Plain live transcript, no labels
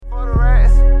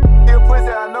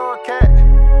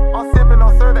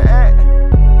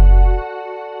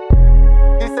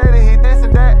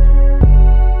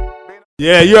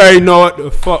Yeah, you already know what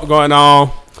the fuck going on.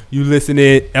 You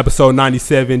listening episode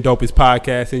 97, Dopest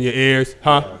Podcast in your ears,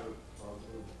 huh?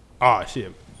 Oh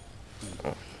shit.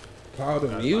 All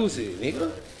the music,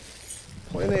 nigga.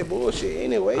 Playing that bullshit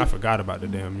anyway. I forgot about the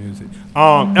damn music.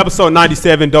 Episode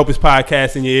 97, Dopest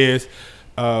Podcast in your ears.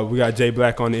 We got Jay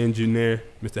Black on the engineer,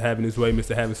 Mr. Having His Way,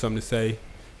 Mr. Having Something to Say,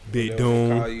 Big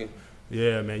Doom.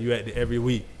 Yeah, man, you at it every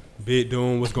week. Big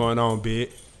Doom, what's going on,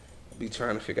 Big? Be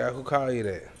trying to figure out who call you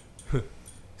that.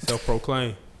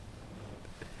 Self-proclaimed.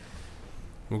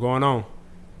 What's going on?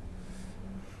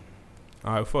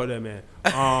 All right, fuck that, man.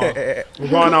 What's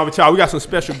going on with y'all? We got some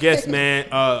special guests, man.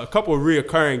 A couple of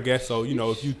reoccurring guests. So, you know,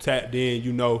 if you tapped in,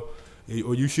 you know,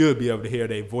 or you should be able to hear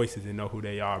their voices and know who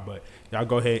they are. But y'all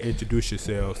go ahead and introduce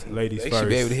yourselves. Ladies first. They should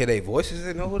be able to hear their voices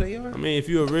and know who they are. I mean, if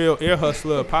you're a real Ear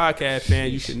Hustler podcast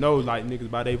fan, you should know, like, niggas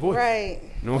by their voice. Right.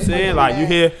 You know what I'm saying? Like, you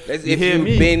hear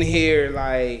me. Been here,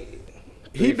 like...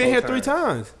 He been here 3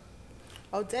 times.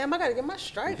 Oh damn! I gotta get my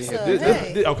stripes Yeah, up.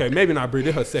 this- Okay, maybe not Bree.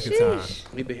 This her second time.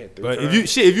 We been here 3 But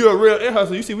times. if you're a real Ear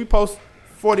Hustler, you see we post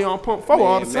 40 on Pump 4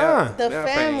 all the time. The Now,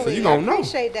 family. So you gonna know. I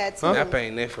appreciate that too. That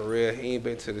ain't that for real. He ain't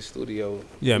been to the studio.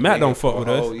 Yeah, Matt don't fuck with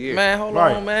us. Man, hold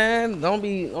Right. on, man. Don't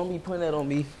be putting that on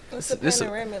me. What's the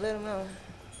panoramic? Let him know.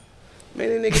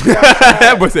 Man, that nigga be outside.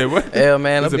 That boy said what? Yeah,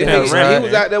 man. It's I'm a being panoramic. He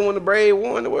was out there when the Braves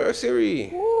won the World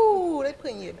Series. Ooh, they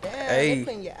putting you down. Hey. They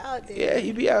putting you out there. Yeah,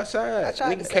 he be outside. I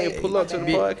tried Nigga to can't say pull up to the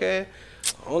my podcast.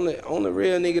 Only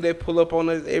real nigga that pull up on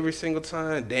us every single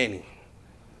time, Danny.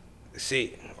 That's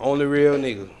it. Only real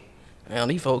nigga. Man,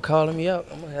 these folk calling me out.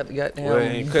 I'm gonna have to goddamn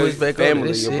Well, push back over family,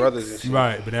 this your shit. brothers and shit.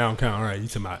 Right, but that don't count. Right, you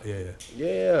talking about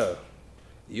Yeah.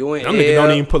 You and Them niggas L.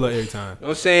 don't even pull up every time. You know what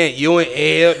I'm saying? You and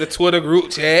L, the Twitter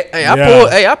group chat. Hey,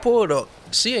 Yeah. I pulled up.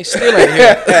 She ain't still ain't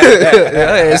here.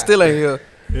 Hey, still ain't here.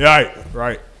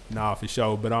 Right. Nah, for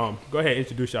sure. But go ahead,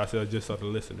 introduce yourselves just so the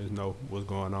listeners know what's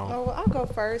going on. Oh, well, I'll go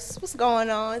first. What's going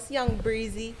on? It's Young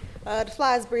Breezy. The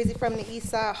Fly's Breezy from the East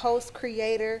Side. Host,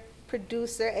 creator,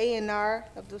 producer, A&R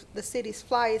of the city's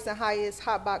flyest and highest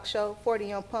hotbox show,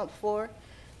 40 on Pump 4.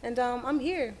 And I'm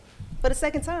here for the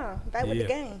second time, back with the Yeah.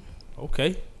 game.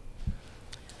 Okay.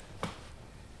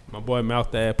 My boy Mouth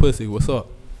That Pussy, what's up?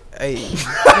 Hey,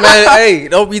 man, hey,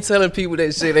 don't be telling people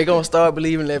that shit. They gonna start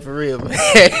believing that for real, man.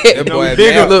 That No, boy we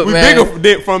bigger, Map. Look, we man.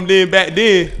 bigger from then back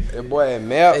then. That boy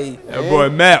Map. Hey. That boy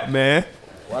Map, man.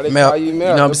 Why they Map, call you Map? you know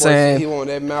what I'm That boy saying? said He want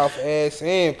that mouth ass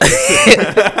in.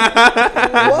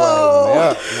 Whoa!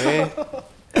 Map, man.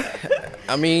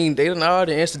 I mean, they done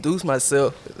already introduced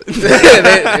myself.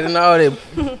 they done already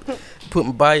put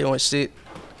my bio and shit.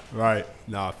 Right.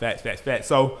 Nah, facts.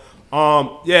 So,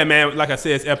 yeah, man, like I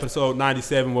said, it's episode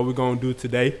 97. What we're going to do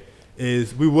today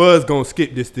is we was going to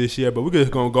skip this year, but we're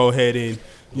just going to go ahead and,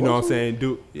 you know what I'm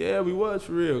saying, yeah, we was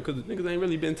for real, because the niggas ain't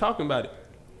really been talking about it.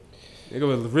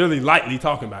 Niggas was really lightly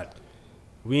talking about it.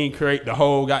 We ain't create the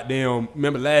whole goddamn,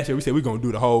 remember last year we said we going to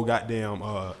do the whole goddamn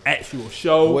actual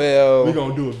show. Well, we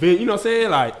going to do a event, you know what I'm saying?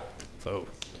 Like, so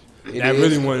It that is,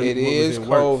 really wasn't it what was is in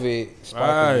works. COVID spike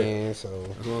Right. again, so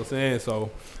That's what I'm saying.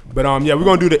 So, but yeah, we're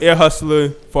gonna do the Air Hustler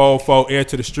 404 Air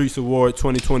to the Streets Award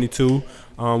 2022.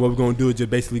 What we're gonna do is just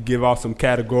basically give off some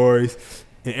categories,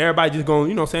 and everybody just gonna,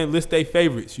 you know what I'm saying, list their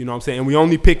favorites. You know what I'm saying, and we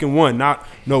only picking one, not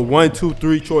no 1, 2,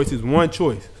 3 choices, one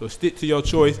choice. So stick to your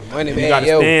choice. Money You man, gotta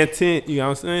yo. stand 10. You know what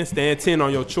I'm saying, stand 10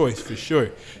 on your choice for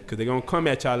sure, cause they gonna come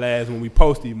at y'all ass when we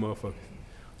post these motherfuckers.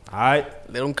 All right.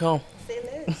 Let them come.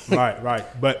 Say less.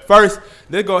 Right. But first,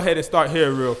 let's go ahead and start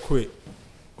here real quick.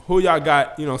 Who y'all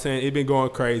got, you know what I'm saying, it been going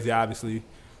crazy, obviously,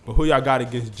 but who y'all got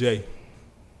against Jay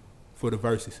for the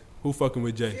verses? Who fucking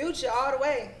with Jay? Future all the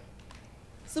way.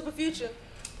 Super Future.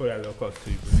 Put that a little closer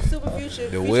to you, bro. Super Future. The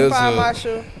Future Wizard. Fire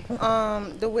Marshal.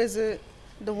 The Wizard.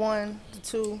 The 1, the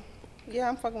 2. Yeah,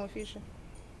 I'm fucking with Future.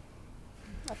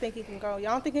 I think he can go.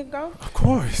 Y'all don't think he can go? Of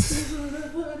course.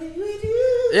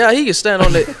 Yeah, he can stand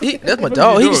on that. That's my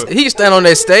dog. you He can stand on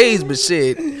that stage, but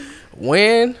shit,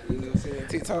 when you know what I'm saying?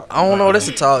 TikTok. I don't know, that's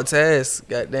a tall task.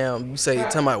 Goddamn, you say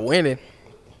talking about winning.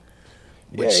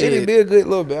 But Yeah, shit, it'd be a good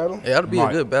little battle. yeah, that'll be Right.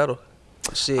 a good battle.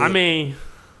 Shit, I mean,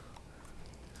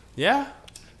 yeah,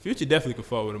 Future definitely could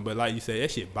fuck with him, but like you said,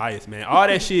 that shit biased, man. All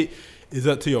that shit is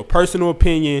up to your personal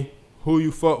opinion, who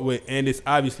you fuck with, and it's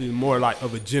obviously more like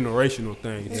of a generational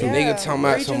thing, too. Some nigga talking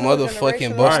about some Regional,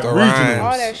 motherfucking generational. Busta Right, Rhymes.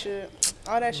 All that shit.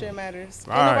 All that shit matters.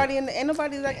 Right. Ain't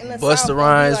nobody like in the Busta South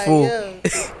Rhymes, fool.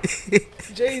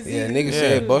 Jay-Z. Yeah, nigga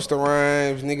said Busta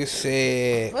Rhymes. Nigga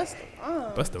said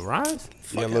Busta Rhymes?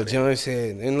 yeah. Lil Jon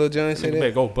said. And Lil Jon said Nigga better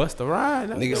that. go Busta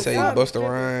Rhymes. Nigga say Busta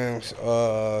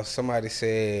Rhymes. Somebody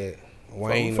said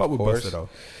Wayne, fuck of with course. Busta, though.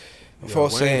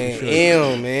 Folks Wayne saying for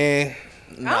sure. M, man.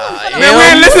 Man, we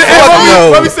ain't listen.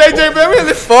 What we say, J. Man? We ain't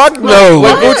listen. Fuck no.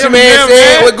 What Gucci Man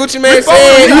said. What Gucci Man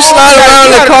said. You slide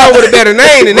around the car with a better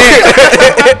name than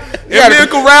that.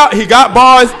 Lyrical route. He got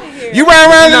bars. You ride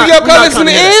around in your colors in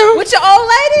the M? With your old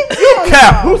lady?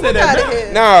 Cap. Who said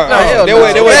that? No, that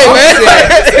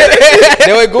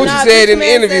what Gucci said in the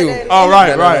interview. Oh,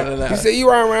 right. He said you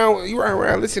ride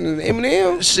around listening to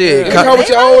Eminem. Shit. You come with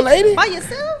your old lady? By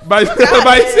yourself? By yourself. Get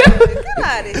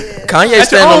out of here. Kanye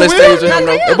stand on this stage with him.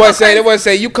 That boy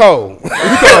say you cold.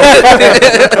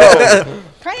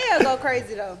 Kanye will go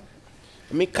crazy though.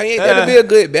 I mean, Kanye, that'll be a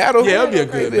good battle. Yeah, it'll be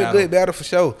a good battle for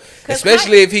sure.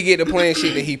 Especially if he get to playing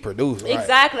shit that he produced. Right?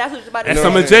 Exactly, that's what you're about to and say.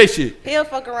 some of Jay shit. He'll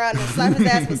fuck around and slap his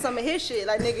ass with some of his shit.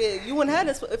 Like, nigga, you wouldn't have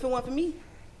this if it weren't for me.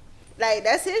 Like,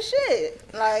 that's his shit.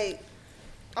 Like,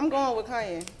 I'm going with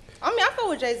Kanye. I mean, I fuck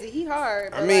with Jay-Z. He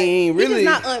hard. But I mean, like, really, he's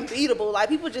just not unbeatable. Like,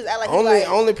 people just act like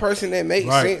only person that makes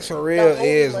sense for real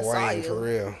is Wayne, for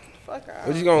real. Fuck her.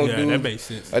 What you gonna do? That makes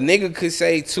sense. A nigga could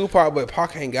say Tupac, but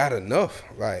Pac ain't got enough.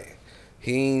 Like,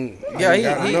 he ain't got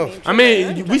enough. I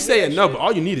mean, we say enough, but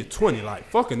all you need is 20. Like,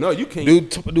 fucking no, you can't.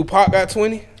 Do Pac got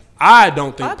 20? I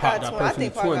don't think Pac got 20. I personally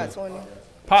think Pac 20. got 20.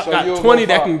 Pac So got you'll 20 go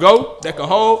that Pac. can go, that can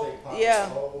hold. Yeah.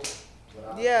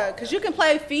 Yeah, because you can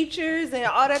play features and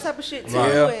all that type of shit too.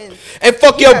 Yeah. And And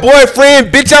fuck your boyfriend,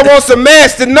 bitch. I want some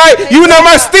ass tonight. You know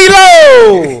my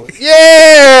stilo.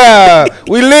 Yeah.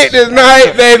 We lit this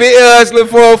night, baby. Hustling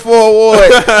for a award.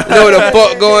 Know the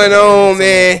fuck going on,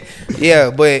 man.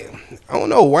 Yeah, but I don't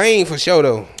know Wayne for sure,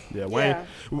 though. Yeah, Wayne. Yeah.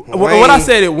 What I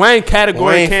said, it Wayne category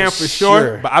Wayne can for for sure,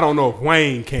 sure. but I don't know if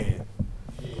Wayne can.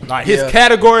 Like, his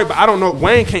category, but I don't know.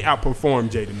 Wayne can't outperform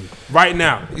Jay to me right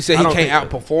now. You said I he don't can't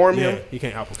think so. outperform Yeah, him? he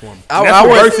can't outperform him. I That's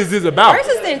what would- Versus is about.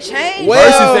 Versus didn't change.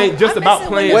 Well, Versus ain't just I'm about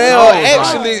missing playing when- Well,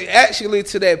 songs. actually,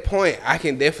 to that point, I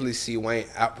can definitely see Wayne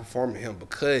outperforming him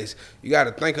because you got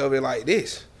to think of it like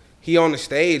this. He on the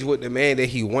stage with the man that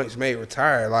he once made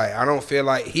retire. Like, I don't feel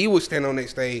like he would stand on that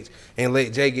stage and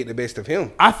let Jay get the best of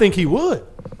him. I think he would.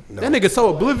 That nigga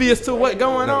so oblivious to what's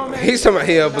going on, man. He's talking about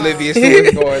he oblivious to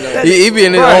what's going on. He be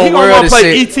in his Bro, he own gonna world go and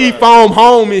play shit. ET Foam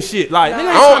Home and shit. Like,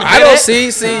 nigga, I don't see.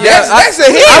 That's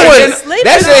a hit. I wouldn't-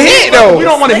 That's a hit though. we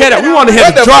don't want to hear that. We want to hear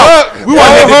What the the drop. fuck? We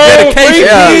want to hear the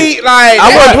dedication. Repeat, like I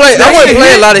wouldn't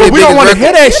play a lot of his But we don't biggest want to records.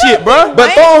 hear that shit, bro. But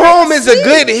Phone Home is a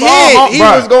good hit. Home, He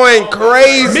bruh. was going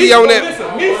crazy on that.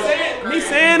 Listen, me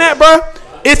saying that, bro.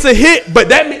 It's a hit, but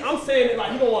that mean I'm saying it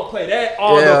like you don't want to play that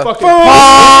all the fucking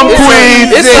Palm Queen.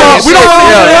 It's certain We don't shit, want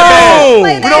to hear that bad.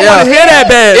 Play We don't that. want to hear that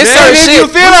bad. It's man. certain If shit. you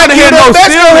feel like hear you're no the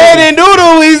best, go feeling. ahead and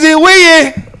doodle. Easy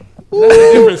win.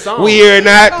 Different song. We are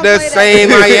not Don't the play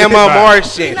that. same. I am a Right.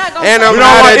 Martian. We're not gonna And play I'm We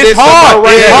don't not want, a it's hard.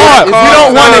 It's hard. We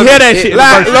don't want to hear that shit.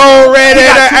 Like low red You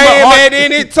got and too much aim heart. at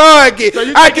any target. So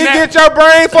you I thinking can that- get your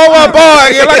brain for a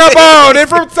bargain like a ball and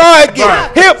from Target.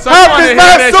 Right. Hip So you hop wanna is hear my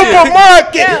that shit.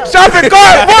 supermarket. Yeah. Shopping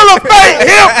cart full of fake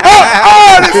hip hop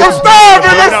artists. I'm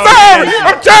starving. I'm sorry.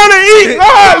 I'm trying to eat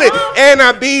gnarly. And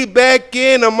I be back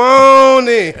in the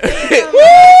morning.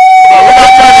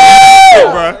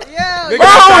 Bro. Yeah. Nigga,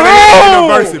 I'm trying to hear Bro.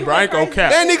 the verses, bro. I ain't gonna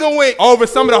cap. That nigga went. Over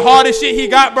some of the hardest shit he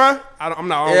got, bro. I'm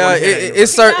not. I don't Yeah, wanna hear that,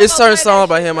 it's certain He's not gonna songs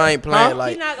play by that him I ain't playing.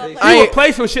 Like, He not gonna He play I will ain't-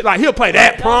 play some shit like he'll play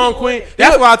that prom queen.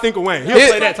 That's what I think of Wayne. He'll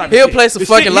play that type of shit. He'll play some The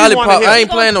fucking shit he wanna lollipop. hear. I ain't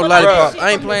playing no He gonna pull lollipop. out I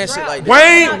ain't shit playing from shit the like drought.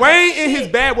 that. Wayne in his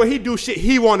bag where he do shit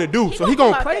he want to do. So he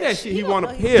gonna play that shit he want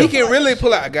to hear. He can really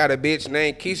pull out. I got a bitch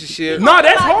named Keisha shit. No,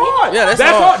 that's hard. Yeah, that's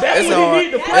hard. That's That's what hard. he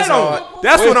need to play That's though. hard.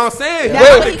 That's what I'm saying. That's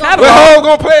Well, what he the gonna catalog- What hoe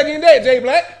gonna play against that, Jay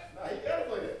Black?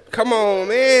 Come on,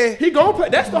 man. He gonna play.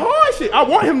 That's the hard shit. I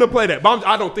want him to play that, but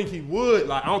I don't think he would.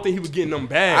 Like, I don't think he was getting them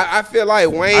bad. I feel like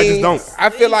Wayne. I just don't. I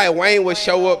feel like Wayne would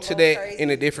show up to that in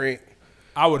a different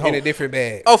I would hope. in a different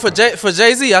bag. Oh, for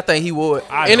Jay-Z, I think he would.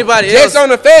 I Anybody Just else? on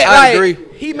the fact, I like agree.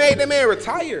 he made that man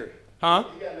retire. Huh?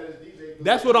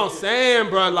 That's what I'm saying,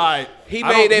 bro. Like He I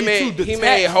made don't- that he man- too he detached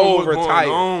made from Hov what's going retire.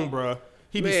 on, bro.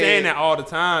 He be Man. saying that all the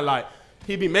time. Like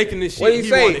he be making this What shit he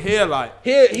he want say? to hear. Like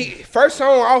He first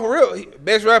song off real,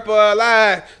 best rapper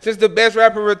alive. Since the best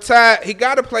rapper retired, he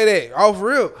gotta play that off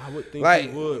real. I would think like he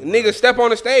would, bro. nigga step on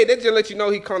the stage, that just let you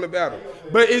know he come to battle.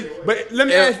 But let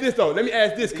me Yeah. ask this though. Let me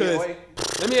ask this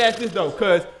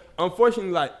because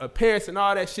unfortunately, like appearance and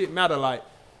all that shit matter. Like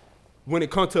when it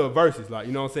comes to a versus, like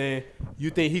you know what I'm saying. You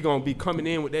think he gonna be coming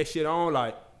in with that shit on,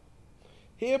 like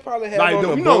He'll probably have like on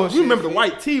the you know bullshit you remember the shit.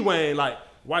 White T Wayne, like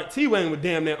White T Wayne was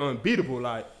damn near unbeatable.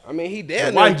 Like I mean, he damn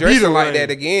the near white dressing beater like Wayne. that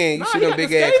again. You Nah, see he them got the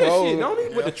big ass skater clothes. shit, don't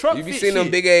he? With the truck You be fit seeing them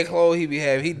shit. big ass clothes he be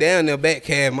having. He down there back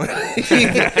cab money. he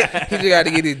just got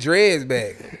to get his dreads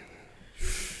back.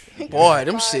 Boy,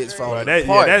 them shits falling Bro,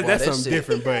 apart. that's boy, that something shit.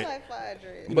 different, but Like,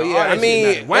 exaggerated. But All yeah, that I shit mean,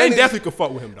 matter. Wayne definitely could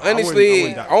fuck with him though. I honestly,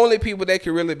 wouldn't doubt it. only people that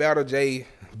can really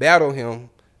battle him,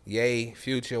 Ye,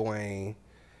 Future, Wayne.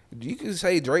 You could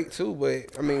say Drake too,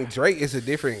 but I mean Drake is a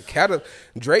different catalog.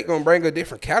 Drake gonna bring a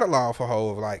different catalog for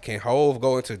Hove. Like, can Hove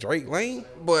go into Drake lane?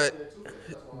 But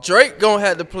Drake gonna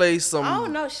have to play I some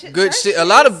don't know, shit. good Drake shit. shit A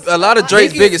lot is- of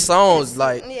Drake's biggest songs,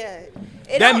 like Yeah.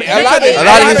 That don't- mean- it a lot don't- of- a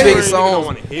lot of his a lot biggest Niggas don't songs.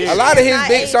 wanna hear A it. lot of his Not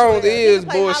big age songs well. is Nigga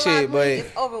play Hot bullshit, Rod but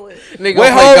It's over with. nigga when gonna play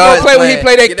Hove gonna God's play when he Plan.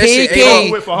 play that Get that shit Kiki,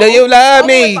 over with for do Hov. you love Over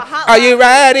me? with for Hot Are you Rod.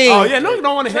 riding? Oh yeah, no, you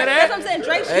don't want to hear Drake, that's what I'm that. saying.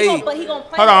 Drake, Hey. but he gonna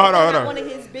play Hold that. on, hold on, It's hold not on. one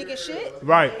of his biggest shit.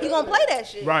 Right. He gonna play that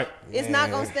shit. Right. It's not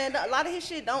gonna stand up. A lot of his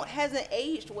shit hasn't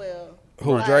aged well.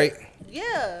 Who, Like, Drake?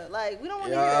 Yeah, like we don't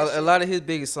want to hear that Yeah, a shit. lot of his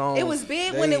biggest songs. It was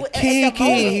big they- when it was at the moment.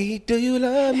 Kiki, do you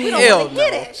love me? We don't Hell want to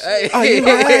hear no. that shit. Are you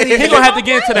riding? He gonna have to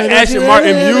get into the Aston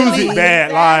Martin music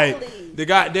bad, like Exactly. the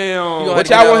goddamn. gonna What have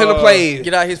y'all to want him to play?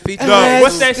 Get out his feature.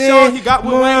 What's that song he got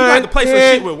with Wayne? He got to play some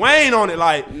shit with Wayne on it,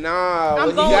 like. Nah, I'm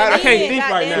he going gotta, I can't in, think right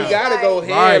goddamn now. he gotta like, go Right.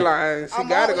 headlines. He I'm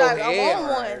gotta on, go like, I'm on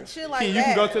headlines. one. Shit like Key, that. you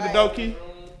can go to the like- door, Key.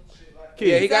 Key.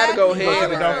 Yeah, he gotta go headlines.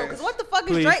 Because what the fuck is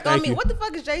Please, Drake gonna thank mean? you. What the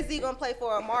fuck is Jay-Z gonna play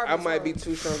for a Marvel I might be song?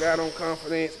 too strung out on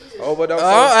confidence.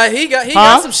 Overdose. He got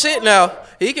Huh? some shit now.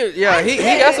 He can he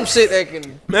got some shit that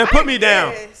can Man, put me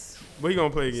down. Yes. What he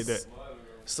gonna play to get that?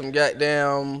 some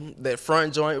goddamn that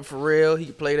front joint for real. He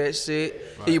can play that shit.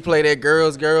 He can play that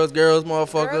girls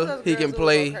motherfucker. Girls, He can Girls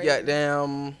play will go crazy.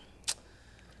 goddamn.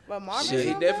 But Marvel Shit.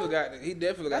 He song, definitely though? got. He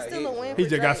definitely That's got. still a hits. win. He for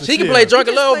just got Drake. some She can shit. play Drunk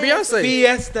He in just Love playing Beyonce.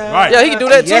 Fiesta. Right. Yeah, he can do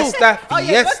that too. Fiesta. Oh yeah,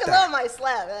 Drake Fiesta. and Love might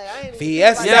slap. Like, I ain't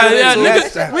Fiesta. Yeah, yeah,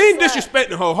 Yes, niggas. We ain't disrespecting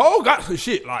her. Ho got some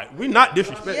shit. Like, we not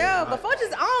disrespecting. Yeah, her. but folks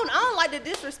just I don't like the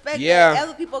disrespect Yeah. that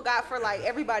other people got for like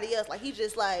everybody else. Like he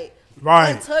just like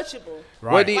Right. untouchable.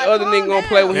 Right. What the Like, other calm nigga gonna down.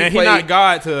 play when Man, he he play? not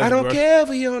God to us, I don't bro. care if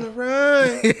you on the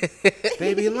run,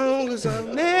 baby, long as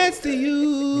I'm next to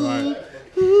you. Right.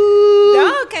 Ooh.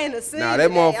 Dog came to sing. Nah, that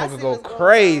today. I motherfucker see go what's going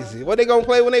crazy. What they gonna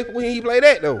play when he play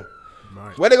that though?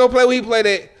 Right. What they gonna play when he play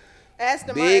that? on. Ask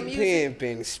the Big Martin music.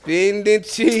 pimpin', spending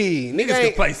cheese. Nigga Niggas can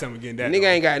ain't, play something again. That nigga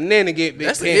ain't got nothing to get big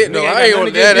That's a pimpin'. hit though. Nigga I ain't got on nothing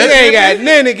to get- that. Nigga ain't got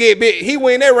nothing to get big. He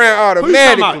win that round Who you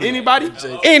talking about? automatically.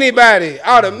 Anybody? Anybody,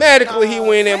 automatically he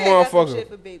win that Wayne got some motherfucker. shit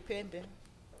for Big Pimpin'.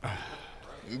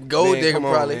 Gold Man, Digger come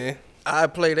on, probably. man. I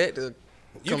play that to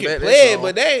You combat can that play it, song.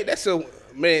 but that's a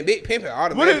man. Big pimpin' What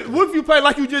automatically. if you play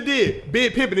like you just did?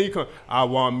 Big pimping and you come. I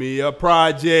want me a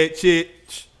project shit.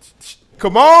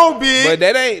 Come on, big. But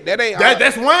that ain't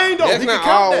That's Wayne though. That's He not can count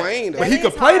all that. Wayne, though. But he That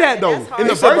could is play hard. that though. That's In the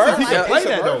hard. It's a verses, he verse. could Yeah, play it's a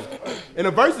that verse. though. In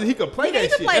the verses, he could play He that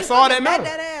could shit. play That's all that fucking back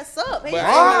matters. that ass up. But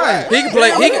Right. He can play.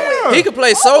 Yeah. He can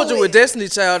play Soldier with Destiny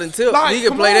Child and Tip. Like, He can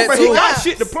come play on, that bro. too. He got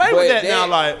shit to play with that now.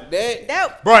 Like,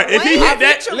 that. Bro, if he hit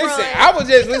that- Listen, I was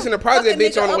just listening to Project fucking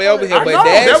Bitch on the nigga way up over on here, I but know,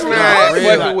 that's that was not crazy.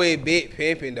 fucking with Big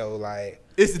Pimpin' though. Like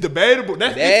it's debatable.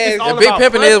 That's That's- it's all The Big about Pimpin' is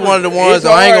preference. one of the ones it's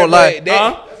though. I ain't gonna hard, lie. but that-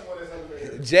 Huh?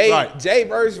 Right. Jay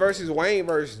verse versus Wayne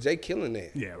verse. Jay killing that.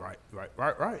 Yeah, right.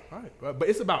 But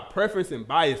it's about preference and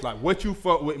bias. Like what you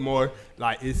fuck with more.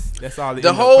 Like that's all.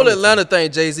 The whole Atlanta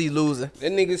thing, Jay-Z losing.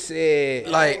 That nigga said,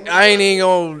 Like I ain't even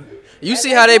gonna. You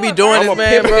see how they be doing I'm a it,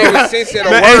 man, pimpin' bro. ever since of the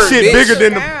Man, word, ain't shit bitch. bigger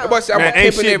than the. That boy said, I'm Man, a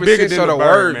ain't pimpin' shit ever bigger since than of the the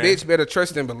bird, word, man. bitch. Better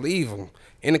trust and believe him.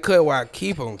 In the cut while I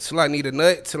keep him. Till I need a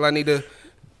nut, till I need to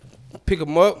pick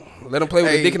him up, let him play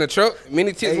with Hey. the dick in the truck.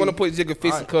 Many tits Hey. want to put Jigga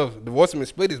fist in cuffs. Divorce him and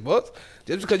split his bucks.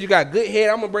 Just because you got good head,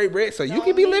 I'm going to break bread so you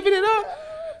can be living it up.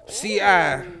 See,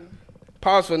 I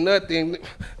pause for nothing.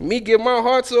 Me give my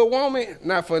heart to a woman,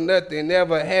 not for nothing.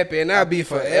 Never happen. I'll be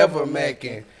forever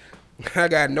macking. I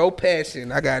got no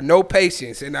passion. I got no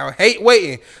patience. And I hate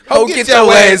waiting. Ho, get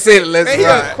your ass in it. Let's Man, he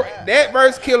ride. that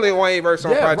verse killing Wayne verse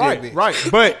on Yeah, Project right, Bitch. right.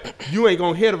 But you ain't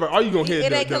gonna hear the verse. All you gonna hear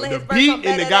It is ain't killing the his verse beat on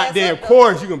and the Back That Ass goddamn Up, though.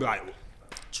 chorus. You gonna be like,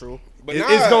 True. But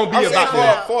It's gonna be I'm saying about for,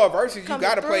 that. for a verses, you Coming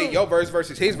gotta play through. your verse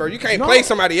versus his verse. You can't No. play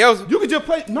somebody else. you can just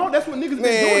play. No, that's what niggas been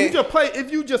Man. doing. You just play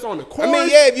if you just on the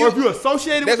chorus. yeah, if you- or if you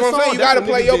associated That's with what the I'm song. saying. You that's gotta what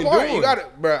play niggas your been part. doing. You gotta,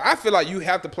 bro. I feel like you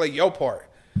have to play your part.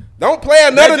 Don't play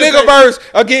another That just nigga ain't- verse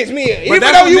against me. But Even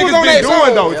that's though what you niggas was on been that doing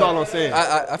song. though. That's all I'm saying.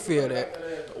 I feel that.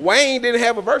 Wayne didn't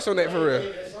have a verse on that for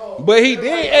real. But he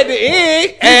did at the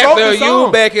end. wrote After the you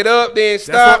song. back it up, then That's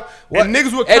stop. what, and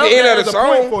niggas would at count the end that of the as a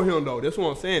point song. for him though. That's what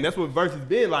I'm saying. That's what verses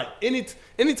been like. Any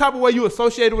type of way you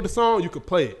associated with the song, you could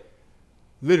play it.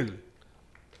 Literally.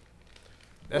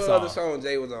 That's What all. other song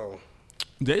Jay was on?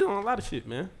 Jay's on a lot of shit,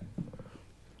 man.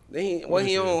 Then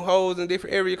he on hoes in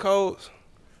different area codes?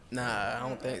 Nah, I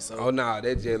don't think so. Oh nah,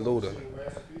 that's just Luda.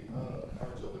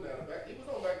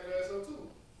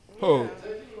 Oh,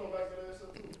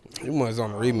 He was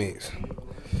on the remix.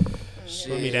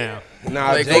 Put me down.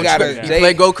 Nah, Play Jay go, gotta. he Jay,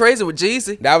 play Go Crazy with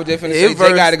Jeezy. that was definitely His say Jay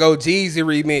verse. gotta go Jeezy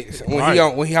remix when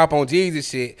Right. he hop on Jeezy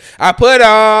shit. I put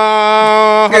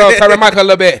on. Hold on, turn the mic a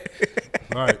little bit.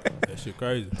 Right. That shit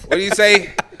crazy. What do you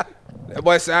say? That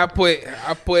boy said I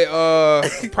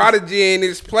put Prodigy in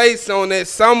his place on that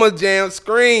Summer Jam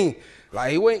screen.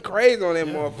 Like he went crazy on that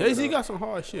motherfucker. Jay-Z got some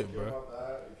hard shit, bro.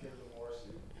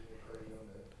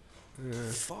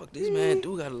 Fuck, this man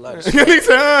do got a lot of shit.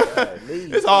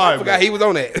 It's hard, I forgot he was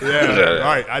on that. Yeah,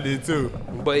 right. I did too.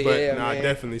 But yeah, nah, man.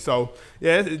 definitely. So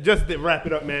yeah, it's just to wrap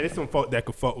it up, man. There's some folk that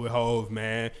could fuck with Hove,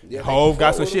 man. Yeah, they Hove can got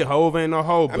fuck some with shit. Hove ain't no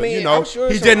Hove, but mean, you know, I'm sure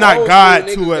he's some just not old God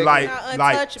school to it niggas like that can-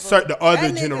 like Untouchable. certain the other That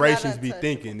nigga not generations be untouchable.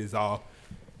 thinking is all.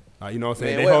 You know what I'm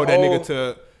saying? Man, They hold that what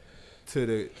nigga to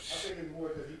the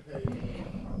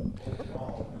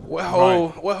What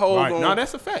Hov right. gonna No,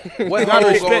 that's a fact. what You gotta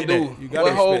Hov respect gonna do? that. You gotta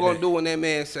What Hov respect gonna that. do when that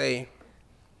man say,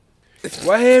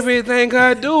 "What everything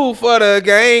I do for the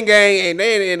gang, and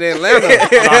they in Atlanta,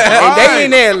 and they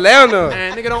in Atlanta."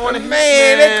 Man, nigga don't want to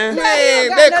Man, got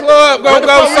that nothing club to do gonna with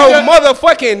go it. so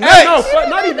motherfucking Hey, no, nuts. fuck,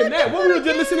 not even that. What we were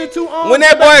just listening to When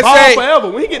that boy Ball say- Forever.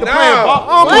 When he get to Nah. playing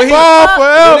Ball, When when he- Ball When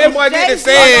Forever. that boy get to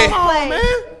saying, Come on, man.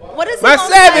 What is he "My gonna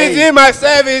savage, play? my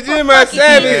savage, my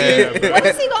savage." Yeah, What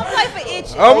is he gonna play for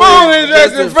Itchy? I'm always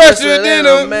dressing fresher than a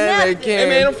a man. They Nothing. Hey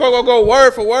man, can. them folk gonna go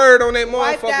word for word on that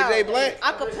Wiped motherfucker out. Jay Black.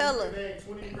 Acapella.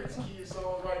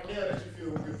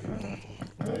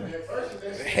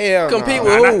 Hell Compete no.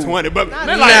 with Nah, who? not 20, but Not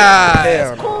man, even. like,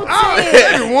 Hell no. Cool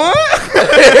everyone.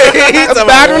 It's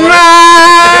about to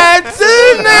ride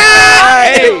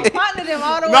tonight. Hey. Partner them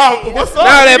all the way. No, what's up?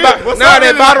 Now nigga? that What's now up,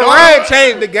 that nigga? bottom Dog? line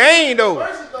changed the game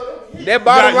though. That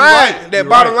bottom you line, right. that You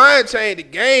bottom right. line changed the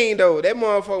game though. That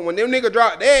motherfucker when them niggas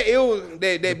dropped that, it was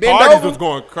that bend Parties over. was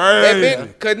going That crazy.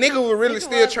 been, cause niggas was really Niggas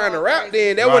still was trying to going rap crazy.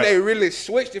 then. That when Right. they really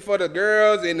switched it for the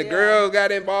girls and the Yeah. girls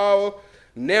got involved.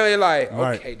 Now they're like,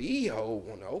 Right. okay, these hoes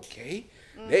wanna okay.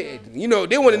 They, you know,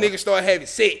 then when the niggas start having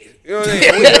sex, you know what I'm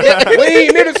saying? we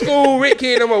ain't middle school Rick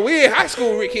kid no more. We in high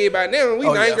school Rick kid by now. We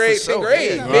Oh, yeah, ninth grade, for sure. 10th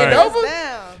grade. Yeah. Bend Right. over.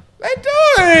 Down. They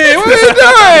doing. What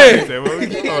they doing? Say, what we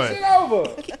Get doing? that shit over.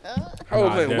 Hold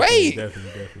Nah, on, definitely, wait.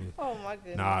 definitely. Oh my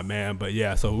goodness. Nah, man, but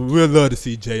yeah, so we would love to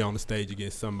see Jay on the stage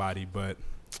against somebody, but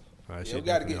Yeah, we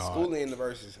gotta get Schoolie in the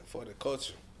verses for the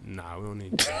culture. Nah, we don't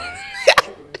need that.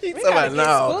 We Somebody gotta get no.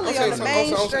 Schoolie I'm on the saying some- I'm saying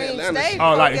mainstream Atlanta stage. shit. Oh,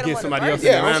 before like we get against him on the somebody else verses.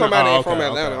 in Yeah, I'm Atlanta? somebody Oh, from okay,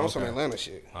 Atlanta. okay, I'm some okay. Atlanta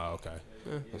shit. Oh, okay.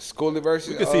 Schoolie versus.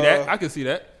 You can see that. I can see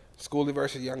that. Schoolie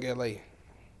versus Young LA.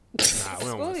 Nah, we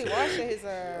don't want to Schoolie see washing his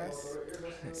ass.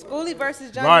 Schoolie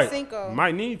versus Johnny Right. Cinco.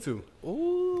 Might need to.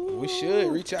 We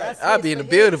should reach out. I'll be in the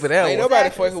building for that Ain't one. nobody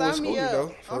Exactly. fucking with Sign me Schoolie up.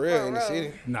 though, for I'm real for in the real.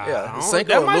 city. Nah, I Yeah, don't- Cinco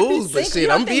that might be lose, but Cinco, shit, you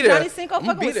I'm don't be think there. Johnny Cinco I'm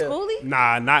fucking be with there. Schoolie?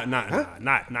 Nah, not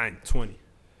 920.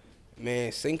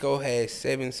 Man, Cinco has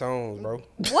 7 songs, bro.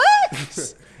 What?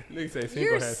 Nigga say Cinco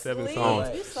You're has 7 sleep. songs.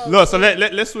 You so Look, so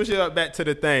let's switch it up back to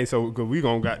the thing. So we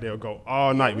gonna got there go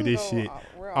all night with we this go shit.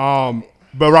 real off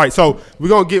But right, so we're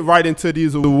gonna get right into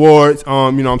these awards. You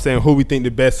know what I'm saying, who we think the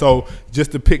best. So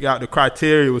just to pick out the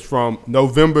criteria was from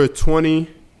November 20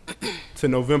 to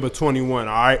November 21,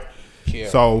 all right? Yeah.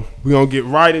 So we're gonna get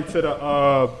right into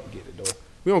the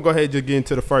we're gonna go ahead and just get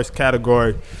into the first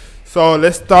category. So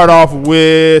let's start off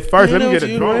with first. Let me get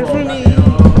a drum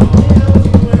roll.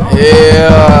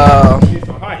 Yeah.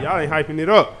 Y'all ain't hyping it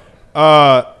up.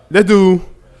 Let's do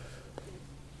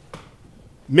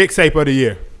mixtape of the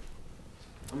year.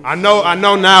 I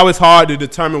know now it's hard to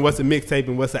determine what's a mixtape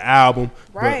and what's an album,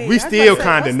 Right. but we I was still about to say,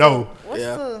 kind of what's know What's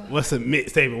Yeah. the what's a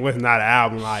mixtape and what's not an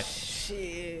album. Like,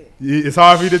 shit? it's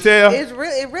hard for you to tell. It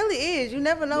really is. You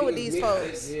never know with these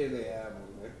folks.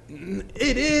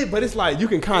 It is, but it's like you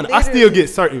can kind of. I still get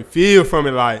certain feel from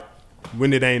it, like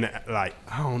when it ain't like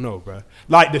I don't know, bro.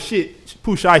 Like the shit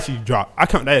Pooh Shiesty dropped, I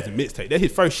count that as a mixtape. That's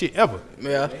his first shit ever.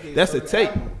 Yeah. That's a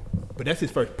tape, but that's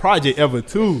his first project ever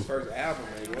too. First album,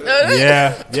 man.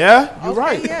 Yeah, you're Okay,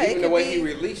 right. Yeah, Even it the could way be he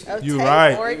released it. a You tape,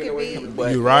 right. or it could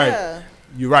be. You're right. Yeah.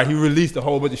 You're right. He released a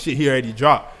whole bunch of shit he already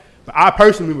dropped. But I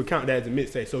personally would count that as a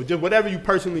mixtape. So just whatever you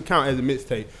personally count as a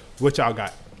mixtape, what y'all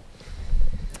got?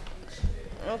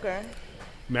 Okay.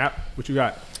 Map, what you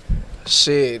got?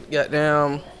 Shit,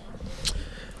 goddamn.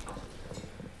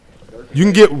 You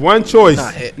can get one choice. Nah,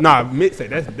 hit.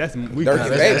 Mixtape. That's we Dirty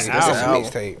consider Bass, that an that's a album.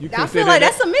 mixtape. You I feel consider like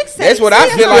that- that's a mixtape. That's what I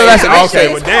See, feel that's like what that's a I'm mixtape.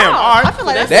 saying. Well, damn, all right. I feel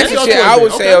like That's that's the your shit choice I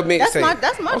would then. say a Okay. mixtape.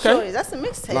 that's my Okay. choice. That's a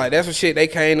mixtape. Like that's what shit they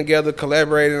came together,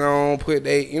 collaborated on, put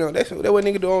they, you know, that's what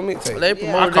nigga do on mixtape. They I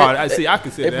promoted call it. that. I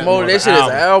consider They that. promoted more that shit as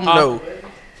an album, Huh? though.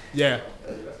 Yeah.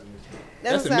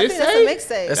 That's That's a a I think that's a mixtape?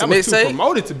 mixtape. That's That a was too mixtape?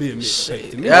 promoted to be a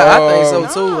mixtape to me. Yeah, I think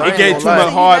so too. I It ain't gave gonna too lie. much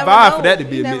You hard never vibe know. for that to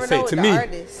be You a never know mixtape with to the me.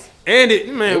 artist. And it,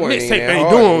 man, It wasn't mixtape even ain't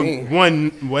hard to doing me. one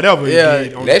whatever. Yeah, it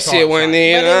did on That the shit chart. wasn't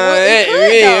in. But it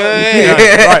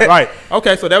could, Yeah, right.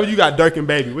 Okay, so that was you got Dirk and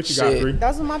Baby. What you got, Shit. Bree?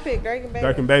 That's what my pick, Drake and Baby.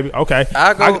 Dirk and Baby. Okay.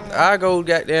 I go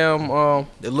goddamn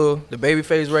the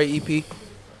Babyface Ray EP.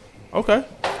 Okay.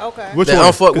 Okay. Which The one?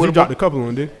 Unfuck 'Cause he With dropped a couple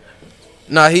on, did?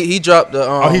 Nah, he dropped the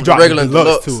Oh, he dropped regular the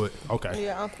deluxe deluxe to it. Okay.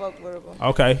 Yeah, unfuckable.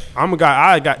 Okay. I'm a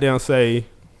guy. I got down say.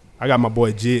 I got my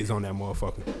boy Jids on that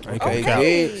motherfucker. I ain't Okay, gonna count.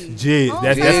 Jids. Jids.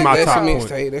 That's my That's top a point.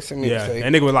 mixtape. That's a Yeah, mixtape.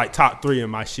 that nigga was like top 3 in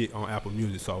my shit on Apple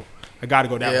Music, so I gotta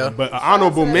go that Yeah. one. But an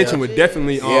honorable mention was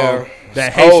definitely that Oh,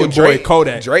 Haitian boy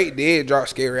Kodak. Drake did drop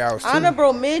Scary Hours too.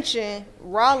 Honorable mention,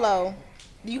 Rollo.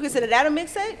 Do you consider that a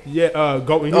mixtape? Yeah,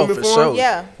 Goat in Oh, Human for Form. sure.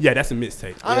 Yeah. Yeah, that's a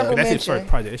mixtape. Honorable That's his mention. first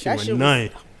project. That shit That was shit was none.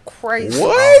 Crazy.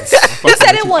 What? You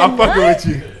said it I'm wasn't fucking none? with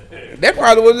you. That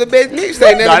probably was the best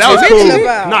mixtape. Nah, that was talking cool.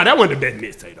 about? Nah, that wasn't the best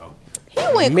mixtape though.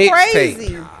 He went Mixtape.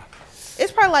 crazy.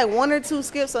 It's probably like 1 or 2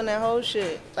 skips on that whole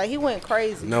shit. Like he went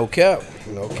crazy. No cap.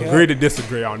 No cap. Agree to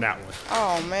disagree on that one.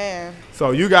 Oh man.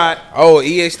 So you got Oh,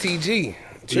 ESTG.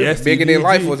 ESTG. Bigger Than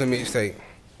Life was a mixtape.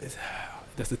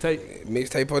 that's the tape.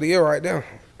 Mixtape of the year right there.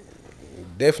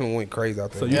 Definitely went crazy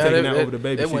out there. So you Yeah, taking that- that over the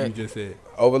Baby that shit went- you just said.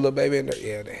 Over Lil Baby and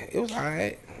yeah, it was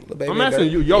alright. Lil Baby I'm and asking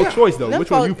Dirk. you your choice though. Them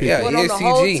Which one you folks pick? Yeah, went on the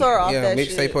whole ESTG. tour off Yeah, that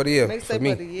mixtape shit. of the year for Mixtape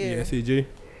me. of the year. ESTG.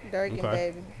 Dirk and Okay.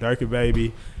 Baby. Dirk and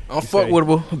Baby.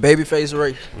 Unfuckwittable Babyface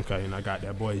Ray. Okay, and I got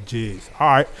that boy Jigs. All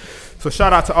right. So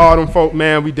shout out to all them folk,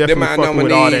 man. We Them definitely my fucking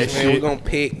with all that nominees, man. We shit. gonna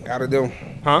pick out of them.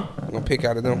 Huh? We gonna pick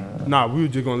out of them. Nah, we were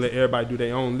just gonna let everybody do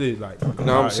their own list. Like,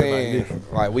 No, all I'm right, saying everybody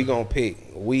list. like we gonna pick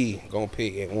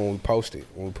it when we post it,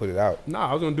 when we put it out. Nah,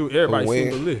 I was gonna do everybody's Who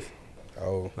win? single list.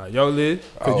 Oh, Like your list,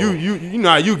 cause Oh. you know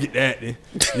how you get that. Then.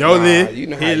 Your Nah, list, you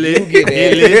know how his you list, get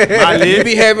his that. list, my you list.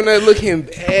 be having her looking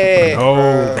bad. No,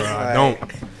 bruh. bro, I Like, don't.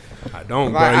 I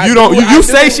don't, Like, bro. I You don't. do- You I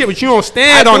say do- shit, but you don't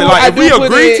stand I on it. do- Like I if do we put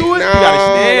agree in- to it, you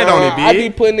gotta stand on it, I be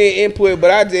bitch. putting in input,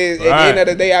 but I just at the Right. end of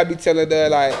the day, I be telling her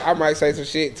like I might say some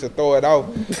shit to throw it off.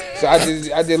 So I just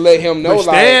let him know But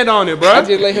like stand on it, bro. I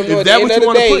just let him know If at that the what end you of the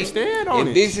wanna day, put, stand on if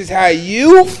it. this is how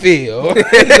you feel, like, we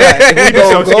So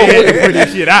gonna go scared with to put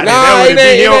this shit out Nah, there. it That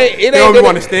ain't- he it don't, ain't- it he ain't don't that-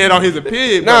 want to stand on his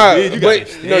opinion. Nah, bitch, you but gotta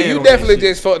stand no, you on definitely that shit.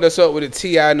 just fucked us up with the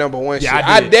T.I. number 1 shit. Yeah,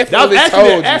 I I did. definitely that was told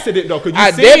actually an you. accident though, cause you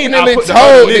I seen I definitely put the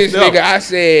other told list this up. nigga. I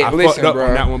said, I fucked listen, up on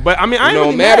bro. that one, but I mean, I ain't No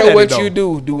really matter mad at what it, you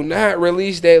though. do not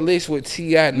release that list with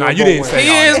T.I. Nah, you didn't say He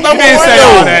all is that. number You didn't one, say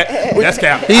though. all that. That's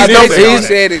cap. He's You didn't number- say all he that.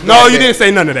 said it No, like you that. didn't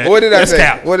say none of that. What did I That's say?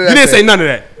 cap. What did You I didn't say? say none of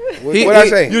that. What He- I he-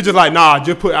 say? You just like, nah,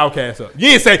 just put Outkast up. You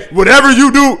didn't say whatever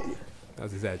you do.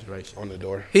 That's exaggeration. On the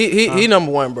door. He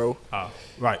number 1, bro. Oh,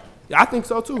 right. Yeah, I think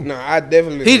so too. No, I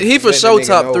definitely. He for let the sure nigga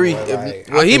top know, 3. bro, like,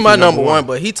 Well, he think my he number number 1, one.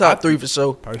 but he top 3 for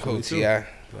sure. Personally Cool, too. T.I.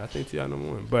 I think T.I. number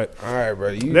 1, but All right, bro.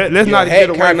 You, Let's your not hat get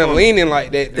away kind of from- leaning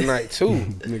like that tonight too.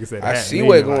 nigga said I that, see leaning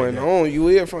what's like going that. on. You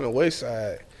here from the west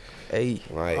side. Hey,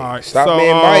 Like, All right, stop so,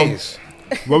 being biased.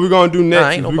 What we gonna do next?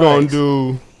 ain't Is no we gonna bias.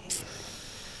 do.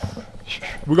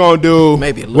 We're gonna do.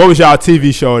 Maybe a little. What was y'all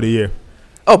TV show of the year?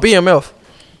 oh BMF.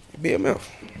 BMF.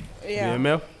 Yeah.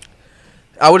 BMF.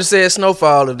 I would have said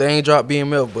Snowfall if they ain't dropped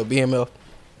BMF, but BMF.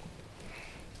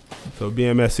 So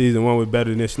BMF season 1 was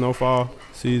better than Snowfall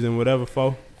season whatever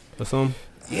 4 or something.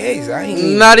 Yes, I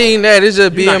ain't. Not even that. It's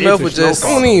just You not BMF into was just. I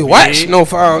don't even watch Yeah.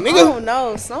 Snowfall, I nigga. don't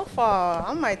know. Snowfall.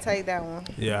 I might take that one.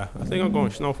 Yeah, I think I'm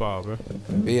going Snowfall, bro.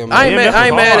 BMF. I ain't mad. I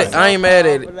ain't mad hard. at. I ain't mad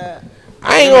at For it. that.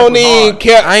 I ain't gonna even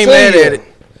care. I ain't mad at it.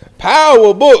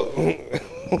 Power book. that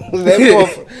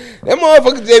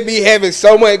motherfucker just be having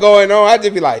so much going on. I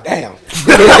just be like, damn.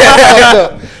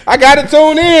 I gotta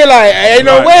tune in. Like, ain't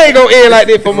no Right. way it gonna end like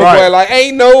this for my Right. boy. Like,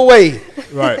 ain't no way.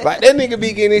 Right. Like that nigga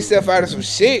be getting himself out of some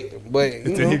shit. But you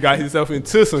Until he know, got himself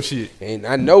into some shit. and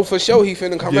I know for sure he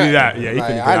finna come Get out. it out. Yeah, he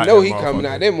Like, finna get I out know that he coming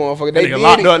motherfucker. out. That motherfucker. That They nigga did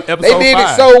locked it. up They episode did 5.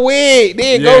 it so weird.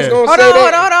 Then Yeah. Ghost gonna Hold say on,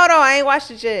 that. hold on. I ain't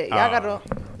watched it yet. Y'all Oh. gotta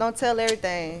don't tell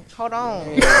everything. Hold on.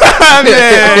 Man.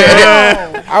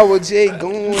 Hold on. I was just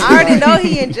going. I already know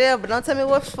he in jail, but don't tell me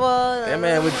what for. That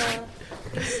man was-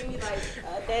 Give me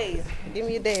like a day. Give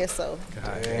me a day or so.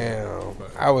 Damn.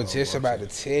 I was just about to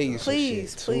tell you some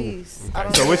Please, shit too. please. I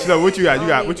don't So know. what you got? You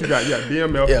got what you got? You got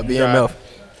BMF. Yeah, you got BMF.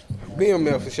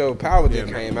 BMF for sure. Power just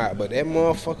BMF. came out, but that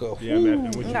motherfucker. BMF.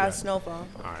 And what I you got got? Snowfall.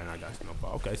 All right, I got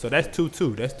Snowfall. Okay, so that's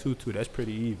 2-2. That's 2-2. That's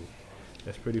pretty even.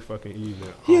 That's pretty fucking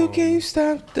even. You can't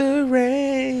stop the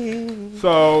rain.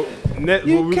 So next,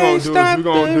 You what we gonna can't do is stop we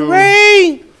gonna the do.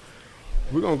 rain.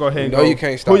 We gonna go ahead and No, go. you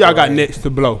can't stop Who y'all the got rain. next to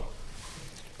blow?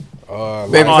 Baby-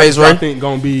 What artist Ray? y'all think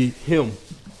gonna be him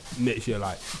next year?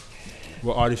 Like,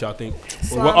 what artist y'all think? Or what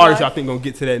Slime artist Life. y'all think gonna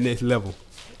get to that next level?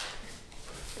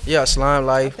 Yeah, Slime I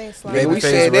Life. think Slime. Nigga, we Babyface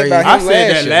said that Ray. about I him said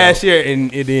that last last year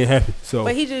and it didn't happen. So,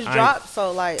 But he just I ain't- dropped,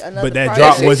 so like another. But that project. drop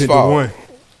That's his wasn't the fault. one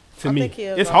to I me. think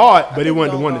he'll It's go. hard, I but think it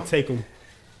wasn't the he one gonna to take him.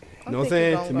 You know what I'm think he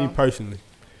saying? gonna To me go. personally.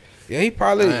 Yeah, he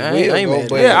probably I ain't- I ain't will mad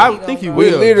go, at but Yeah, I he think he gonna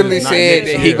will. we literally just not said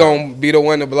next that he year. gonna be the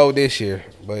one to blow this year.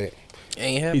 But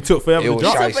Ain't He happening. took forever It to was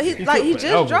drop. shite. But he He like took he just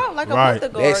forever. dropped like a Right. month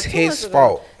ago. that's or 2 his months ago.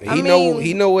 fault. I He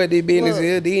mean, know what their business look,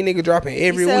 is. These niggas dropping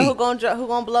every he said week. who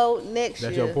gonna blow next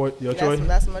That's year. your choice?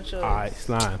 That's my choice. All right,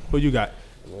 Slime. Who you got?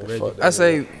 Reggie. Fuck that I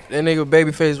say that nigga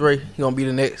Babyface Ray, he gonna be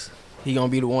the next. He gonna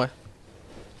be the one.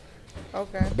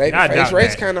 Okay. I Babyface doubt Ray's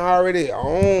that. kind of already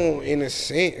on in a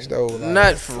sense though. Like,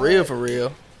 Not for real, for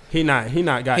real. He not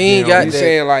got. He ain't got you that.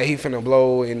 saying like he finna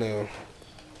blow in the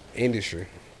industry.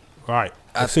 Right.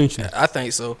 Essentially. I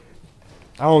think so.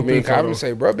 I don't I mean, think so. I though. would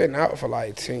say bro been out for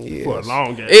like 10 years. For a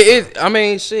long game. I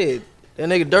mean, shit. That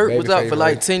nigga Dirt was out Babyface for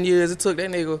like Ray. 10 years. It took that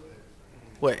nigga,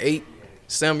 what, 8,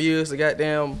 some years to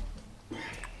goddamn.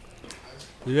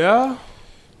 Yeah.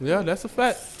 Yeah, that's a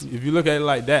fact. If you look at it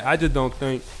like that, I just don't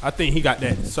think. I think he got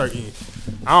that certain.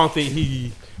 I don't think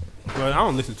he. Well, I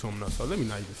don't listen to him enough, so let me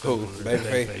not even say Who? it.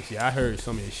 Babyface? Yeah, I heard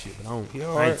some of his shit, but I He ain't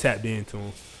alright. tapped into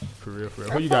him for real. For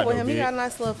real. I Who you fuck got with though, him. He Big? got a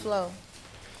nice little flow.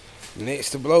 Next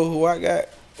to blow, who I got?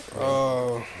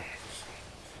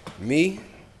 Me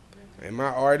and my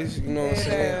artists. You know what I'm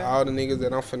saying? Yeah. All the niggas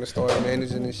that I'm finna start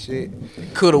managing and shit.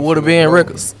 Coulda, woulda been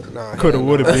records. Nah, Coulda, hell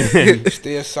woulda nah. been.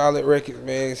 Still solid records,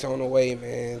 man. It's on the way,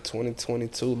 man.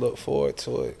 2022. Look forward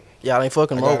to it. Y'all ain't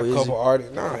fucking I him got over, a is couple you?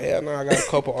 artists. Nah, hell no. I got a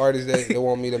couple artists that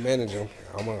want me to manage them.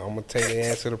 I'm gonna take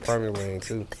their ass to the Premier League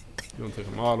too. You gonna take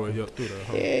him all the way up through there,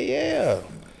 huh? Yeah.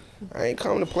 I ain't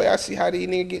coming to play. I see how these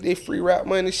niggas get their free rap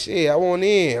money. Shit, I want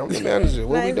in. I'm the manager.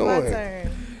 What Now we it's my doing?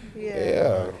 turn.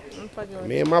 Yeah. I'm fucking with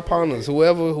Me and my partners,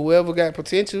 whoever got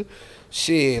potential,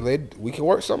 shit, we can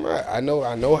work something out. I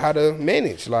know how to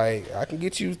manage. Like I can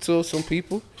get you to some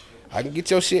people. I can get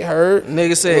your shit heard.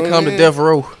 Nigga said You know come what to I'm Death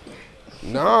Row.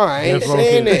 Nah, I ain't Death Row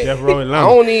saying shit, that. Death Row I Atlanta.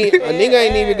 don't need a nigga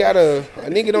ain't even got a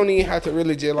nigga don't even have to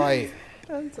really just like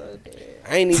I'm so dead.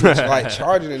 I ain't even like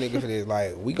charging a nigga for this.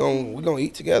 Like we gon'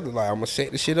 eat together. Like I'm gonna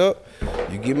set the shit up.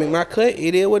 You give me my cut.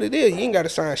 It is what it is. You ain't gotta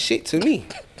sign shit to me.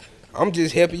 I'm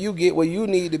just helping you get where you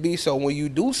need to be. So when you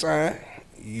do sign,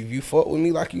 if you fuck with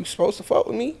me like you supposed to fuck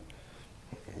with me,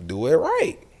 do it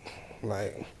right.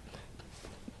 Like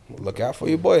look out for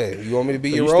your boy. You want me to be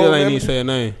So your you role still ain't model? even say a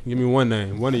name. Give me one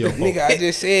name. One of your folks. Nigga, I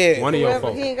just said. One of your Whoever,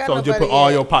 folks. he ain't got So just nobody put all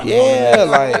yet. your partners Yeah, on there.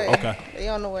 like- Okay. They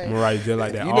on the way. I'm right, just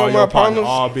like that. You all know your my partners, partners?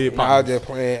 all big Nah, I was partners. just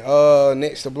playing.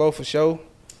 Next to blow for show.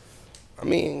 I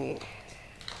mean,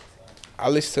 I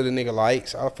listen to the nigga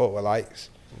Lights. I fuck with Lights.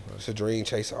 It's a dream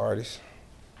chaser artist.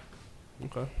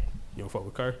 Okay. You don't fuck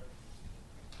with Kerr?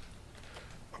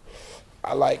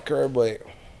 I like Kerr, but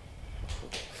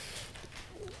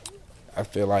I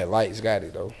feel like Lights got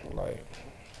it though. Like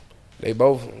they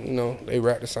both, you know, they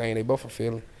rap the same. They both are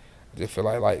feeling. I just feel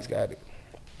like Lights got it.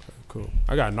 Cool.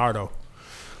 I got Nardo.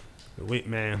 The Wit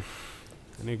Man.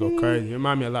 That nigga go crazy. It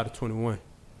remind me a lot of 21.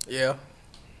 Yeah.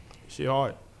 Shit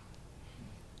hard.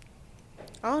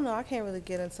 I don't know. I can't really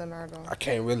get into Nardo. I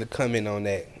can't really comment on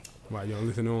that. Why you don't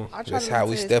listen to him? I try That's to how listen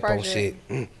we to his step on project.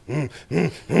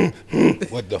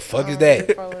 shit. What the fuck is I that?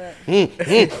 don't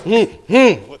really fuck with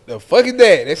that. What the fuck is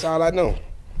that? That's all I know.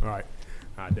 All right.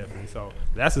 Definitely. So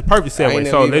that's the perfect I ain't segue. never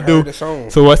So even they heard do. the song.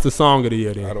 So what's the song of the year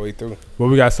All then? the way through. What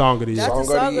we got song of the year? That's the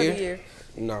Song of song the of year? the year.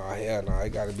 Nah, hell no. It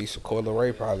gotta be some Coyle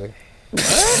Ray probably.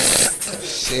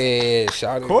 Shit,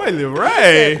 shout it. Coily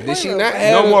Ray. Did she not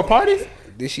have No more parties?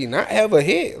 Did she not have a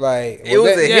hit? Like It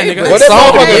was a yeah, hit, nigga, but Was that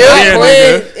that song motherfucker of the not year,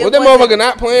 playing? nigga. It Was that wasn't- motherfucker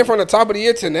not playing from the top of the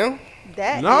year to now?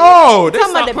 That No, is- they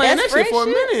Talking about stopped the playing that best shit for a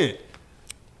friend shit?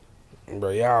 minute. Bro,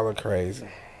 y'all are crazy.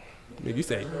 Nigga, you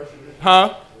say,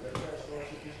 huh?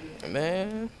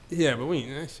 Man. Yeah, but we ain't,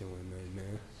 that shit wasn't nothing,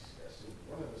 man.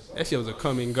 That shit was a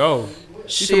come and go.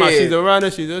 She's talking about Shit. she's a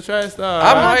runner, she's a trash star.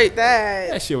 I might- That.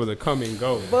 That shit was a come and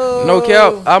go. Boo. No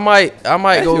cap. I might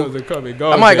That shit go. was a come and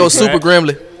go. I might go Jay Super Crack.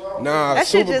 Gremlin. Nah, That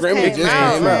shit Super just Grimmy came just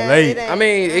out. came man. out. Late. ain't- I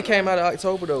mean, it came out in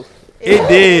October though. It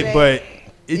did, ain't- but it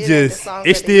it ain't just, the song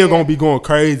it's of the still year. gonna be going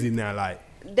crazy now. Like,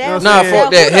 That- Nah, fuck that.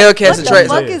 What the- Hellcats what and the Track-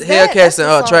 fuck is that? Hellcats That's and,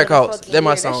 the song Track of the Hawks. fucking That my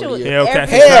year. song shit of the was year. Hellcats and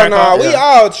every- Track Hell nah, Hawks. we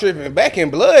all tripping. Back in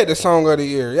Blood, the song of the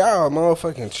year. Y'all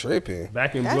motherfucking tripping.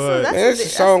 back in That's blood. That's Man, it's the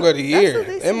what song they- of the that's year. what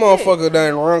they That said. motherfucker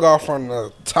done rung off from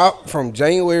the top from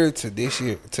January to this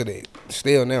year to the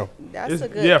still now. That's It's-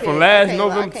 a good yeah, from pick. last I can't lie, I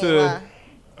November can't to lie.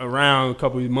 around a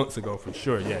couple of months ago for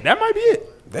sure. Yeah, that might be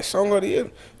it. That song of the year.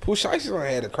 Pooh Shiesty done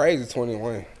had a crazy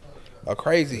 21. A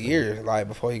crazy year, like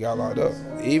before he got locked up.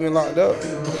 Even locked up.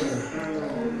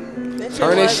 That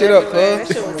Turn that was shit up, everywhere. cuz.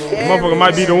 That shit was Motherfucker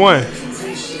might be the one.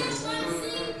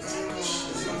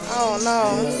 don't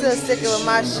know. I'm still sticking with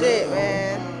my shit,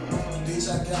 man.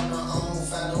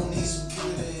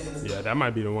 Yeah, that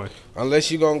might be the one.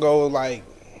 Unless you gonna go like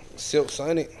Silk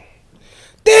Sonic.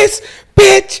 This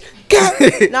bitch got.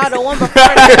 No, the one before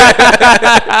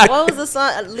that. What was the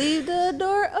song? Leave the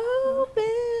door open.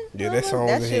 Yeah, that song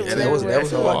was a hit. shit Yeah, that was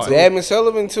everywhere. hard. Jasmine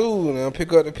Sullivan too. Now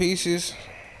pick up the pieces.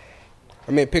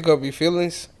 I mean, pick up your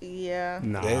feelings. Yeah.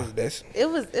 Nah. That's It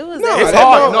was. No, It's that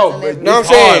hard, don't- no, but No, I'm it's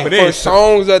hard, saying but it for ain't-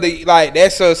 songs of the like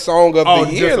that's a song of Oh,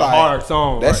 the year. just a Like hard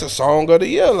song. that's right. a song of the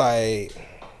year. Like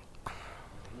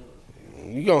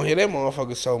you gonna hear that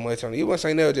motherfucker so much on it. You must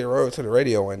ain't never just rode to the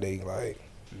radio one day. Like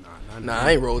Nah,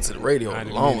 I ain't rolled to the radio Not in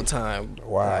in a a long minute. time.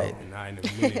 wow, Nah, in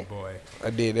a minute, boy. I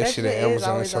did that That shit at shit is Amazon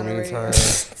always so on the many radio.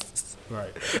 times.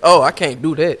 Right. Oh, I can't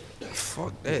do that.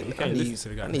 Fuck that. You I can't need,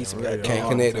 listen to the I goddamn need some radio. goddamn. Can't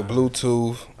connect the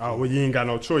Bluetooth. Oh, well, you ain't got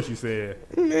no choice, you said.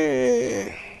 Man,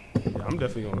 Yeah, I'm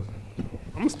definitely gonna.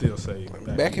 I'm still say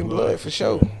back in blood for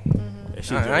sure. That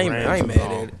shit I ain't just ran mad too at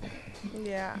long. it.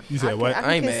 Yeah. You said I can, what? I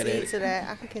I ain't can mad at concede it. to that.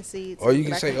 I can concede. Or you to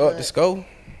can Back say in up the Blood. score.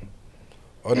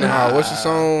 Or nah, what's the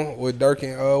song with Dirk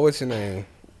and what's your name?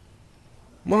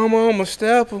 Mama, I'm a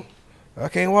stepper. I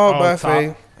can't walk Oh, by Top.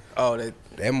 faith. Oh, that.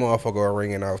 That motherfucker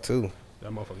ringing off too.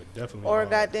 That motherfucker definitely. Or hard.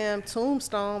 goddamn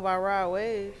Tombstone by Rod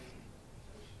Wave.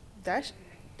 That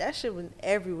shit was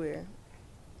everywhere.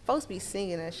 Folks be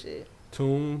singing that shit.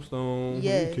 Tombstone.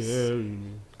 Yes. Who carry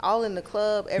me? All in the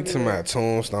club, You talking everywhere. about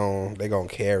Tombstone? They gonna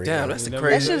carry. Damn, him. that's the That That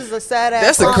crazy. shit is a sad ass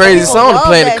That's the song. crazy People song to love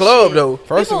play in the that club shit. though.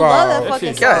 First People of love all, that That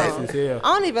fucking shit God. song. as hell.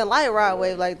 I don't even like Rod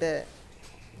Wave like that.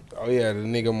 Oh yeah, the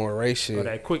nigga Moray shit. Or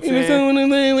that quick You know sand. what I'm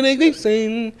saying? When they keep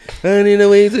saying, I need a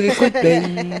way to get quick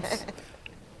things.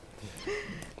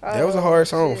 That was a hard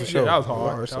song for shit. sure. Yeah, that was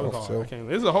hard. That song was for hard. sure. I can't-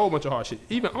 There's a whole bunch of hard shit.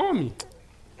 Even Army.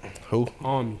 Who?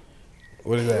 Army.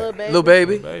 What is Lil that? Baby. Little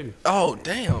baby. Baby. Oh,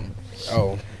 damn.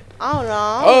 Oh, I don't know.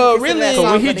 I Oh, don't listen to really? that So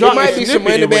song when he for the dropped it might that be years. some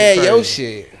snippet, it Moneybag went Yo crazy.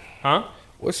 shit. Huh?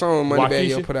 What song Moneybag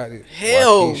Yo Waukesha? put out? There?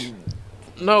 Hell. Waukesha.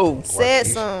 No. Said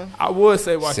Waukesha. song. I would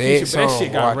say Waukesha, Said but that song,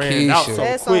 shit got ran out so Waukesha.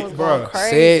 Said song was quick, going bro.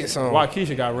 crazy. Said song.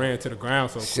 Waukesha got ran to the ground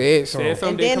so quick. Said song. Said something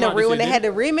And didn't then come the out this when they year, had the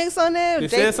remix on there,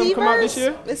 Did Said Something JT come out this verse,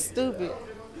 year? it's stupid.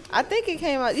 I think it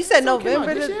came out. You said Something came out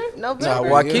November. this year? November. Nah,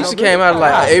 November. Waukesha came out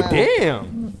like Wow. April.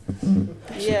 Damn.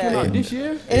 Yeah. Like this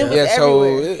year? And it was Yeah, so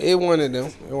everywhere. it one of them.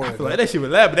 It I one of feel like them. that shit was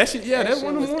loud, but that shit, yeah, That that's shit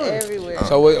one of was them ones. everywhere.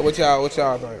 So what y'all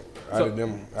think? Out of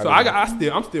them. So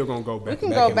I'm still gonna go We back. can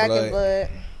Back go in back Blood. in blood.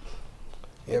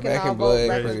 Yeah, we can Back all in vote Blood,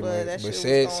 Back in pretty Blood. much. That But shit was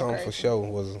Said going Song crazy. for sure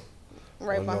was Right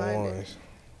one of the behind it. ones.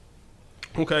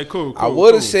 Okay, cool. I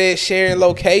would have said sharing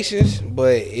locations,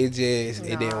 but it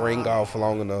didn't ring off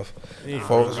long enough.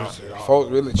 Folks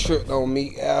really tripped on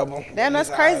Meek album. Damn, that's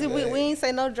It's crazy. all We good. ain't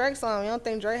say no Drake song. You don't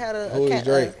think Drake had a Who is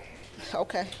Drake?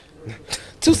 Okay.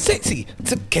 Too sexy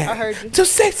to I count. heard you. Too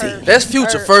sexy. Heard. That's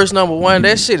Future Heard. first number one.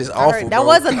 That shit is I awful, heard. bro. That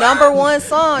was a number one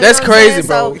song. That's you know what I'm crazy,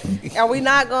 saying? So, are we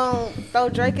not gonna throw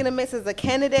Drake in the mix as a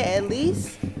candidate at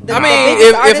least? The I mean, biggest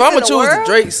if artist I'm in gonna the choose the world?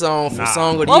 Drake song for Nah.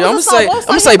 song of the What year, I'm was gonna the say song- what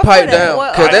song say you Pipe before that? Down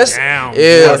What- because Pipe that's Down.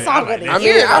 yeah. What song of the I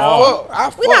year? mean, I though?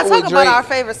 fuck We're not with talking Drake. about our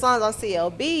favorite songs on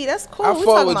CLB. That's cool. I We fuck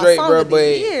talking with about Drake, song bro, of the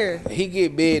but year. he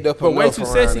get bigged up But way enough too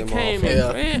around sexy them came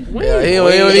motherfuckers. in. Yeah, he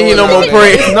don't ain't need no doing more that.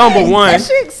 praise. It's number one. That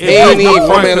shit It's still He ain't number even one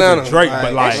from 'cause of Atlanta. Drake, Like, but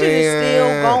That like, shit is still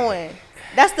Man. going.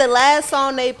 That's the last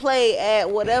song they play at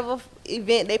whatever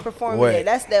event they perform What? at.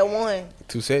 That's that one.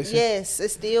 Too sexy. Yes,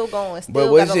 it's still going. Still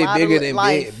But was got a it lot bigger of than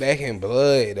life. Back in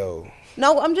Blood though?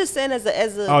 No, I'm just saying as a Oh,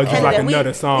 just candidate, like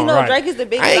another song, You know, right. Drake is the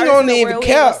biggest I ain't artist in gonna the even world. We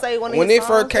ain't cap. gonna say one of When his it first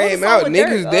songs. What's the came song out, with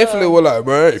niggas Dirk? definitely were like,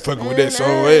 bro, I ain't fucking with that song.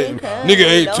 Hey, Okay. nigga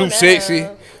ain't too Don't sexy.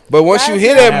 know. But once you Last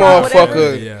hear night, that whatever.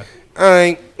 motherfucker, yeah. I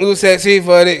ain't too sexy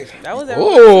for this. That was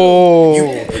Oh,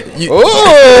 You-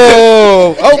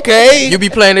 oh, okay. You be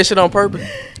playing this shit on purpose.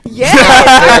 Yeah.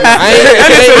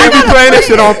 I You be playing this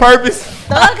shit on purpose?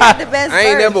 Thug had the best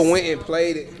ain't verse. never went and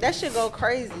played it. That shit go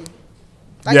crazy.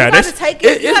 Like Yeah, you gotta that's- take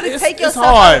it. You gotta it's- take it's yourself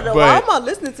hard, out of the. but- Well, I'm not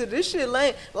listening to this shit.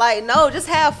 Like no, just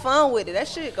have fun with it. That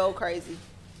shit go crazy.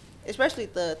 Especially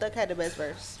Thug. Thug had the best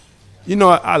verse. You know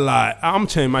what? I lied. I'm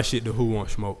changing my shit to Who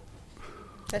Want Smoke.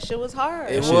 That shit was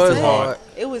hard. It That's shit what was I'm hard. saying.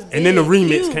 It was. And then the big, remix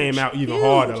huge, came out even huge.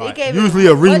 harder. It Like gave usually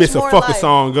a it much remix will more fuck a life.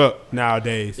 song up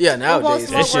nowadays. Yeah, Who Wants nowadays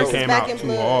Smoke That shit versus came Back out in too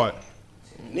Blood. hard.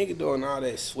 Nigga doing all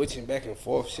that switching back and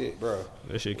forth shit, bro.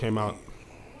 That shit came out.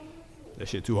 That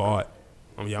shit too hard.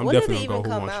 I'm When did it definitely even gonna go Who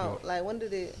come Want out? Smoke. Like when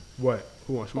did it? What?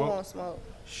 Who Want Who Smoke? Wants Smoke?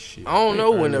 Shit, I don't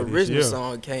know when the earlier this original year.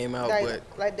 song came out,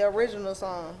 Like the original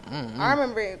song. I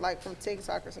remember it like from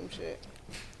TikTok or some shit.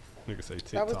 Nigga say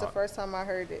TikTok. That was the first time I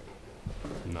heard it.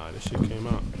 Nah, this shit came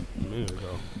out a minute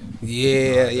ago.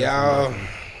 Yeah, y'all.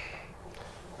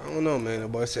 I don't know, man. The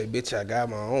boy say, "Bitch, I got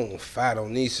my own fight.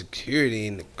 Don't need security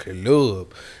in the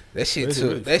club." That shit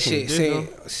took. That shit sent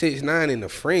 6ix9ine in a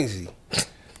frenzy.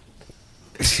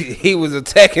 He was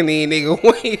attacking these nigga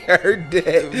when he heard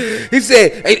that. He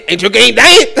said, "Ain't your game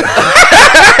dying?"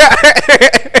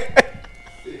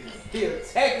 He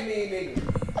attacking these niggas.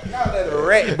 Y'all let a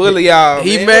rat bully y'all.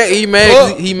 He man. mad.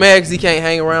 He mad because he can't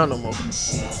hang around no more.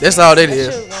 That's all that That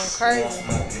is. shit was going crazy.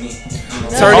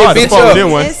 Turn hard that to bitch fuck with them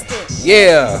up. one. Instant.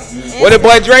 Yeah. What did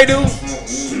boy Dre do?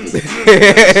 You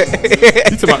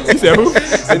said who?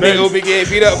 The nigga who be getting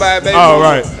beat up by a baby. Oh,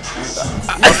 right.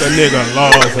 Fuck the nigga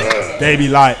laws. They be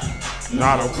like,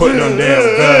 nah, don't put them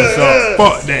damn guns up.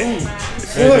 Fuck that.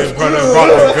 And then brother brought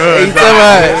the He guns talking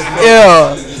out. about,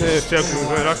 yeah. Said, check with a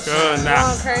gun Going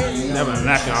now. crazy. Never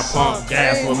lacking, I pump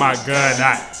gas with my gun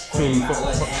out.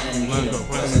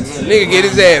 Nigga get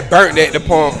his ass burnt at the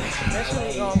pump. That shit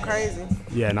was going crazy.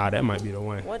 Yeah, nah, that might be the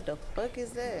one. What the fuck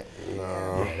is that?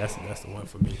 Yeah, that's the one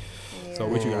for me. So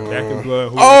what you got? Back in blood?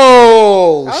 Who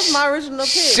Oh, That was my original pick.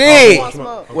 shit. I want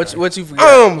smoke. What you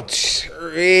forgot? I'm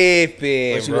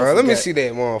tripping, What you bro. gonna Let me forget? see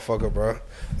that motherfucker, bro.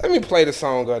 Let me play the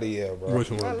song of the year, bro. Which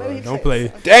one, Let bro? me Don't play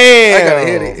play. Damn. I gotta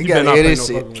hit it. You better gotta not hear play this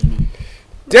no shit. fucking with me.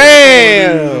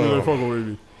 Damn. Fucking with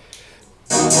me.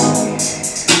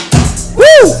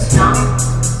 Woo.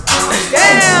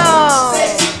 Damn.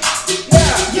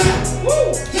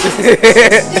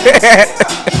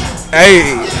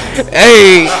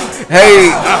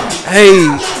 Hey,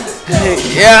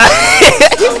 yeah.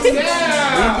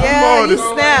 Yeah, you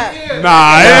snap.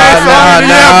 Nah,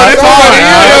 it's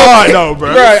hard though,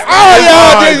 bro. Bro, all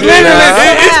y'all just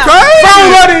literally. It's crazy.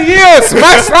 Song of the year,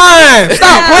 my slime.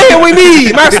 Stop playing with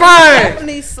me, my slime.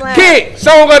 Definitely slap. Kick,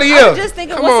 song of the year. I'm just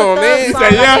thinking, Come what's on, a man. thug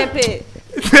song Say yeah. I can pick?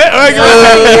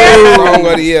 Song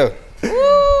of the year.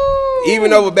 Ooh.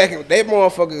 Even over back in that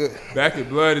motherfucker, Back in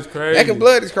blood is crazy. back in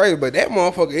blood is crazy, but that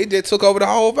motherfucker, it just took over the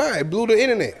whole vibe. It blew the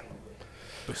internet.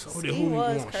 But so did He who we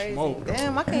was want crazy. smoke. though.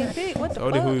 Damn, I can't pick. What the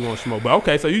So did who we fuck? want smoke. But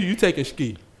okay, so you taking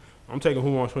ski. I'm taking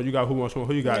who wants smoke. You got who wants smoke.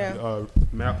 Who you got? Yeah.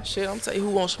 Mal. Shit, I'm tell you who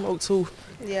wants smoke too.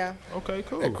 Yeah, Okay,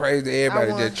 cool. That crazy that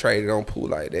everybody I won. just traded on pool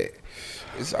like that.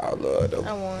 It's all love though.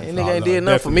 I won. That nigga ain't did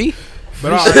nothing for me.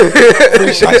 But all right,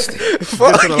 Precisely. get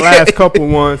to the last couple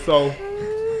ones. So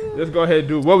let's go ahead and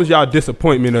do. What was y'all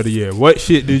disappointment of the year? What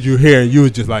shit did you hear and you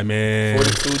was just like, man,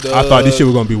 42 I thought this shit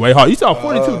was gonna be way hard. You saw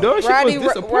 42 Doug. Shit Roddy, was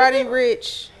disappointing. Roddy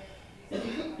Rich.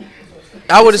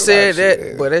 I would have said shit, that,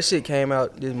 yeah. but that shit came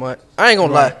out this month. I ain't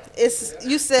gonna lie. It's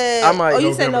you said. I might- Oh,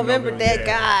 you said November, November. That yeah.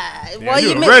 guy. Yeah,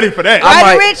 you mi- ready for that? I Roddy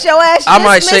might- Rich, your ass. I just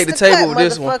might missed shake the table with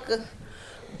this one. motherfucker.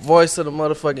 Voice of the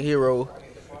motherfucking hero.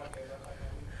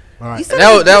 All right. You said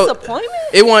That it was- that was- disappointment.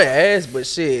 It wasn't ass, but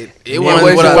shit. It What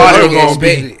wasn't what you I thought thought it it was was gonna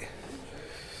gonna be? be.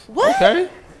 What? Okay.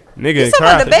 Nigga, You in talking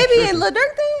about the Christ, baby and Lil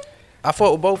Durk thing? I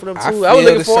fought with both of them I too. I was feel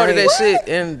looking the forward to that same. shit,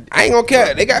 and I ain't gonna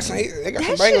care. They got some That bangers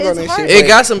shit on is that hard. shit. it but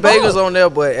got some bangers on there.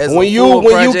 But as when a you full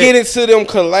when you project, get into them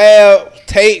collab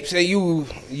tapes and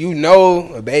you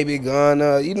know a baby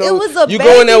gonna It you was a you baby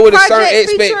going there with a certain project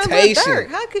featuring Lil expectation. Durk.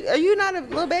 How could? Are you not a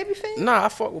Lil Baby fan? nah, I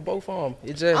fuck with both of them.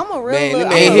 It just I'm a real. Man, Lil, that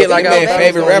I'm man a hit like Lil I man was Baby.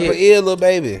 favorite gonna rapper hit. is Lil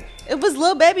Baby. It was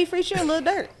Lil Baby featuring Lil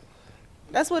Durk.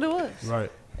 That's what it was. Right.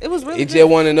 It was really. He good. just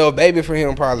want enough baby for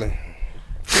him probably.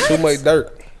 Too much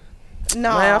dirt.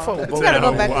 No, Man, I fuck with you both gotta of go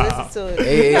them. back Wow. and listen to it.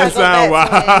 Hey, You gotta that go back sound to it.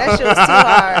 wild. That shit was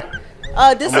too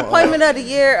hard. Disappointment of the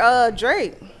year,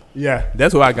 Drake. Yeah,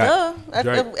 that's what I got.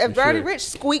 Drake, If for Roddy sure. Rich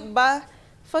squeaked by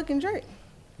fucking Drake.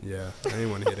 Yeah, I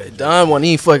didn't want to hear that. Don wasn't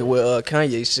even fucking with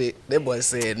Kanye shit. That boy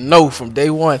said no from day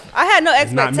one. I had no not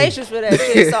me. expectations for that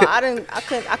shit, so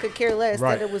I could care less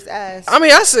Right. that it was ass. I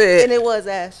mean, I And said it was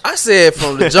ass.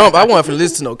 from the jump, I wasn't finna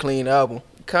listen to no clean album.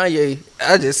 Kanye,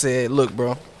 I just said, look,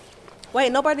 bro. Wait,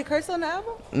 nobody cursed on the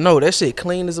album? No, that shit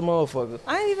clean as a motherfucker.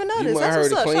 I ain't even know You this. might That's heard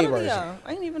what's the up. clean Shout out to version. y'all.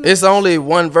 I ain't even know. It's only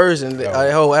one version.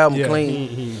 The whole album Yeah, clean.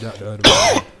 he got the other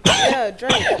one. Yeah,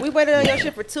 Drake. We waited on your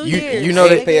shit for 2 years. you know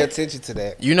They that- pay attention to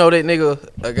that. You know that nigga,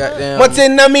 a goddamn. What's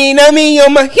in me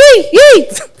on my hee.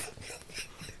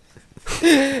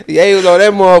 Yeah, he was on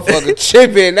that motherfucker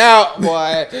tripping out, boy.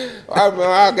 I remember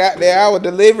I got there, I was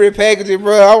delivery packaging,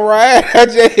 bro. All right,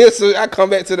 I come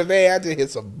back to the van, I just hear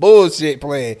some bullshit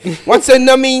playing. What's in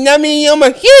me on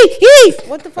my hee.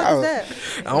 What the fuck Oh. is that?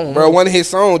 I don't know. Bro, one of his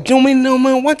songs, do me no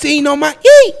man, what's in on my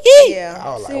hee. Yeah. I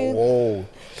was like, See? whoa.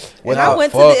 And I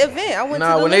went to fuck? the event. I went to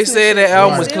Nah, the when they listening said shit. that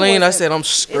album It was still clean, I wasn't- said I'm it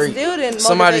straight. still didn't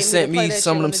Somebody motivate sent to play me that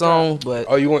some shit of them when it dropped. songs,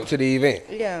 but Oh, you went to the event.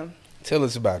 Yeah. Tell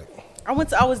us about it. I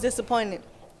was disappointed.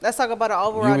 Let's talk about an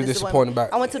overall You was disappointed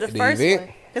about I went to the the first event?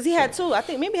 one. Because he had 2. I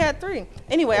think maybe he had 3.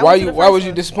 Anyway, I Why went to you? the Why first was you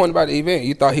one. disappointed about the event?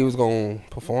 You thought he was gonna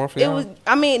perform for It y'all? was.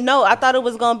 I mean, no. I thought it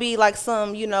was gonna be like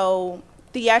some,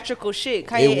 theatrical shit.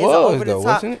 Kanye It is was, over the though,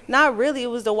 top. wasn't it? Not really. It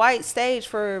was the white stage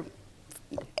for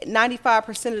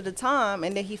 95% of the time,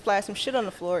 and then he flashed some shit on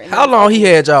the floor. And How long he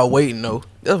had y'all waiting though?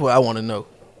 That's what I want to know.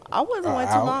 I wasn't waiting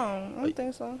too hour? long. I don't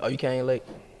think so. Oh, you came late.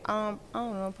 I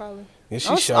don't know, probably. And she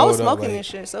I was showed up smoking late. and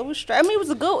shit, so it was straight. I mean, it was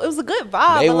a good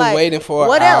vibe. They but was like, waiting for an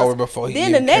what hour else? before he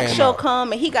Then the even next came show out.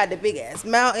 come and he got the big ass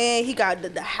mountain. He got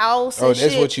the house. Oh, and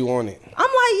that's shit. what you wanted. I'm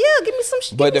like, yeah, give me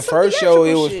some. But the first show,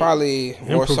 it was probably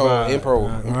more so Improvised.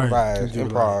 improvised, Right.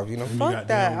 improv. You know, And he Fuck got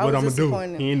that. down, I what was I'm gonna do?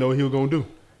 disappointed. He didn't know what he was gonna do.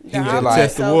 he was just like,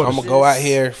 Test the water. I'm gonna go out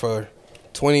here for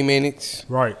 20 minutes.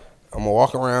 Right. I'm gonna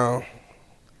walk around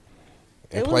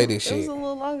and play this It was shit. a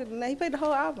little longer than that. He played the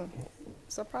whole album,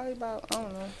 so probably about I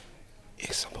don't know,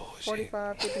 It's some bullshit.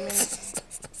 45, 50 minutes.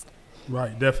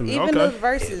 Right. Definitely. Even the Okay.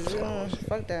 verses,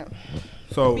 fuck that.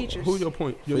 So features. who your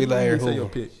point? Free Larry Say your Hoover.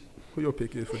 pick. Who your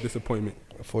pick is for disappointment?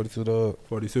 42 dog.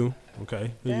 42.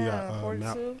 Okay. Who you Damn, got?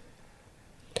 42.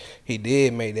 He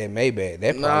did make that Maybach.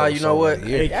 That Nah, probably you was know so what? good.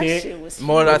 Yeah. Hey, That Kent. shit was.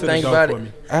 More Go that I to the think dog about for it,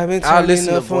 me. I've been I turning listen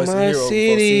to up for Voice of the my Hero before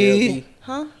city. CLB.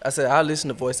 Huh? I said I listen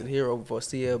to Voice of the Hero before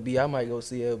CLB. I might go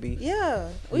CLB. Yeah,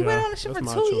 we Yeah, went on the shit for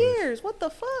that's 2 my choice. years. What the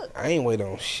fuck? I ain't wait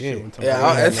on shit.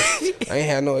 Yeah, I ain't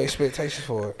had no expectations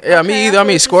for it. yeah, Okay, me I either. I feel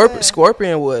mean, what you're saying.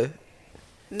 Scorpion was.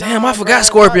 Damn, I forgot bruh,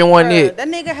 Scorpion that- wasn't bruh, it. That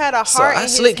nigga had a So heart I in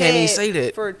his slick can't even head say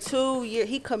that. for 2 years.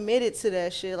 He committed to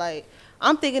that shit. Like,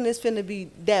 I'm thinking it's finna be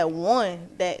that one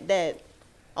that.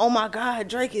 Oh my God,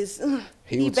 Drake is.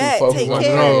 He was too back. focused Take on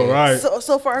care. Kanye. Oh, right.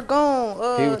 So far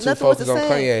gone. He was too nothing was the focused on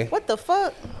same. Kanye. What the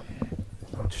fuck?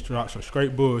 Drop some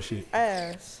straight bullshit.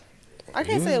 Ass. I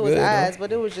can't was say it was good, though. ass,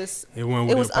 but it was just. It wasn't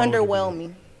what It was it supposed to be.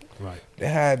 underwhelming. Right.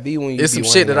 That's how it be when you It's be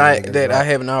some shit one that of them I niggas, that bro. I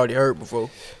haven't already heard before.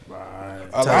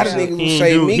 A lot of Yeah. niggas He will ain't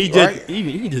say do- Meek, he just, right?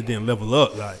 he just didn't level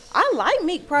up. Like I like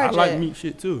Meek I Project. like Meek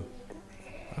shit too.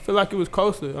 I feel like it was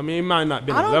closer. I mean, it might not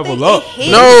been I a don't level think up. it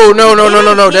hit. No. It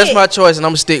didn't That's hit. my choice, and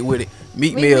I'm gonna stick with it.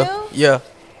 Meek Meek Mill. Mill? Yeah.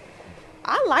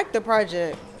 I like the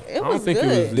project. It don't was think it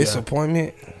good. was-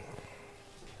 Disappointment.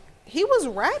 He was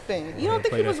rapping. You don't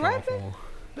think he was rapping?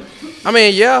 I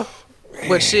mean, yeah,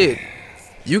 but shit,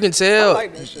 you can tell.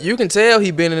 like that shit. You can tell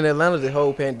he been in Atlanta the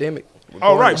whole pandemic.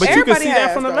 Oh right, but you can Everybody see that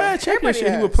has, from the though. last championship.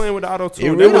 Everybody He was has. playing with the auto It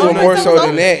tune. really know, was like more the so whole-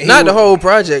 than that. He Not the was- whole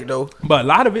project though. But a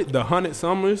lot of it, the 100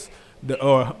 Summers, I'm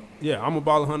a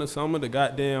baller 100 Summer, the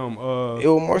goddamn. It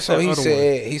was more so that he other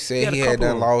said one. he said He he had a had couple done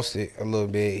of 'em. lost it a little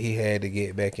bit. He had to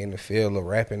get back in the field of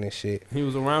rapping and shit. He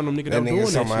was around them niggas that That were nigga doing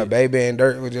saw that my shit. baby and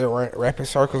Dirt was just rapping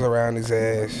circles around his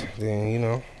ass. Then you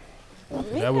know,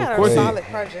 Meek That was got a crazy. solid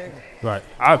project. Right.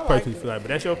 I like personally it. feel like, but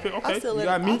that's your pick. Okay. still You let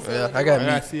got it- me. I still Yeah, let I it got I play.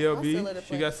 me. got I CLB. still let it She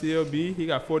play. got CLB. He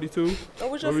got 42. What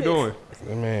was your What we pick? doing?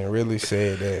 that man really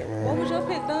said that, What man. was your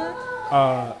pick,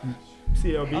 Don?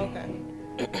 CLB. Okay.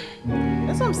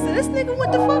 That's what I'm saying. This nigga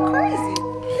went the fuck crazy.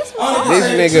 This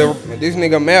was This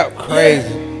nigga Map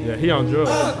crazy. Yeah, he on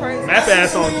drugs. crazy. Map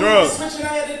ass on drugs.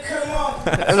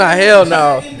 I'm not hell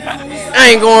no.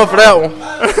 I ain't going for that one.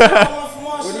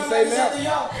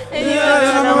 And you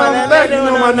know my Back, you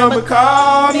know my number,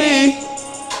 call me.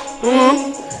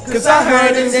 Cause I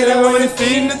heard it said I wanna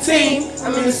feeding the team.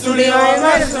 I'm in the studio all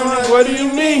night, so I'm like, what do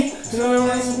you mean?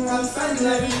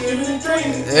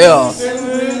 Yeah.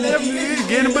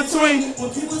 Get in between.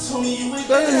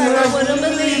 I wouldn't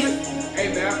believe it.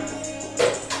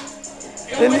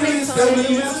 The niggas tell me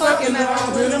it's fucking out.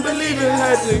 I wouldn't believe it.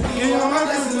 Had to get on my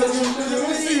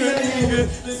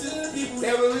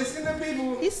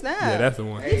He snapped. Yeah, that's the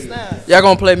one. He snapped. Y'all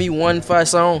gonna play me one fire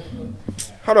song?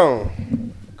 Hold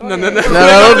on. No, No, don't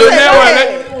do that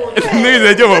one. Niggas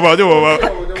said, jump about.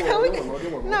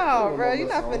 No, bro, you're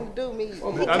not finna do me. He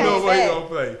I know came what he back. gonna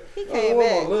play. He came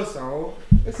back.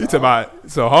 You talking about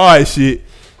some hard shit.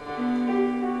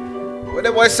 What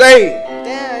that boy say?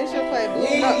 Damn, you should play Blue.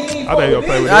 I think he gonna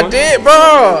play with I one. did,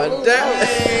 bro.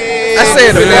 Damn. I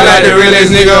said the Feeling like the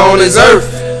realest nigga on this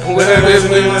earth.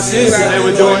 They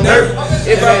were doing dirt.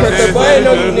 If I press the button,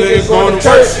 no niggas going to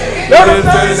church. No,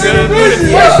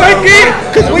 yes, I can,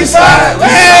 cause we slide.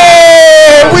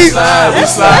 Hey, we slide. I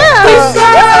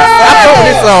fuck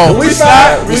this song. We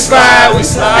slide.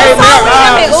 Hey,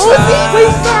 Tommy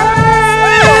Uzi?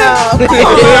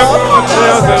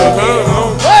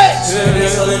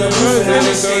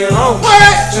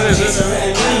 Wow.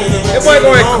 that boy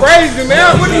going crazy,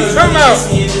 man. What are you talking about?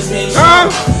 Huh?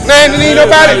 Man, didn't need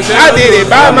nobody. I did it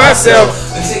by myself.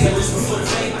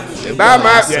 By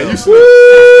myself.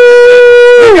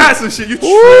 Yeah, you got some shit. You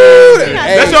tripping.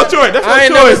 That's your choice. That's I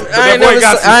ain't your choice. never, But I that ain't boy never,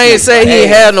 got some I ain't shit. say he ain't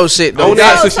had no shit though. Oh,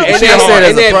 that's some shit. And She then, hard.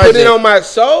 and then put it on my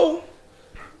soul.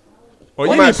 Or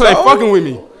you my need to play soul? fucking with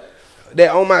me.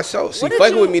 That On My Soul. See, What did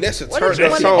fucking you- with me, that's a what turn. did you That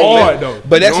wanna song, do? Hard, man. though.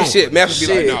 But that's Wrong. the shit. Master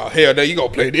be like, Shit. nah, hell no, you gonna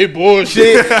play this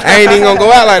bullshit. I ain't even gonna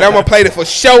go out like that. I'm gonna play the for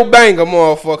show banger,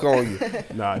 motherfucker, on you.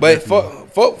 Nah, But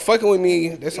definitely. fucking with me,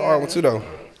 that's a hard one too, though.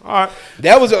 All right.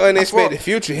 That was an unexpected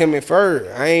future, him and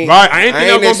Ferg. I ain't think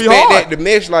that was gonna be expect hard. that to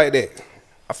mesh like that.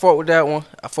 I fuck with that one.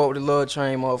 I fuck with the Love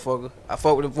Train, motherfucker. I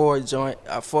fuck with the Void joint.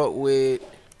 I fuck with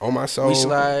On My Soul. We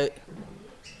Slide.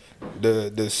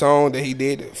 The song that he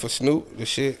did for Snoop, the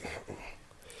shit.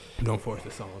 Don't force the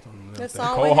songs on them. The That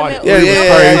song Cold with him Hearted and Yeah, Three Uzi. was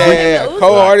yeah, crazy. yeah, yeah. Uzi.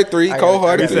 Cold Hearted 3, I Cold gotta-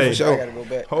 Hearted I 3 gotta for I sure. gotta go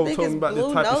back. Whole think told me it's about this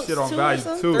Blue type of Notes shit on too or Value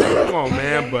something. 2. Come on,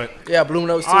 man. But Yeah, Blue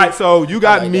Notes too. all right, so you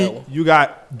got like me, that one. you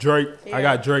got Drake, I Yeah.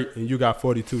 got Drake, and you got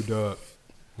 42 Dub.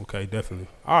 Okay, definitely.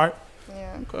 All right.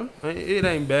 Yeah. Okay. It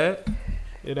ain't bad.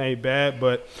 It ain't bad,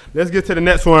 but let's get to the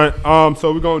next one.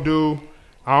 So we're gonna do.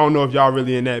 I don't know if y'all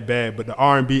really in that bad, but the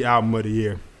R&B album of the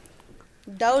year.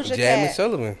 Doja Jasmine Cat.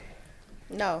 Sullivan.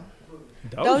 No.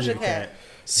 Doja Cat.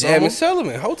 Jasmine Summer.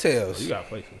 Sullivan, Hotels. You gotta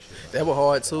play some shit. That was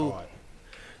hard too.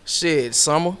 Shit,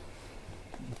 Summer.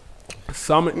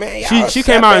 Summer. Man, She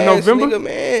came out in sap-ass November. Nigga,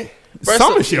 man.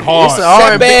 Summer shit hard. It's a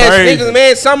R&B Sap ass crazy. niggas,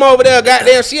 man. Some over there,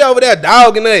 goddamn, she over there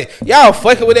dogging it. Y'all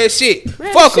fucking with that shit.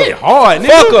 Fuck shit her. hard, nigga.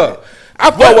 Fuck her. I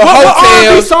fuck What with R&B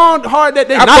Hotels. song hard that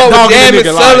they I not fuck with dogging the Jasmine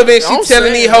nigga like? Sullivan. I'm She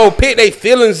telling saying. these hoes pick their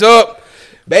feelings up.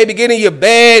 Baby, get in your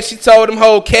bag. She told them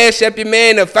whole cash up your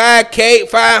man the 5K,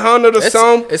 500 or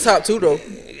something. It's top two though.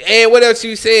 And what else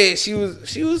you said? She was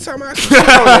talking about shit on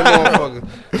that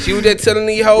motherfucker. She was just telling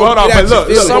these hoes. Hold on, get out but your look,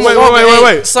 feelings. Summer wait, Walker wait, ain't-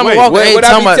 wait. Summer Wait, Walker What, ain't what I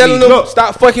talking be about telling me. them?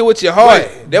 Stop fucking with your heart.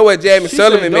 Wait. That what Jasmine She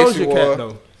Sullivan said mentioned. Doja Cat was.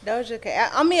 though. Doja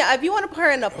Cat. I mean, if you want to put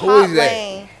her in the Who pop is that?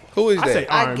 lane, Who is I say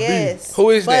that? I R&B. guess. Who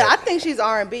is but that? I think she's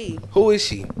R&B. Who is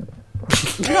she? You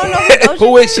don't know who Doja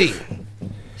Who is Cat she?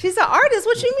 She's an artist.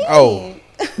 What you mean? Oh.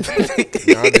 I'm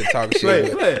just talking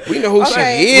shit. Play. We know who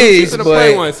Okay. she She's is, gonna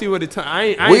play but one. See what it. I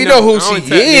ain't we know never- who I she don't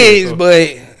tap in, is, so. but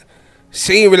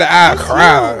she ain't really our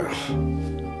crowd.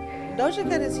 Doja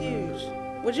Cat is huge.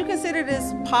 Would you consider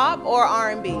this pop or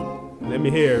R&B? Let me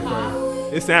hear it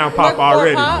first. It sound pop More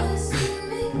already. pop?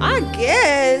 I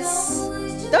guess.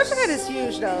 Doja Cat is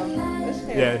huge though.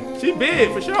 Yeah, she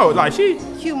big for sure. Like she.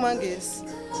 Humongous.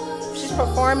 She's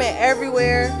performing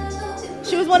everywhere.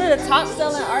 She was one of the top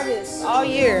selling artists all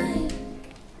year.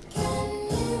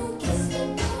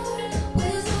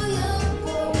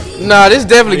 Nah, this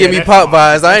definitely give me that- pop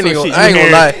vibes. I ain't That's even what gonna, I ain't shit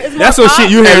you gonna lie. hearing. That's some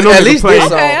shit you hearing them At niggas least playing. this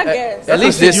song. Okay, I guess. At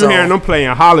least Shit this you hearing song. them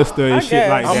playing Hollister and I shit guess.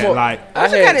 like I'm that. more- Like I Doja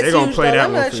had- Cat is they gonna huge, play though. that Let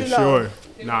me one let for you know. sure.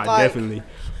 Nah, Like, definitely.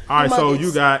 All right, so humongous.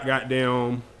 you got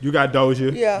goddamn. You got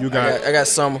Doja. Yeah. You got. I got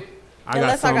Summer. I got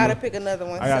Unless I some. gotta pick another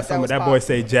one. I got since some of was that pop. boy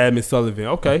say Jasmine Sullivan.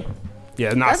 Okay.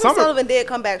 Yeah, nah, Jasmine Summer. Sullivan did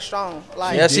come back strong.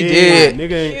 Like Yeah, she did.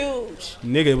 Nigga, huge.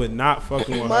 nigga was not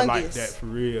fucking with her like Humongous. that for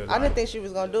real. I didn't think she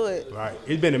was gonna do it. Right.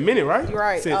 It's been a minute, right? You're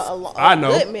right. Since A I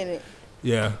know. good minute.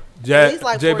 Yeah. At least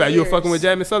like 4 J-Back, you years. fucking with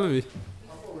Jasmine Sullivan?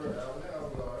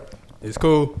 It's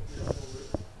cool.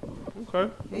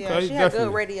 Okay. Yeah, Okay. she had Definitely.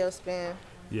 good radio spin.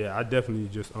 Yeah, I definitely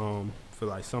just feel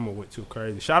like Summer went too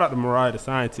crazy. Shout out to Mariah the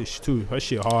Scientist too. Her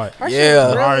shit hard. Her shit Yeah.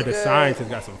 was Mariah really the good. Scientist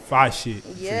got some fire shit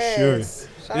Yes. for sure. Shout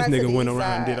This out to nigga the went East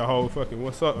around and did a Side. whole fucking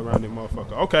what's up around that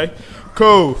motherfucker. Okay,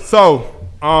 cool. So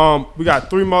we got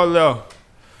 3 more left.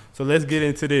 So let's get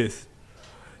into this.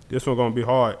 This one gonna be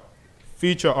hard.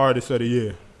 Feature artist of the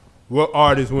year. What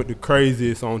artist went the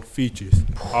craziest on features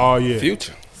all year?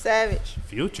 Future. Savage.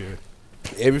 Future.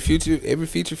 Every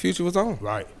feature was on.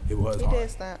 Right. It was He hard.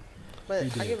 did snap. But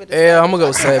I give it to Yeah, Savage. I'ma go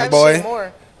I Savage, type boy. shit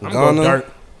more. I'm going Gunna.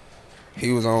 Dirt.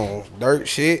 He was on Dirt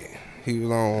shit. He was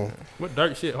on. What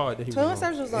Dirt shit hard that he was 21 on?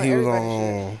 Savage was on He was everybody's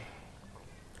shit.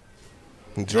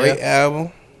 on Drake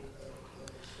album.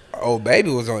 Oh, Baby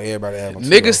was on everybody's album. too,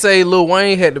 Niggas though. say Lil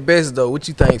Wayne had the best though. What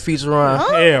you think? Feature on? Huh?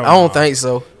 Hell I don't no. think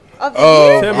so. Of the Oh,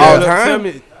 year? Tell me, All tell time?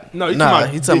 me. No, you Nah,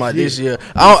 he talking about this year.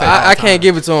 I can't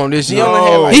give it to him this He year.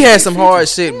 only had like He had 6 some hard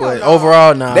shit, but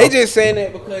overall, nah. They just saying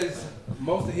that because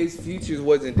most of his features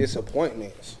wasn't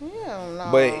disappointments, Hell no.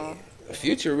 but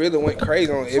Future really went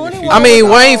crazy on every 21 feature. I mean,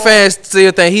 was Wayne on- fans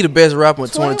still think he the best rapper in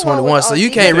 21 2021, was so on you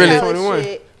Easy can't really. Salad 21.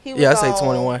 shit. He was Yeah, I say on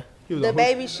 21. He was The on who?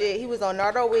 Baby shit. He was on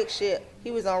Nardo Wick shit. He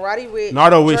was on Roddy Ricch.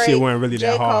 Nardo Wick shit Drake, wasn't really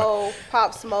that J. hard. Cole,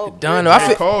 Pop Smoke. Don, Rick I J.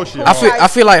 feel- Cole shit I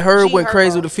feel like Herb G went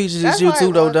crazy Herbo. with the features That's this year like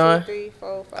too, though, 1, 2, Don. 3,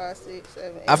 4, 5, 6,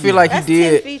 7, 8. I feel like he That's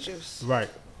did. 10 features. Right.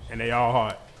 And they all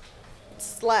hard.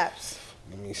 Slaps.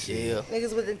 Let me see. Yeah.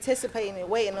 Niggas was anticipating it,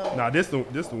 waiting on. Nah, this the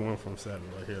one from 7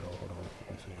 right here though. Hold on.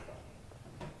 Let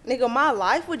me see. Nigga, My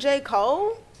Life with J.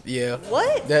 Cole? Yeah.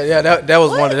 What? That was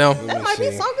one of them. That might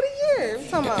be see. song of the year. What you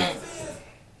talking about?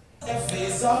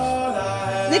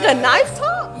 Nigga, Knife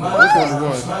Talk?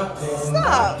 What?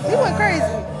 Stop. He went crazy.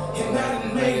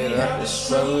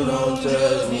 Struggle, don't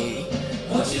judge me.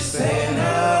 What you saying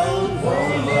now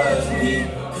won't budge me.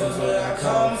 Cause where I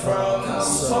come from, I'm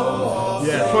so hard.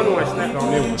 Yeah, 21 snapped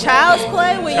on this one. Child's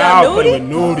Play with Child Young Play with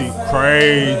Nudie. Nudie,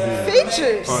 crazy.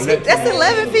 Features. Oh, let- That's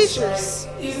 11 features.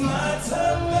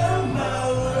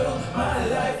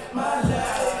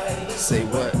 Say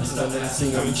what? I let it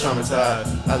sing, I'm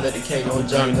traumatized. I let the cake on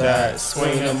Johnny die.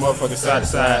 Swing that motherfucker side to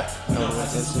side.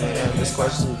 This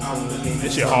question.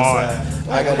 This shit hard.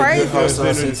 I got a Crazy. good house on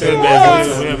Tell Centennial.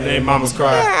 that they mama's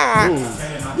cry.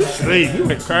 Ooh, you sleep. You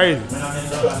went crazy. Turn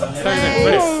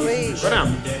it down. Go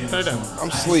down. Turn it down.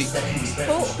 I'm sleep.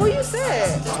 Who you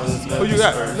said? Who you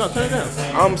got? No, turn it down.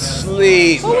 I'm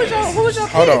sleep. Who was your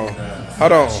Hold pick?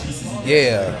 on.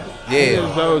 Yeah.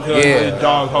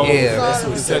 Dog hole. Yeah. That's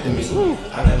what he said to me.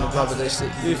 I had no problem with that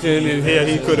shit. He said in here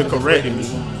he could have corrected me.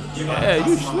 Yeah,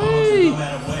 you sleep.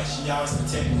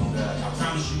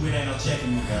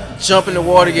 Jump in the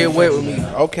water, get wet with me.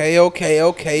 Okay.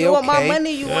 You want my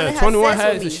money? You want to Yeah, have 21 sex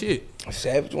has with the me? shit.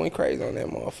 Savage went crazy on that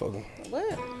motherfucker.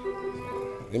 What?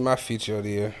 In my feature of the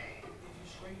year.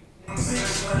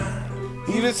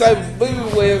 You just say, baby,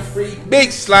 wear free.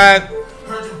 Big slide.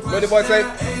 What the boy say?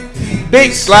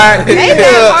 Big slide. Ain't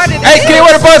that harder than Hey, this? kid,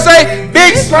 what the boy say?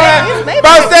 Big slide. Maybe-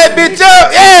 Bounce that bitch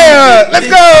up. Yeah. Let's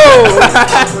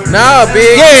go. Nah,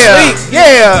 big.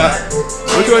 Yeah.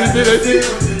 Which one you did that shit?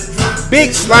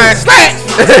 Big slide. Slide.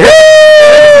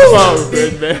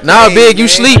 Nah, big. You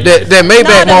sleep. That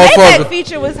Maybach Nah, the Maybach motherfucker.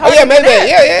 feature was Oh, hard. yeah, maybe.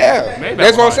 Yeah. Maybach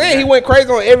That's what I'm hard, saying. man. He went crazy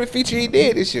on every feature he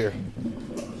did this year.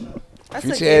 That's a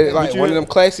Future good had one. like one of them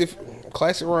classic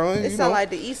runs. It You sound know? like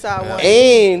the Eastside one.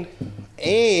 And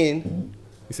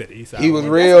He said the east side. he was That's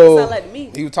what it real. sound like to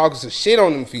me. He was talking some shit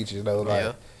on them features though.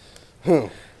 Like, Yeah.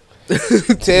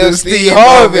 tell Steve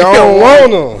Harvey I don't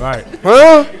want him. Right.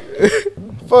 Huh?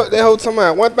 Fuck that whole time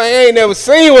out. One thing I ain't never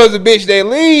seen was a bitch that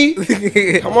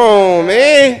leave. Come on,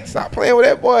 man. Stop playing with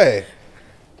that boy.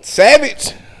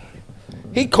 Savage.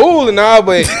 He cool and all,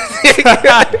 but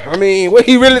I mean, what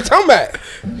he really talking about?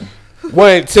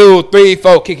 1, 2, 3,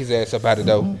 4, kick his ass up out the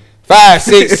door. 5,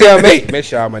 6, 7, 8. Make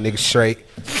sure all my niggas straight.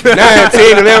 9,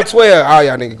 10, 11, 12. All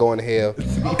y'all niggas going to hell.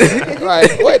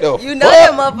 Like, what the You know fuck?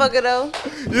 that motherfucker though.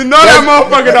 You know that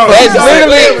motherfucker though. That's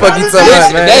literally Fuck you talking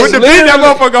about, man. That's With the beat, that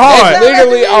motherfucker hard. That's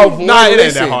literally off one Nah, it ain't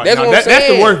listen. that hard. That's Nah, what I'm that's the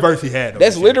saying. worst verse he had. Though.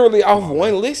 That's literally off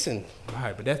one listen.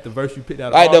 Right, but that's the verse you picked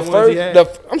out. Like of all the ones he had.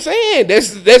 I'm saying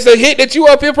that's a hit that you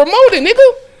up here promoting,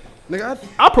 nigga. Nigga,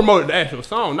 I promoted the actual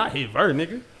song, not his verse,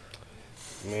 nigga.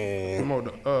 Man,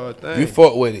 Promote the thing. you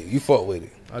fuck with it.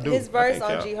 I do. His verse I can't on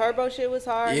count. G Herbo shit was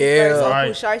hard. Yeah. His verse on Right.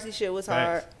 Pooh Shiesty shit was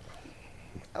hard.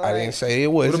 I didn't say it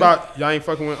What wasn't. about y'all ain't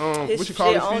fucking with His what you call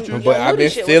shit this on feature? Young But I've been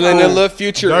Nudie shit was feeling a hard. little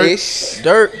future-ish.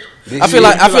 Dirt. this I feel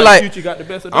year. like Future got the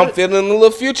best of I'm Dirt? feeling a little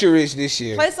future-ish this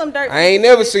year. Play some Dirt. I ain't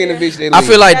never seen a bitch that I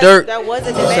feel like Dirk. That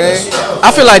wasn't the saying? shit.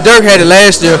 I feel like Dirk had it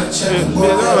last year.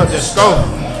 Let's go.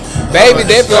 Baby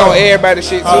definitely on everybody's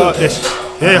shit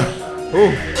too. Yeah.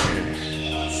 Ooh.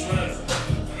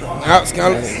 Outs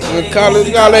call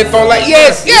that phone like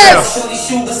yes.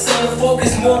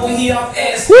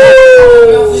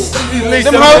 Woo!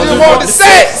 Them hoes just want the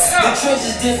sex.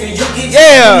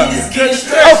 Yeah.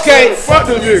 Okay. Fuck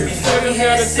them niggas.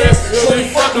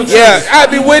 Yeah, I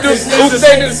be with them who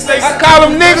say this. I call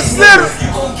them niggas slitter.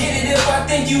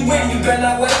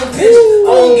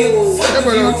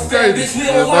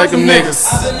 Like them niggas.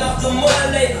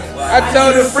 I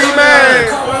told them free mind.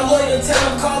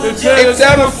 They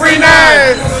tell them free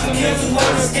nine.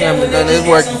 It's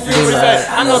working for me, man.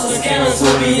 I know some cameras who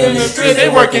be in the street. They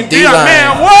working D-line. D-line.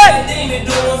 Man, what?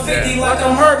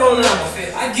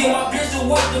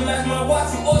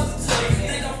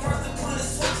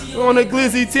 On the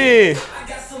Glizzy 10.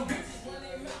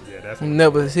 Yeah, that's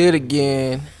Never hit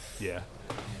again. yeah.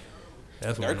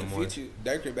 That's one of them ones.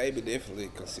 Dirk and Baby definitely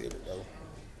considered though.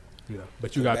 Yeah.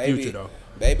 But you got Baby, Future though.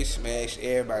 Baby smashed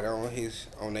everybody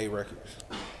on their records.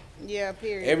 Yeah,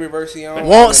 period. Every verse he on.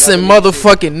 Wants and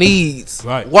motherfucking needs.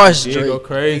 Right. Watch He go Drake.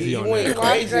 crazy He on went that.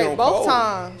 crazy Drake on both Cole.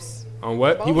 times. On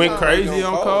what? He Both went times. crazy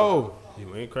on On Cole. Cole. He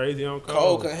went crazy on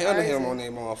Cole Cole. can handle him on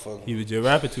that motherfucker. He was just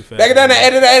rapping too fast. Back it down the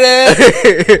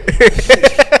editor.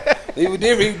 He was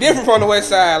different from the West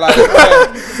Side. Like, you know what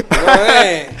I'm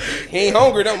saying? He ain't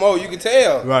hungry no more. You can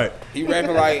tell. Right. He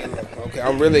rapping like, okay,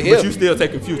 I'm really But you him. still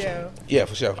taking Future. Yeah. Yeah,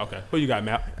 for sure. Okay. Who you got,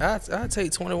 Map? I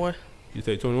take 21. You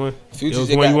say 21? Future It was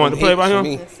just one got you wanted to them play by hits him? for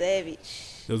me. And Savage.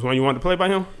 It was one you wanted to play by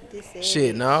him? This Savage.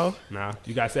 Shit, no. Nah.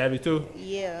 You got Savage too?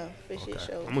 Yeah, for shit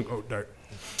show. I'm gonna go Dirt.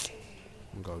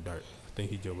 I'm gonna go Dirt. I think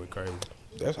he just went crazy.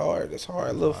 That's hard. That's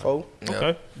hard, little folk. Yeah.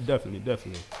 Okay.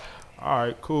 Definitely. All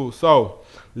right, cool. So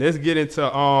let's get into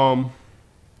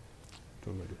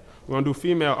We're gonna do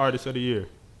female artist of the year.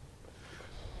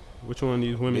 Which one of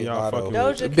these women Big y'all Lotto. fucking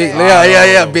Doja with? Cat.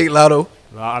 Yeah, Big Lotto.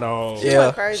 Lotto. She Yeah.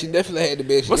 went crazy. She definitely had the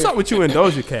best. What's up with you and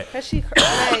Doja Cat? Cause she,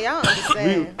 man, y'all understand.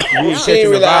 We ain't She catching ain't the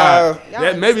really, vibe. Y'all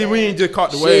That, maybe we understand. ain't just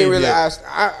caught the She wave ain't really. yet.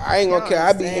 I ain't gonna Y'all care.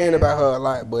 I be understand. hearing about her a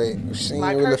lot, but she ain't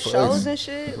Like really her for shows us. and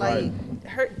shit, like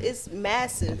her, it's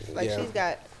massive. Like Yeah. she's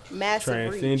got massive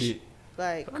Transcended. reach,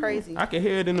 like crazy. I can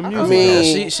hear it in the I music. I mean, Yeah,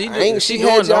 she she doing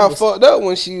had y'all numbers. fucked up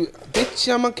when she bitch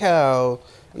I'm a cow.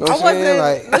 You know what I'm saying?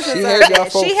 Like listen she to had her. y'all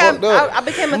fucked up. I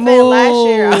became a fan last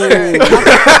year. I heard.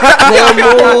 Now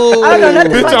move. I don't know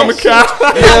nothing Bitch, about I'm a that cow.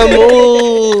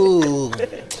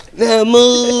 Now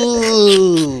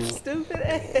move. shit. Stupid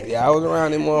ass. Yeah, I was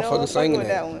around them No, I'm motherfuckers fucking singing with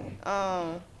that. that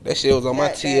one. That shit was on my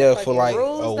that TL for fucking like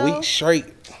Rules, a though. week straight.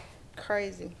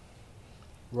 Crazy.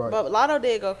 Right. But Lotto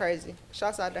did go crazy.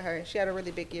 Shouts out to her. She had a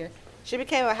really big year. She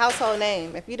became a household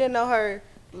name. If you didn't know her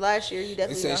last year, you They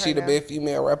definitely know said her she the now. best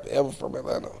female rapper ever from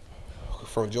Atlanta.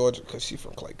 From Georgia, because she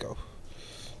from Clayco.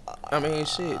 I mean,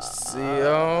 shit. See,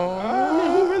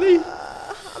 Who really?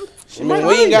 I mean,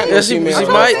 we ain't got no Yeah, she female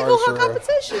might- Single artists her for real.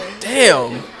 competition.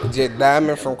 damn. Jet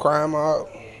Diamond from Crime Mob.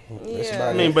 That's Yeah. about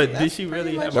I mean, it. but did she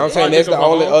really have? No, a I'm saying project that's the of her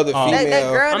only own? other Oh, female. That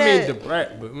girl I mean, that the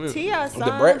brat, but T.I.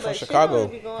 The brat from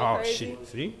Chicago. oh shit!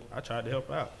 See, I tried to help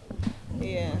out.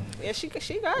 Yeah, yeah, she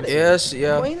got it. Yes,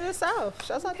 yeah. Queen of the South.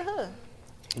 Shouts out to her.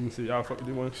 Let me see, y'all fucking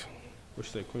do one. What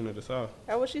she say, Queen of the South?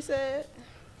 That what she said.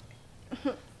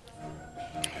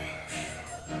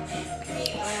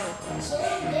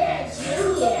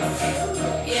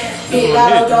 Big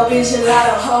lotto, dope bitch,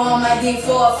 gelato. Hoe on my dick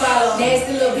for a follow.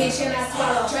 Nasty little bitch and I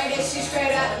swallow. Drink that shit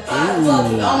straight out the bottle.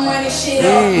 Fuck it, I'm running shit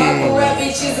up. Michael rap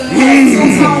bitches and nuts.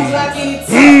 Two tones like any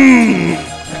top.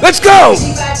 Let's go!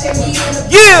 She got check me in the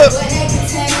Yeah! but naked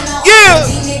tanning on. Yeah!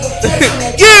 These niggas faking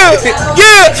that Yeah!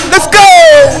 Yeah! Let's go!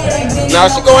 Now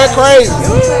she going crazy.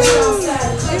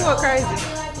 She went crazy.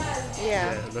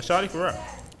 Yeah. The Shawty for rap.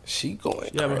 She going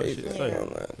Yeah, but crazy. shit, say.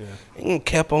 Ain't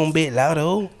kept on Big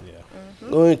Lotto. Yeah.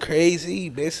 Going crazy.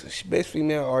 Best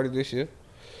female artist this year.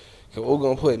 So we're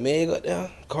gonna put Meg up there.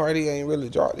 Cardi ain't really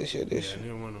dropped this year. They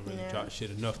didn't want to really drop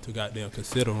shit enough to goddamn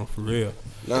consider them for real.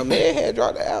 Now Meg had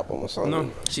dropped the album or something.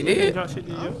 No, She they didn't did? drop shit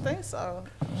this I year. don't think so.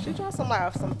 She dropped some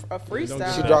like a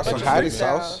freestyle. She dropped some bunch of hottie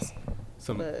freestyles. sauce.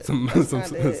 Some But some that's some not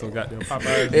some, it. some goddamn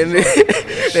Popeyes. And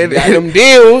She got then, them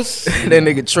deals. that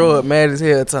nigga Troy mad as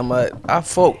hell talking about I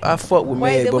fuck with Wait,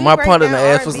 Meg, did but we my break partner down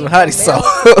asked for R&B some from hottie male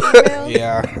sauce. to female?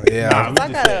 Yeah. Nah, we I just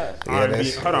gotta- said R&B.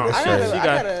 that's- Hold on, that's she crazy.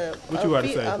 got. What you about to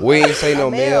say? We ain't say no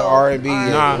male R&B yet.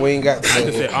 Nah. We ain't got I just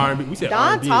to said R&B. We said Don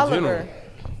R&B in Toliver general.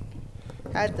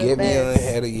 had the Giveon best.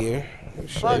 had a year.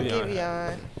 Fuck Giveon.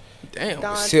 Giveon. Damn.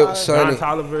 Don Silk Toliver. Sonny.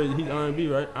 Don Toliver, he's R&B,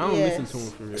 right? I don't Yes. listen to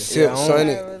him for real. Silk I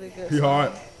Sonny. Had a really good He song.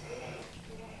 hard.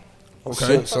 Okay.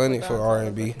 Silk Sonny for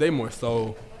R&B. They more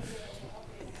soul.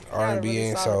 Had a R&B really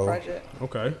and solid soul. project.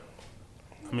 Okay.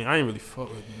 I mean, I ain't really fuck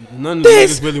with none of the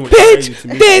niggas really went crazy to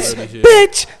me. this, this year.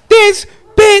 bitch, this,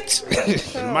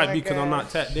 bitch. It might be because I'm not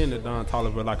tapped into Don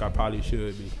Toliver like I probably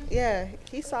should be. Yeah,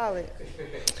 he's solid.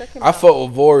 Check him I out. fuck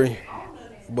with Vori,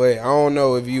 but I don't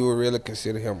know if you would really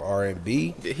consider him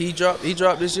R&B. He dropped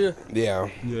this year. Yeah,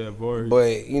 Yeah, boy.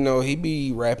 but you know he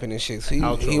be rapping and shit. So he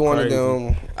Outro one of crazy.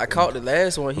 them I caught the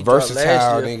last one he versatile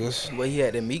dropped last year. niggas. But he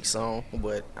had the Meek song,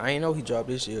 but I ain't know he dropped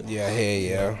this year. Yeah,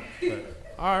 hell yeah.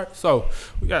 All right, so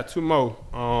we got two more.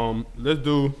 Let's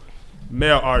do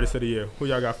male artist of the year. Who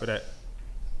y'all got for that?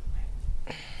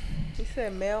 He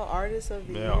said male artist of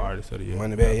the Male year. artist of the year.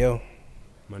 Moneybag Yo.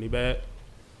 Moneybag.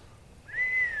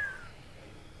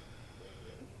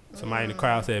 Somebody in the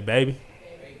crowd said, "Baby,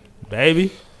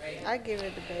 baby." I give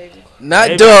it to baby. Not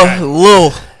Baby.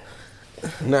 the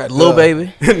Not Lil the-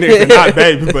 Baby. Nigga, not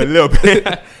baby, but little bit.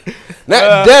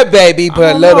 Not the baby,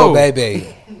 but don't little know.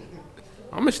 baby.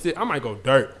 I might go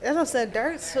Dirt. That's what I said.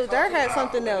 Dirt. So Dirt had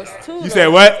something else too. You though. said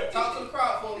what? Talk to the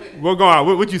crowd for a minute. What going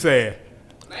on? What you saying?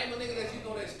 Name a nigga that you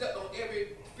know that stepped on every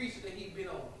feature that he been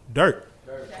on. Dirt.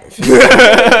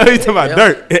 You talking about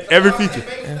Dirt? Every feature.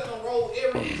 Baby stepped on road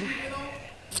every feature he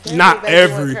been on. Not Baby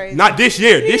went every. crazy. Not this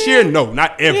year. This year, no,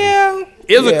 not every. Yeah.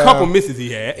 It was Yeah. a couple misses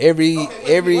he had. Every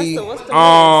What's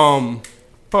the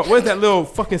Fuck, where's that little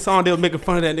fucking song they was making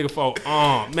fun of that nigga for?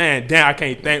 Man, damn, I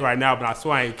can't think right now, but I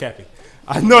swear I ain't capping.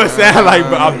 I know it sounds like,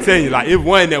 but I'm telling you, like, it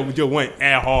wasn't that we just went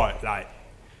as hard, like.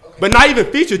 But not even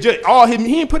featured, just all him.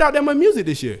 He ain't put out that much music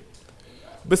this year.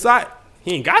 Besides,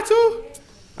 he ain't got to.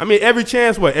 I mean, every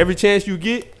chance you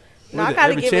get. No, what I is gotta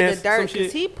Every give Chance, it to Dirt some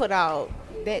because shit? he put out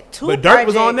that two. But Dirt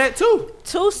was on projects, that too.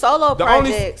 Two solo The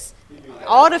only- projects,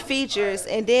 all the features,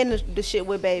 and then the shit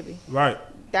with Baby. Right.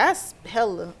 That's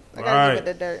hella. I All gotta right. give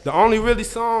it the dirt. The only really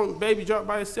song Baby dropped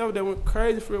by itself that went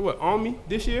crazy for it, what, On Me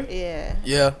this year? Yeah.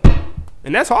 Yeah.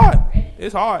 And that's hard.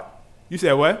 It's hard. You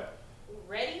said what?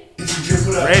 Ready?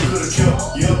 Ready.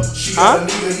 Huh?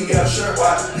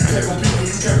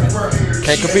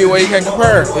 Can't compete where you can't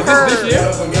compare. Is this year?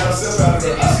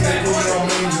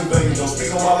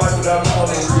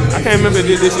 I can't remember if it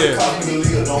did this year.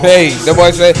 Hey, that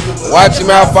boy say, watch your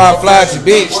mouth while I fly to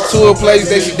beach. To a place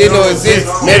that you didn't know exist.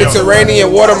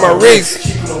 Mediterranean water my wrist.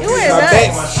 You went My nuts.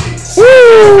 back.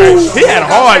 Woo! He had a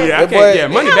hard year. I That can't, boy- yeah,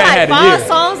 He Money had Bag like had 5 a year.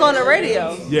 songs on the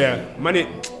radio. Yeah, Money.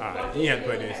 He had to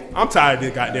play this. I'm tired of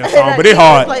this goddamn song, but it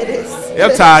hard. Play this.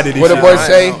 I'm tired of this What the shit. boy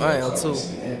say? I am too.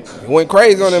 Went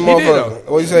crazy on that He did, motherfucker.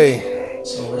 What you say?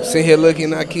 Sit here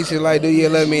looking, I kiss you like, do you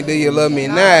love me? Do you love me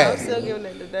I'm not? still giving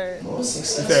it the dirt. You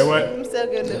said what? I'm still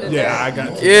giving it the dirt. Yeah, I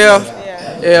got you. Yeah.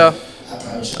 Yeah. Yeah.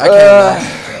 I can't.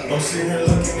 You see?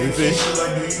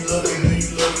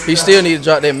 He still need to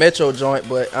drop that Metro joint,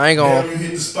 but I ain't gonna.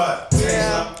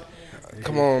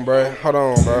 Come on, bro. Hold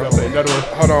on, bro. Play another one.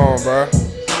 Hold on, bro.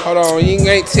 Hold on. You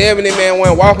ain't tell me that man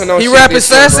went walking on He shit rapping this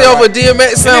year, sassy bro. over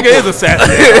DMX Nigga sample. is a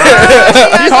sassy. He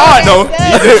hard though.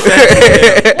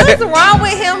 What's wrong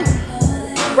with him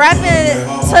rapping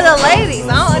to the ladies? I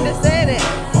don't understand it.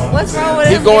 What's wrong with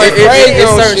him? going It's crazy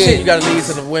on certain shit. shit you gotta leave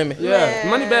to the women. Yeah,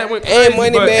 Money Bag went crazy. And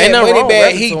Money but- Bag, Ain't nothing Money wrong Bag,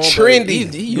 rapping he to him, but trendy. he-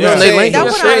 You you know know what I'm they saying? link He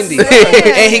That's what I'm trendy.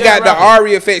 saying. And he got the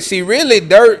Ari effect. See, really,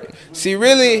 Dirt. See,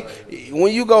 really,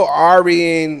 when you go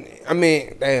Ari and, I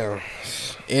mean, damn.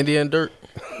 Indian dirt.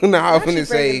 No, I was Now she gonna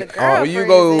say bringing the when you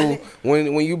girlfriends go in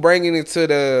it. when you bring it into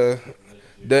the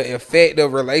effect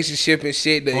of relationship and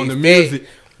shit, the On the effect, music.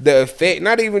 the effect,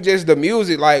 not even just the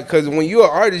music, like because when you're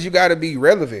an artist, you got to be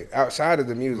relevant outside of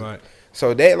the music. Right.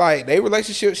 So that like they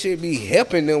relationship should be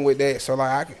helping them with that. So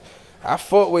like I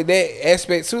fuck with that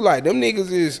aspect too. Like them niggas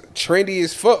is trendy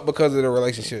as fuck because of the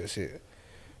relationship shit.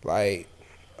 Like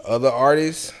other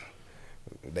artists,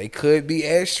 they could be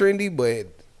as trendy, but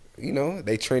you know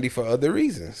they trendy for other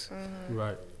reasons.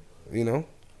 Right. You know,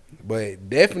 but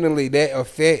definitely that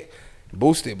effect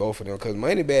boosted both of them because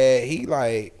Moneybag he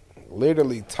like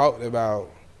literally talked about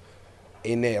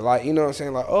in that like you know what I'm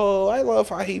saying like oh I love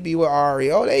how he be with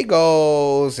Ari, oh they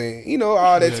goals and you know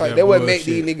all that Yeah, type that that would make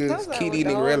these bullshit. niggas That's keep what these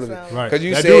those niggas relevant. sound Right. Cause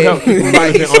you That said do help people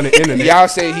relevant on the internet. y'all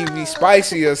say he be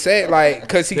spicy or sad like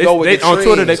cause he They- go with they- the on trends.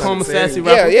 Twitter, they call him a sassy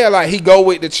Yeah, rapper. yeah, like he go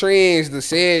with the trends, the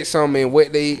said something, and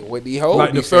what the whole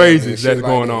Like the be saying and phrases shit that's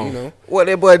like going that, on. You know? What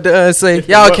that boy done say? If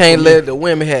it Y'all work can't for me. let the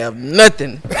women have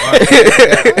nothing. Man.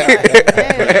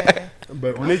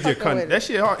 But when it's just fucking with that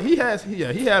shit hard, he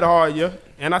had a hard year,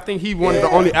 and I think he one of the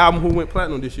only album who went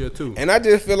platinum this year too. And I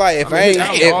just feel like if I I, mean, ain't,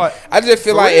 that was if, hard. I just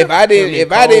feel For like real? if I didn't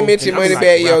Cole, mention and I'm Moneybag,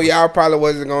 like yo, rappers. y'all probably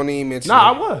wasn't gonna even mention.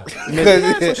 Nah, I it. was. Because He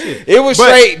had some shit. it was But-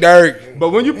 straight Dirk, But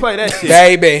when you play that shit,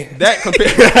 baby. that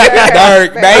compared.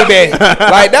 Dirk, baby.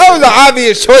 Like that was an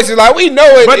obvious choice. Like we know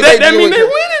it. But that did mean what- they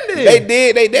winning then. They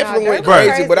did. They definitely Nah, went Dirk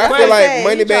crazy. But I crazy. feel like He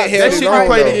Moneybag dropped held That his shit own you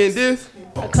played though. again this.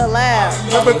 A collab.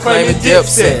 I've been Claiming claiming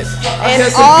Dipset. And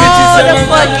some all bitches the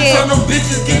selling fucking some of them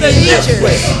bitches get their lips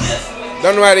wet. features.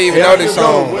 Don't nobody even know this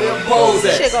song. Where them poles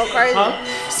at? Shit go crazy.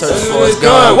 Search for his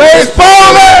gun. Where's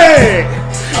Paulie?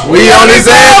 We on his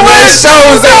ass when it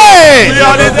shows at. We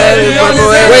on his ass, we on his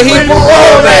ass. Where he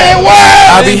parole at?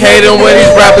 I be hating when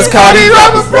these rappers call these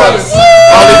rappers brothers.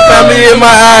 Only family in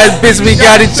my eyes, bitch, we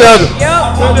got each other.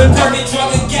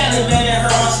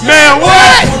 Man,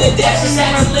 what?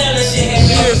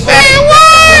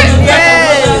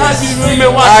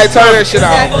 Alright, turn that shit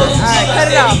off. Alright, cut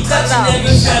it off. Cut it off.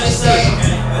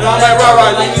 I'm like,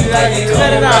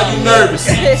 right, you nervous.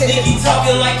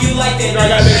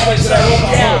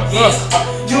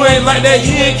 You ain't like that,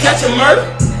 you ain't catch a murder.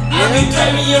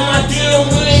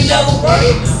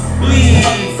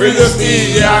 Freedom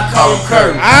Steve, yeah, I call him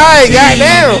Curry. Alright,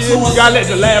 goddamn. You gotta let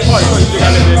the last part go. You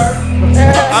gotta let that.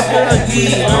 I feel like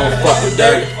I don't fuck with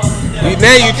dirty.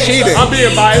 Now you cheating. I'm being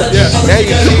biased, yeah. Now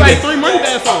you You play cheating. 3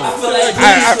 Moneybag songs.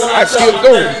 I skipped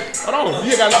through. Hold on,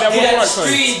 you gotta let that one part come.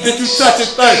 Did you touch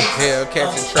it 30? Hell,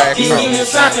 catching track. What you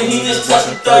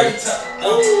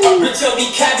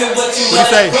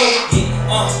say?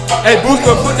 Hey, Boost,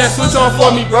 go put that switch on for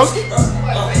me, broski.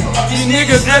 These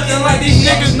niggas acting like these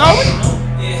niggas know it.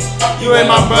 You ain't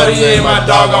my brother, you ain't my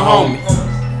dog or homie.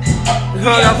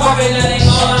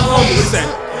 What you say?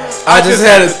 I just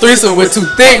had a threesome with 2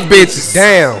 thick bitches.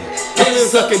 Damn. Niggas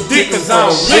sucking dick 'cause I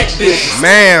don't lick this.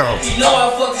 Man.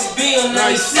 Now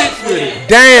you sick with it.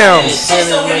 Damn.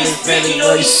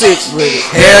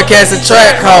 Hellcats and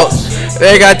track hawks.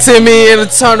 They got Timmy in the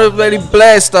turnip lady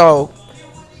blast off.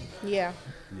 Yeah.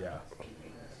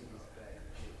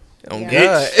 Oh Yeah.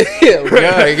 God. Oh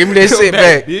God. Give me that shit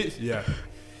back. Bitch. Yeah.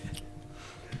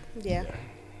 Yeah.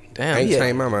 Damn. Ain't Yeah.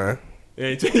 changed my mind.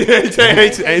 Ain't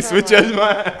switch your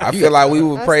mind. I feel like we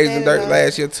were I'm praising standing Dirk up.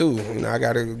 last year too. You know, I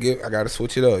gotta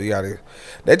switch it up. You gotta.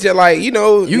 That's just like gotta-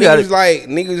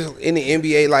 niggas in the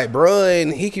NBA like bruh,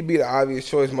 and he could be the obvious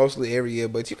choice mostly every year,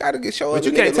 but you gotta get show. But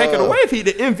you can't take it away if he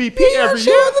the MVP Yeah, every show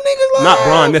year. other niggas love. Not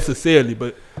Bron necessarily,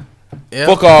 but Yeah.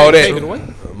 Fuck all take it that. away.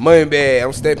 Money bad.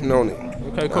 I'm stepping on it.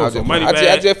 Okay, cool. I So just, money I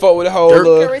bag. just fuck with the whole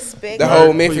Dirk. Respect. the Dirk. whole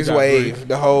Who you Memphis got, wave. Bree?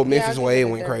 The whole Yeah, Memphis I'll wave give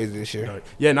it went Dirk. crazy this year.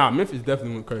 Yeah, nah, Memphis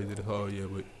definitely went crazy this whole year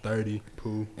with 30,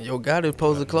 Pooh. Yo, God is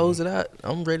supposed to close it out.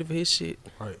 I'm ready for his shit.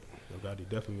 Right. Yo, God, he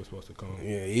definitely was supposed to come.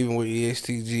 Yeah, even with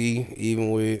ESTG,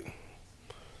 even with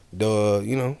the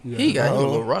Yeah. He got him a Oh,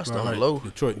 little roster on the low.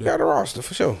 Detroit. got a roster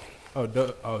for sure. Oh,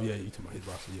 Doug. Oh, yeah, you talking about his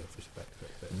roster. Yeah, for sure.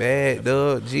 Fact. Bad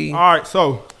Doug G. All right,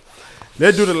 so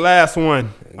let's do the last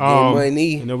one.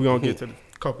 money. And then we're going to get to the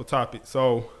couple topics.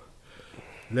 So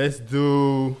let's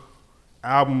do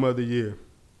album of the year.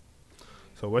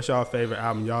 So what's y'all favorite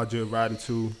album y'all just riding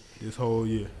to this whole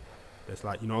year? That's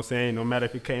like, you know what I'm saying? No matter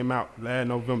if it came out last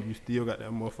November, you still got that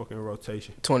motherfucking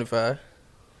rotation. 25.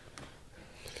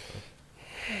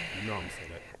 You know what I'm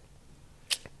saying?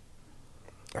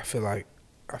 That.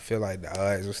 I feel like the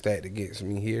odds are stacked against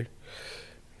me here.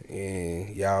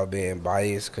 And y'all being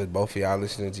biased because both of y'all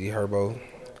listen to G Herbo.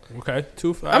 Okay,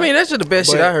 2-5. I mean, that's just the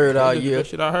best shit I heard all year. That's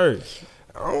shit I heard.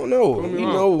 I don't know. Prove me You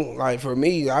wrong. know, like for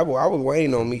me, I was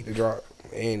waiting on Meek to drop.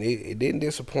 And it didn't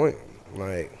disappoint.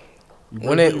 Like, When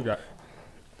What it- you got?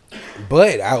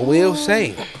 but I will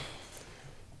say,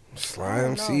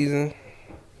 Slime season.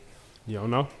 You don't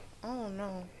know? I don't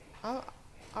know. I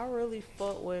really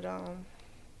fuck with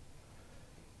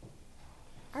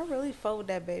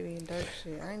that Baby and Dirk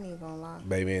shit. I ain't even gonna lie.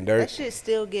 Baby and That Dirt. shit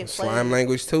still get played. Slime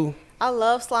language too. I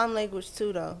love Slime Language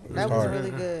too though. That was hard.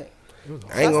 really good.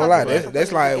 I ain't gonna lie.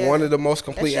 That's like one of the most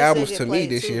complete shit albums still to get me played,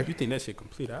 this too. year. You think that shit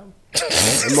complete album? I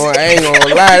ain't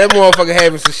gonna lie, that motherfucker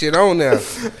having some shit on there.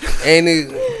 And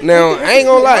now I ain't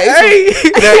gonna lie,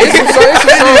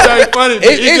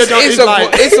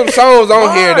 it's some songs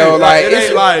on here though. Like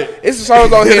it's some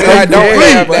songs on here that I don't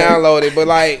have downloaded, but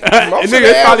like most of Nigga, the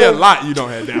it's probably a album, lot you don't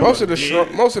have down. most of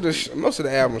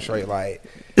the album straight like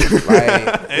let me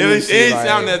It see, ain't like-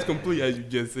 sound as complete as you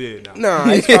just said. Now.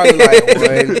 Nah, it's probably like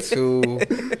 1,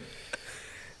 2,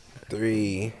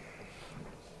 3.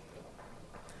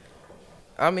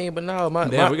 I mean, but no,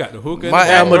 Damn, we got the hookah in my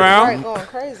the album- background. Right, going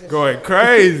crazy. Going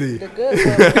crazy. The good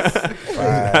ones.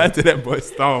 Shout to that boy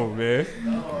Stone, man.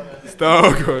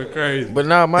 Stone going crazy. but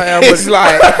no, my album. It's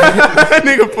like That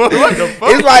nigga put what the fuck?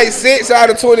 it's like 6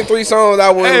 out of 23 songs I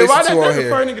wouldn't Hey, why listen that to on that's the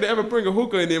here. first nigga to ever bring a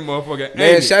hookah in there, motherfucker?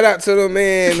 Man, Ain't shout out to the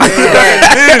man.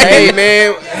 Hey,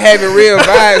 man, having real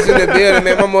vibes in the building,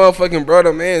 man. My motherfucking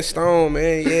brother, man, Stone,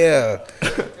 man, yeah.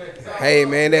 Hey,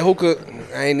 man, that hookah,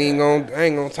 I ain't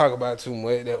gonna talk about too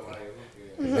much.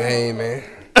 Hey, man.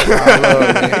 I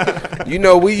love, man. You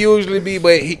know, we usually be,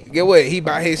 but get what? He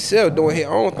by himself doing his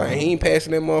own thing. He ain't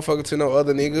passing that motherfucker to no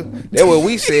other nigga. That's what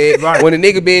we said. Right. When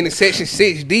the nigga be in the section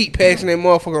 6 deep, passing that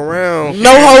motherfucker around. No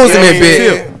hoes in that Yeah.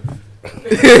 bitch.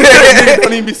 Niggas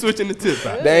don't even be switching the tip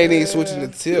out. They ain't even switching the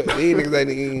tip. These niggas ain't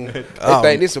even. They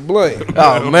think this a blunt.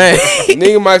 Oh man.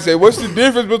 Nigga might say, "What's the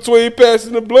difference between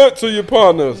passing the blunt to your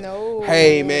partners?" No.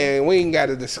 Hey man, we ain't got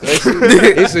to discuss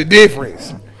it. It's a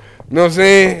difference. You know what I'm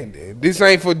saying? This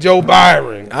ain't for Joe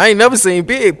Byron. I ain't never seen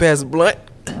Big pass a blunt.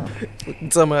 What you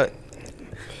talking about?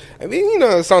 I mean, you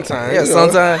know, sometimes. Yeah, you know,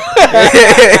 sometimes.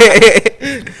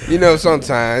 You know,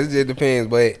 sometimes it just depends.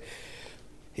 But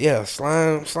yeah,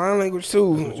 slime language too.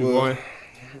 What you going?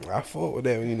 I fuck with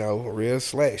that. You know, real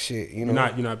slack shit. You know,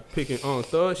 You're not picking on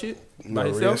thug shit by no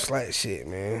real yourself? slack shit,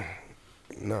 man.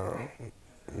 No,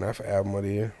 not for album of the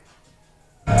year.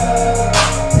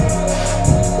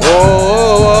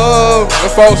 Whoa, the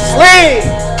folks sling.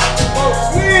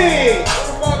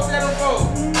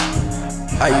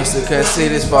 I used to can't see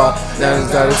this far. Now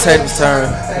it's gotta take this turn.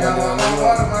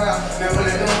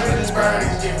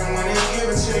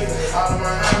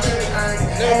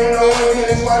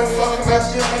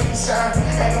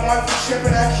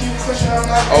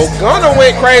 Oh, Gunna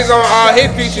went crazy on all his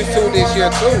features too this year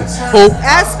too.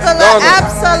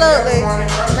 Absolutely.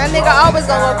 That nigga always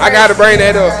gonna go I crazy. gotta bring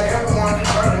that up.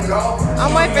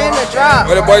 I'm waiting for him to drop.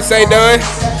 What the boy say, done?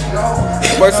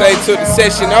 The boy say took the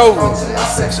session over.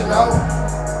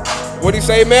 What he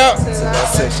say, Mel?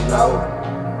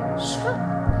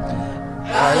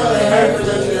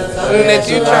 That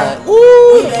you try.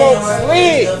 Ooh, the folks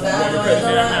slick.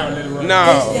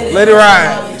 No, let it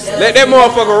ride. Let that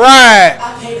motherfucker ride.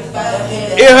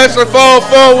 It hustling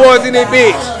 4 ones in that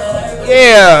bitch.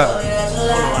 Yeah.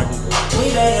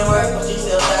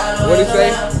 What he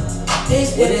say?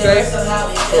 What he say?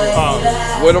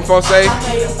 What them folks say?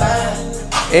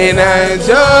 And I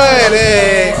enjoyed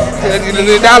it.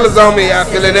 The dollars on me. I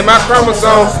feel it in my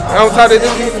chromosome. I don't talk to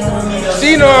this.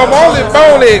 She know I'm only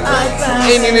boned.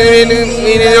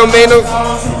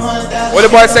 What the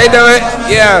boy say, done?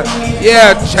 Yeah.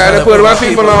 Yeah, try to put my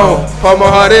people on. Put my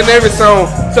heart in every song.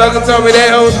 Talking told me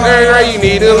that whole thing, right? You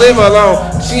need to live alone.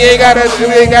 She ain't got a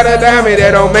diamond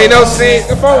that don't make no sense.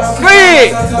 The folks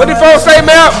slid. What the folks say,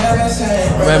 Mel?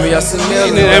 Remember y'all some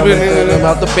million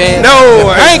out the band. No,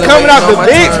 I ain't coming out the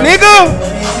bitch, nigga.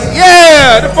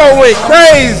 Yeah, the folks went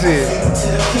crazy.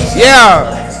 Yeah,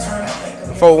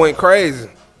 the folks went crazy.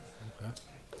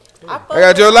 I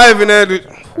got your life in there. I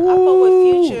fuck with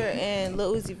Future and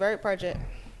Lil Uzi Vert project.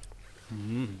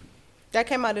 That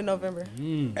came out in November.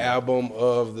 Album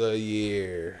of the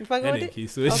year. You fucking with it?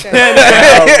 Okay.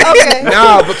 Okay.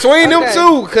 Nah, between them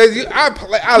two, cause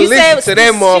I listen to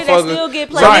that motherfucker. Still get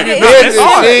played. Right, that's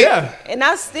hard, yeah. And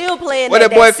I'm still playing What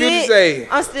that boy Future say?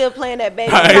 I'm still playing that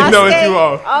baby. I ain't know what you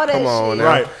are. All that Come on shit. now.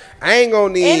 Right. I ain't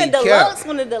gonna need And the cap. deluxe,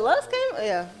 when the deluxe came,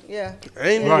 yeah. I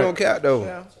ain't even Right. gonna cap though.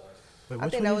 Yeah. Wait, I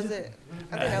which think one that is was it? it.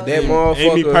 I think that was That it. Ain't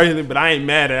me motherfucker. personally, but I ain't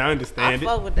mad at it. I I understand it.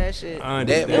 fuck with that shit. I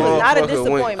That understand It was not a motherfucker went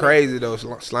disappointment. crazy though.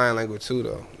 Slime language too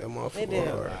though. That motherfucker. It did.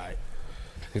 hard. Alright.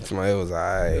 It's my it was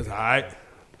alright. It's alright.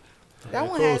 That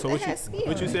one Cool. had, So that what had you skill.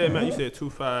 what you said, man? You said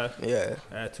 2-5. Yeah,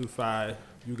 At 2-5,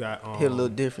 you got hit a little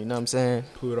different. You know what I'm saying?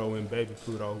 Pluto and Baby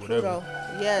Pluto, whatever. Pluto.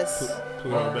 Yes.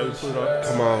 Pluto and Baby Pluto.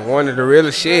 Come on, one of the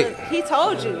realest shit. He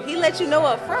told you. He let you know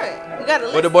up front. You gotta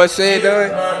listen. What the boy said, done?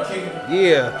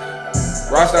 Yeah.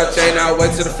 Rockstar chain out,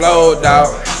 wait to the flow, dog.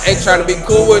 Ain't tryna be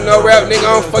cool with no rap, nigga.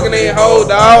 I'm fucking ain't hold,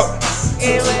 dog.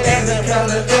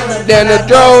 Then the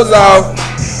throws off.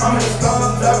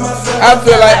 I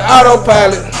feel like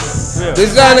autopilot.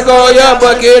 Designer go in your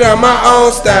bucket, I'm my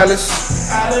own stylist.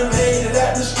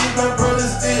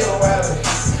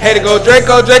 Had to go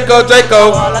Draco. What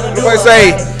the boy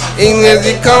say? English,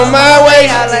 you come my way.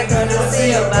 I'ma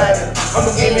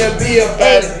give me a beer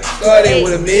about it. Started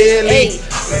with a milli.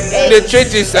 The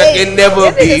trenches, I can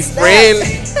never be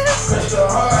friendly.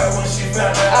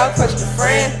 I'll push the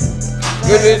friend.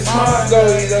 Goodness, go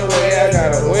either way, I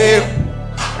gotta win.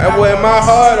 I wear my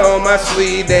heart on my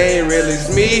sleeve, they ain't really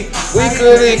me. We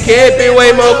could've kept it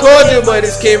way more cordial, but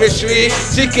it's chemistry.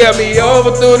 She kept me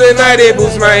over through the night, it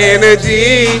boosts my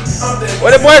energy.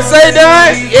 What the boy say,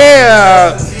 Don?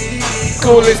 Yeah.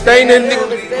 Coolest thing that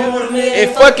nigga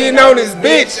and fucking on this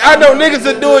bitch. I know niggas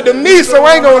will do it to me, so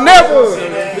I ain't gon' never.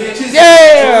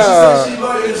 Yeah.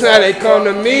 That's how they come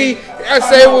to me. I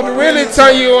say what really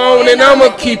turn you on, and I'ma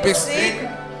keep it sick.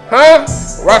 Huh?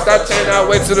 Rockstar chain all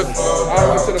the way to the flow.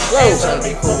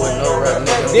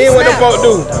 Then what the folk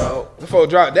do? The folk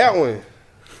drop that one.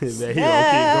 Man, he gonna keep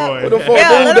going. What the folk Yeah,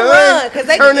 do, let them run. done? Cause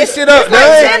they Turn this shit up, it's like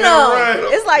done. 10 of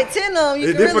them. It's like 10 of them. You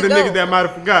It's can different really for the go. niggas that might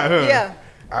have forgot, huh? Yeah.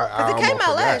 I Cause it almost came out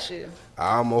forgot. last year.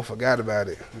 I almost forgot about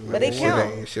it. But it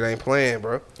count. Shit ain't playing,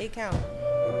 bro. It count.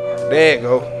 There it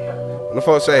go. What the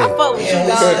folks say? I fuck with you,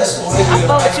 Don. I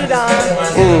fuck with you, Don.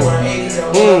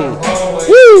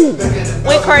 Woo!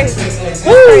 Went crazy.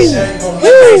 Woo!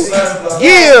 Woo!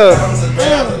 Yeah!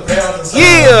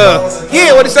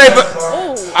 Yeah! What it say? But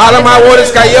all of my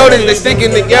waters, coyotes, they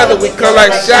sticking together. We come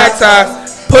like shot ties.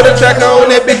 Put a track on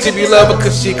that bitch if you love her,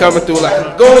 cause she coming through like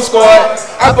a goon squad.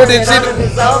 I put this shit.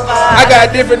 I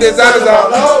got different designers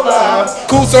all over.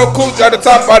 Cool, so cool, at the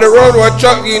top of the road, one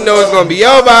truck, you know it's gonna be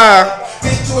over.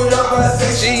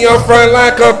 She on front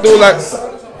line, come through like,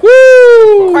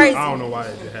 woo! Crazy. I don't know why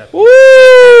it just happened.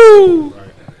 Woo!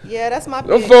 Yeah, that's my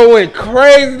Them pick. folks went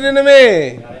crazy than the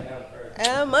man.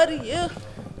 I'm of the year.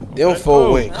 Them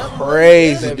folks went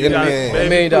crazy than the man. $1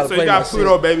 million So you play got my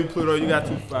Pluto, Baby Pluto. You got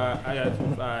 2-5. I got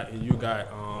 2-5, and you got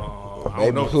I don't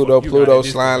Baby know. Pluto,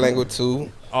 slime language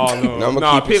too. Oh no, I'ma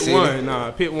nah, keep it pick city. one.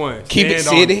 Nah, pick one. Keep it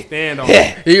Stand on city. Stand on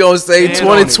it. He gonna say Stand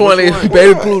on it. 2020, Which one?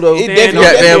 Baby Pluto. It Stand definitely, on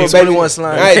it. Goddamn, was Baby One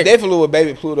slime. Nah, it definitely was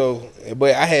Baby Pluto,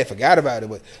 but I had forgot about it.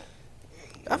 But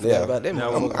I forgot about that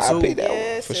No, motherfucker I too. picked that one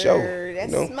Yes, for sir. sure.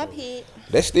 That's You know, my pick.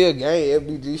 that's still gang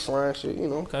FBG slime shit. You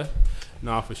know, Okay.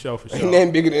 Nah, for sure. ain't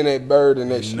nothing bigger than that bird and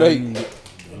that snake. Nothing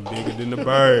bigger than the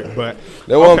bird, but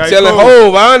That's what okay, I'm telling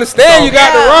cool. Hov. I understand you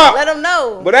got the rock, Let them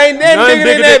know. but ain't that Nothing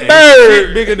bigger than that shit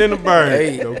bird. bigger than the bird.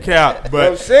 Hey. No cap. I'm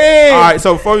But saying. all right,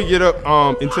 so before we get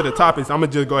up into the topics, I'm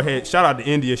gonna just go ahead. Shout out to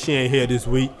India. She ain't here this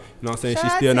week. You know what I'm saying? Shout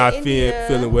She's out still to not India.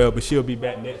 feeling well, but she'll be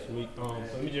back next week. So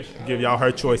let me just give y'all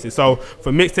her choices. So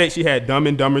for mixtape, she had Dumb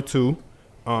and Dumber 2,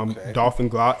 Dolphin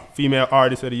Glock. Female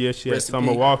artist of the year, she had Rest in Summer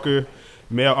peace. Walker.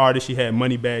 Male artist, she had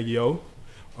Moneybag Yo.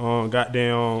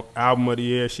 Goddamn album of the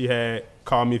year, she had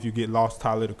Call Me If You Get Lost,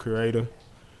 Tyler the Creator.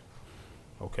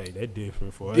 Okay, that's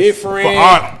different for us. Different. For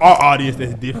our audience,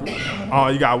 that's different.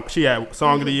 She had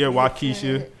Song of the Year,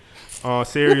 Waukesha.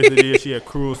 Series of the Year, she had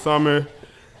Cruel Summer.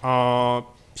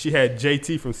 She had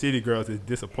JT from City Girls as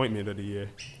Disappointment of the Year.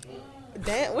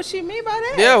 Damn, what she mean by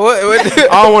that? Yeah, what?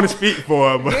 I don't want to speak for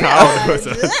her, but I don't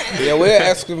know. Yeah, we'll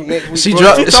ask her next week. She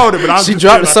told it, but I'm She just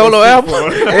dropped the saying solo I album.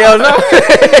 can't speak for her. Hell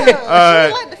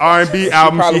no. R&B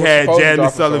album, probably she was had supposed to Jasmine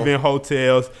drop a Sullivan,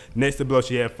 Hotels. Next to blow,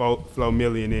 she had Flo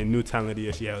Million. And New Talent of the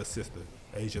Year, she had her sister,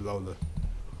 Asia Lola.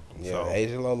 Yeah, So-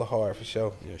 Asia Lola hard for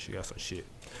sure. Yeah, she got some shit.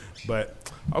 But,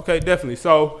 okay, definitely.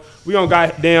 So, we gonna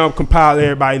goddamn compile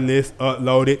everybody's list,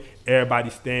 upload it. Everybody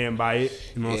stand by it.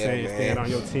 You know what I'm Yeah, saying? man. Stand on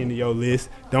your team to your list.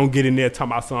 Don't get in there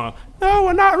talking about something. No,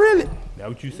 we're not really. That's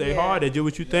what you say hard. That's just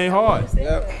what you think hard.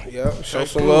 Yep. Show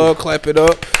some love, clap it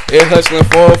up. Ed Hustling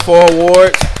 404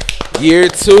 Awards. Year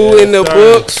 2 in the sir.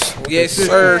 books. Yes,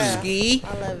 sir. Yeah. Ski. I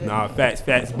love it. Nah,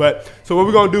 facts. But, so what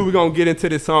we're gonna do, we're gonna get into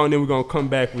this song, then we're gonna come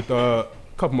back with a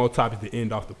couple more topics to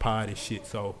end off the pod and shit.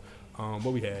 So,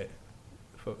 what we had?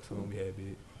 Fuck song we had,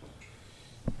 big.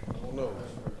 I don't know.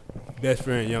 Best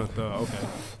Friend, Young Thug. Okay.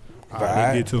 All right, Vibe.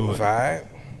 let's get to it. Vibe.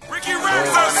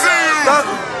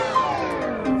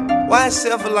 Why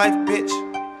self a life, bitch?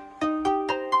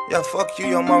 Yeah, fuck you,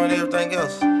 your mom, and everything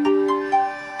else.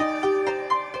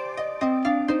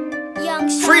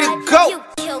 Free to go. You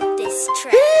killed this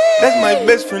track. That's my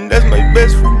best friend, that's my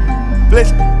best friend.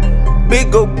 Bless me.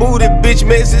 Big old booty bitch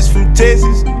message from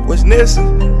Texas. What's Nessa?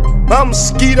 I'm a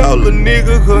skeet, all the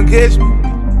nigga can catch me.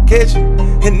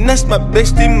 And that's my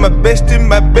bestie, my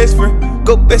best friend.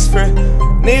 Go best friend.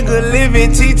 Nigga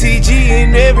living TTG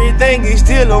and everything is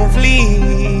still on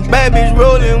fleek. Bad bitch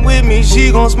rolling with me,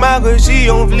 she gon' smile cause she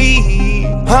on fleek.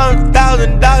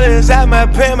 $100,000 out my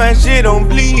pay, my shit on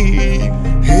bleed.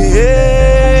 Yeah.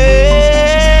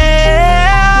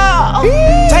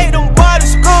 Take them boys to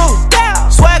school,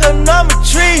 swagger number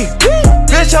 3.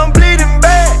 Bitch, I'm bleeding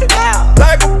bad,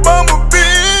 like a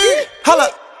bumblebee.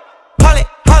 Holla, holly,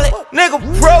 nigga,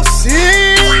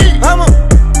 proceed. I'ma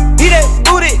eat that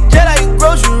booty just like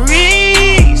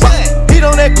groceries. Eat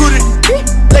on that booty,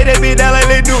 lay that bitch down like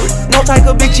they do it. No type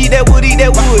of bitch eat that wood,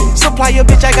 Supply your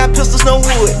bitch, I got pistols, no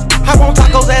wood. I want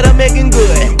tacos at a Megan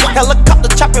Good. Helicopter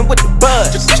chopping with the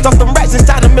buzz. Stuff them rats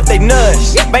inside them if they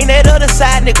nudge. Bang that other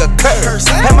side, nigga, curse.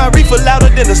 Have my reefer louder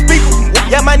than the speaker.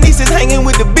 Yeah, my niece is hanging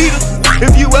with the Beatles.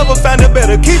 If you ever find a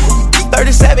better keeper.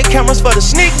 37 cameras for the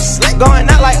sneakers. Going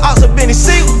out like Ox or Benny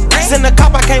Siegel. Send a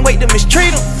cop, I can't wait to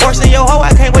mistreat them. Forcing your hoe,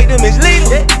 I can't wait to mislead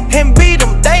them. And beat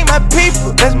them, they my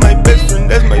people. That's my best friend,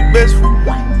 that's my best friend.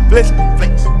 Bless me.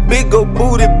 Big ol'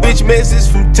 booty bitch message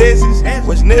from Texas.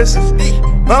 What's Nessa?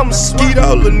 I'm a skeet,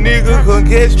 all the nigga can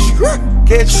catch me.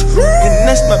 And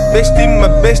that's my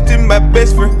bestie, my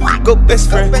best friend. Go best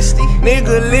friend.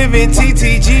 Nigga living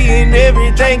TTG and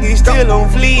everything is still on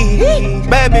fleek.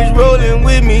 Bad bitch rolling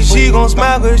with me, she gon'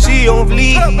 smile cause she on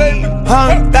fleek.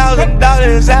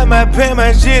 $100,000 out my pay,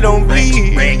 my shit on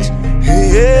bleed.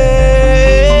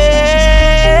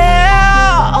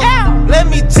 Yeah. Let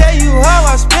me tell you how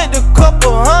I spent a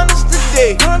couple hundreds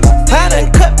today. I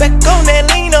done cut back on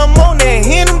that lean, I'm on that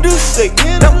Hennessy do say.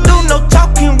 Don't do no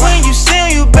talking when you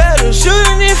sin, you better shoot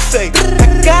it in face.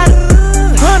 I got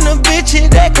 100 bitches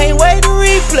that can't wait to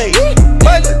replay.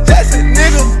 Michael Jackson,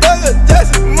 nigga, Michael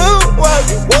Jackson,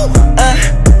 moonwalking.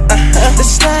 The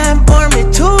slime army,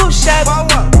 2 shots.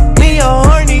 Me a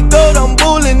horny goat, I'm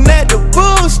bulling at the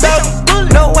bull stop.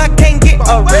 No, I can't get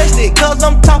arrested, cause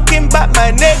I'm talking about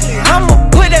my necklace. I'ma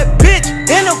put that bitch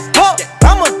in a box.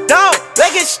 I'm a dog,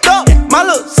 let it stuck. My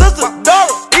little sister, Dora,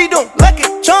 he don't like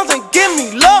it, chums and give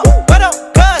me love. What up,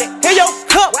 cuz? Here your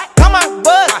cup, come my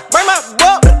bud, bring my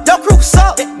buck. Your crew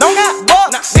suck, don't got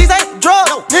bucks. These ain't drugs,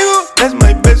 nigga. That's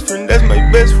my best friend, that's my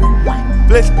best friend.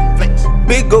 Bless me.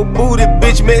 Big ol' booty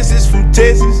bitch message from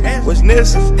Texas. What's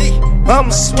Nessa? I'm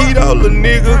a skeet, all the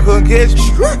nigga can catch me.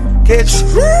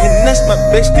 And that's my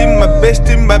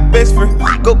best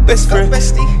friend. Go best friend.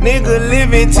 Nigga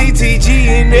living TTG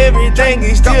and everything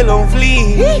is still on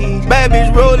fleek. Bad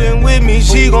bitch rolling with me,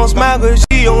 she gon' smile cause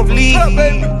she on fleek.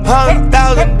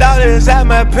 $100,000 out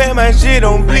my pay, my shit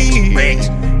on bleed.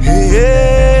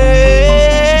 Yeah.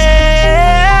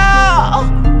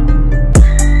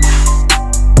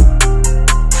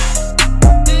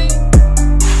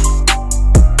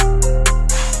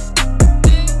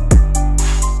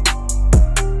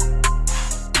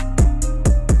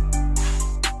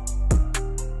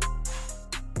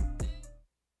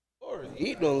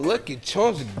 Eat them Lucky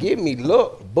Charms and give me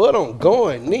luck, but I'm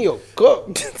going Neo Cup.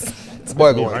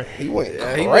 Boy, me, going, right? he went he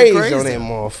crazy, went crazy. on that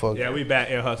motherfucker. Yeah, we back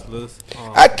Air Hustlers.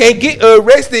 I can't get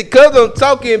arrested because I'm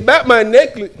talking about my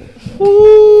necklace.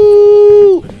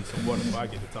 Woo! I need some water before I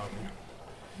get to talking.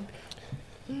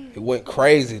 It went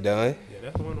crazy, done. Yeah,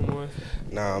 that's one of the ones.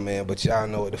 Nah, man, but y'all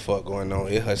know what the fuck going on.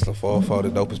 It Hustling 404, the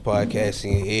dopest podcast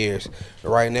in your ears.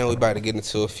 Right now, we about to get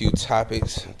into a few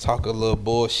topics, talk a little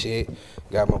bullshit.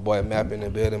 Got my boy Map in the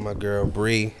building, my girl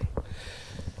Bree.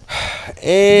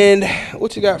 And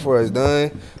what you got for us,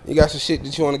 Dunn? You got some shit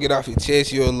that you want to get off your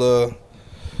chest? You're a little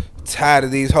tired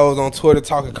of these hoes on Twitter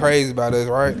talking crazy about us,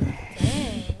 right?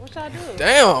 What y'all do?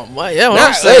 Damn, man, yeah, what Not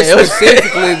I'm saying. us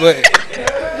specifically, but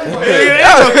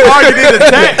Targeted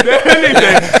attack.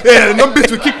 Yeah, them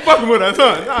bitch would keep fucking with us,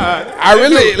 huh? Nah, I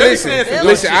really let me say some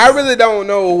listen. good I shit. really don't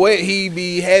know what he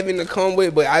be having to come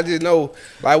with, but I just know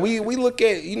like we look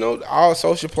at all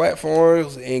social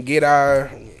platforms and get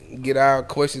our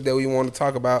questions that we want to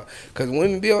talk about because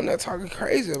women be on there talking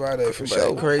crazy about it for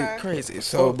sure. Crazy.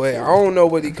 So, but I don't know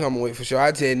what he coming with for sure.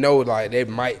 I just know like there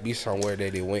might be somewhere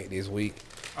that they went this week.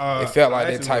 It felt like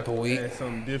that actually type of week. add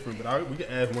something different, but we can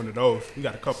add one of those. We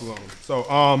got a couple of them.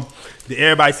 So, did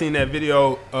everybody seen that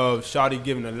video of Shawty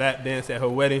giving a lap dance at her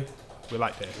wedding with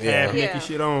like that half Yeah. Mickey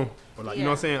shit on, or like you know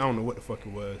what I'm saying? I don't know what the fuck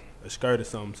it was, a skirt or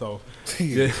something. So,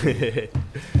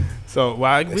 so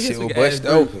why That we shit guess we was can busted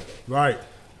ask Bree. open. Right?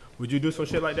 Would you do some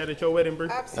shit like that at your wedding, Bree?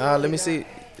 Absolutely. Let me not. see.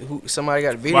 Who somebody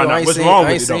got a video? Why not? I ain't What's seen. wrong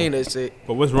I with ain't it, though? seen that shit.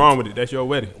 But what's wrong with it? That's your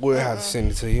wedding. We'll have to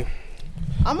send it to you.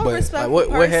 I'm a But, respectful Like,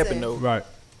 what person. happened though? Right.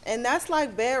 And that's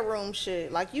like bedroom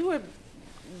shit. Like you were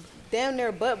damn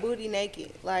near butt booty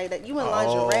naked. Like that you in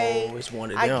lingerie. Oh, it's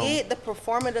one of I them. get the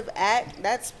performative act.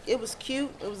 It was cute.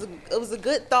 It was a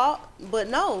good thought. But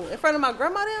no, in front of my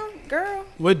grandma damn girl.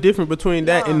 What different between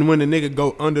that Nah. and when the nigga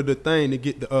go under the thing to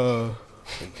get the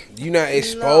You're not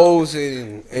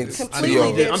exposing and to Completely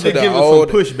your different. I'm to just the giving old.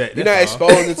 some pushback. You're that's not all.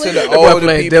 exposing to the That boy older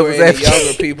playing people devil's and the advocate.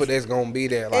 younger people that's gonna be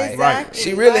there. Like, Exactly.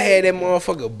 she really Right. had that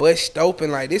motherfucker bust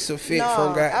open like this a fit No, from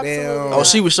goddamn. absolutely Oh,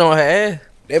 she was showing her ass.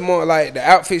 That more like the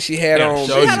outfit she had Yeah, on.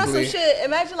 show She had on some Basically, shit.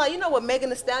 Imagine like you know what Megan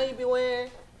Thee Stallion be wearing.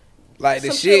 like the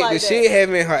some shit, shit like the that. shit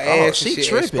having her ass she and shit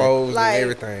tripping. exposed Like- and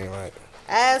everything. Like,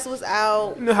 Ass was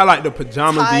out. You know how like the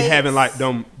pajamas be Tights. having like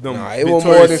them Nah, it was Victoria's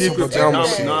more than some Secret pajama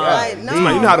pajamas. shit. Nah, Like, it's no,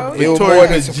 like, you know how bro. the it was more Victoria's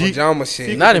than some Secret pajama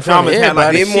shit. Not in front of pajamas had like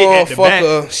everybody. the Them shit at the back.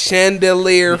 motherfucker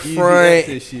chandelier Easy front,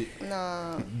 access shit.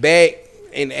 Nah. back,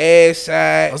 and ass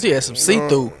side. Oh, she had some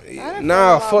see-through. done Nah, fell in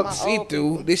love fuck with my see old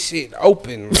through. This shit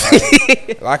open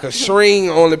like a string,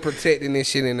 only protecting this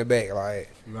shit in the back, like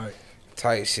Right.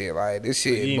 tight shit. Like this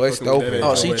You shit ain't bust fucking with open. that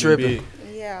Oh, at she your wedding tripping.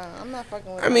 big. Yeah, I'm not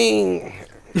fucking with I mean,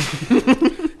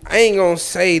 I ain't gonna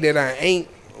say that I ain't,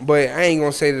 but I ain't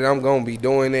gonna say that I'm gonna be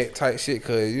doing that type shit,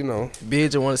 cause you know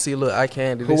Bitch, I want to see a little eye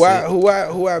candy. who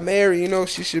I marry. You know,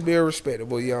 she should be a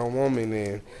respectable young woman,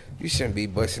 and you shouldn't be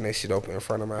busting that shit open in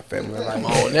front of my family. Like, Come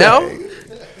on now.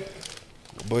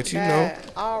 But you know.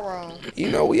 Bad. All wrong.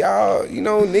 We all,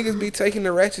 niggas be taking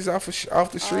the ratchets off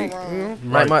the street. wrong. You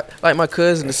know, Like my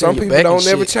cousin. To some see your people back don't and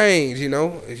never shit. change.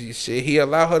 If you shit, he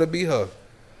allow her to be her.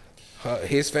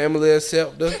 His family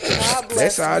accept her. God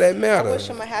bless That's all him. that I matters. wish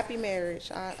him a happy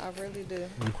marriage. I really do.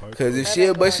 Cause if That she'll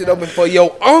ain't bust it going open for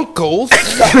your uncles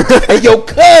and your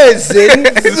cousins,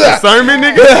 Sermon,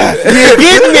 nigga. you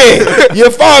get me? You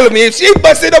follow me? If she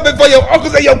bust it open for your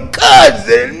uncles and your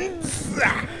cousins,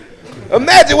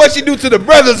 imagine what she do to the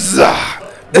brothers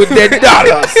with their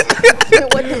dollars.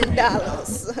 With them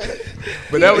dollars.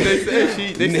 But that's what they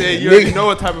said. They said you already know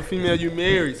what type of female you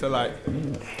married. So like,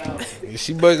 If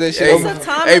she bust that shit It's open. a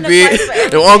time Hey, and a place for bitch. everything.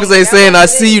 Them uncles ain't That's saying what I it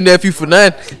see is. you, nephew, for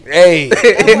nothing. Hey,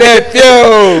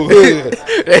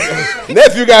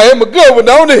 nephew got him a good one,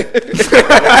 don't he?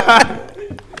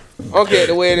 Okay, at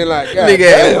the wedding, like, God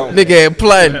damn. Nigga had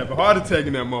plotting. have a heart attack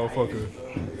in that motherfucker.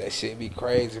 That shit be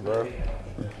crazy, bro.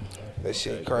 That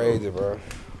shit crazy, bro.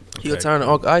 He'll turn to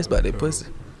Uncle Ice about that pussy.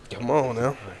 Come on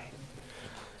now.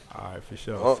 All right, for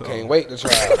sure. Oh, So, can't wait to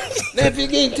try. Nephew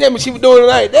can't tell me she was doing it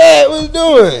like that. What you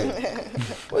doing?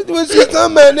 What she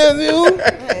talking about, nephew?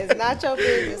 It's not your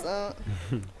business,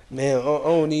 Man, I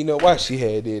don't even know why she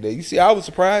had that. You see, I was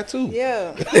surprised too.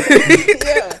 Yeah.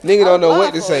 Yeah. Nigga don't know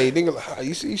what to say. Nigga, like,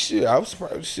 you see, shit, I was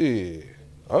surprised. Shit,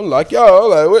 I'm like y'all.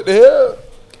 Like, what the hell?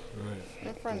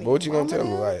 In front of But what you gonna mama tell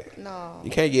me? them? Like, No.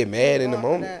 you can't get mad in the Going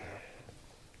for moment.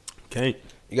 can't.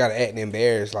 You gotta act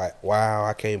embarrassed. Like, wow,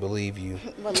 I can't believe you.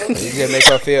 that. But You look, just make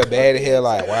her feel bad in here.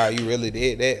 Like, wow, you really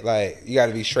did that. Like, you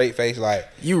gotta be straight faced. Like,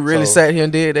 You really so, sat here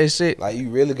and did that shit. Like, you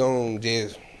really gonna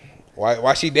just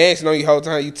Why she dancing on you whole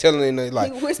time? You telling her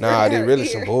like, whispering nah, in this her really ear.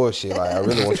 some bullshit. Like, I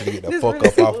really want you to get the This fuck really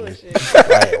up some off me. bullshit.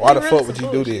 Like, why the Really fuck some would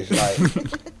you do this? bullshit.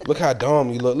 Like, look how dumb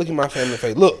you look. Look at my family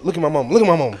face. Look at my mom. Look at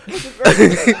my mom.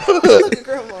 Look at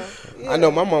grandma. Yeah. I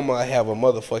know my mama have a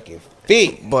motherfucking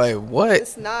fit. Boy, what?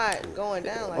 It's not going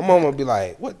down like My mama be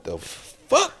like, what the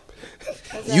fuck?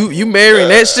 You marrying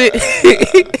that shit?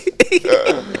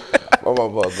 My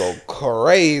mama go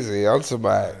crazy. I'm talking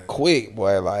about quick,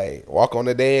 boy. Like, walk on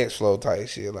the dance floor type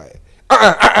shit. Like,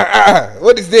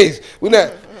 what is this? We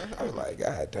not. I was like,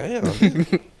 God damn.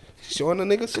 Showing the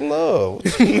nigga some love.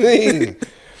 What you mean?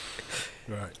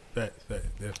 Right. Facts,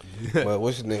 definitely. But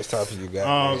what's the next topic you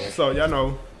got? man? So y'all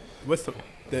know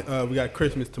we got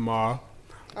Christmas tomorrow.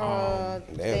 Day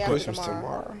Damn, after Christmas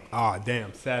tomorrow. Ah,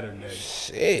 damn, Saturday.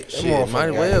 Shit, that Shit, motherfucker might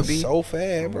got well it be. so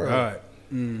fast, bro. Right.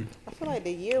 I feel like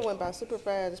the year went by super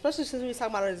fast, especially since we was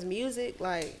talking about his music.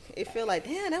 Like, it feel like,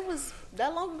 damn, that was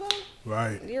that long ago.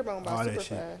 Right. The year went by All that super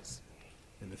shit. fast.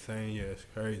 In the same year, it's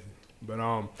crazy. But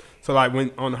so like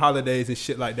when on the holidays and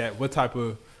shit like that, what type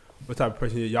of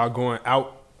person y'all going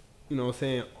out? You know what I'm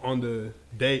saying, on the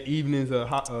evenings of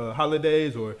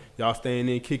holidays, or y'all staying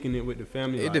in kicking it with the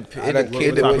family? It Like, depends. I done what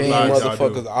kicked it type with of these vibes y'all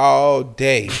motherfuckers do? all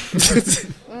day.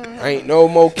 Ain't no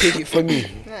more kick it for me.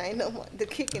 Nah, ain't no more. The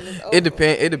kicking is over.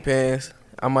 It depends.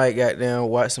 I might goddamn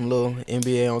watch some little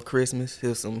NBA on Christmas.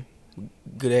 Hear some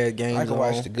good ass games. I can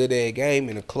watch the good ass game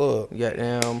in the club.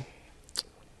 Goddamn.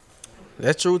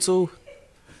 That's true too.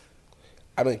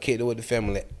 I done kicked it with the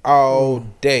family all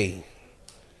day.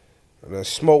 I done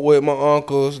smoked with my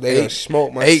uncles. They done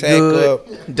smoked my Ate sack good. up.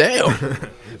 Damn.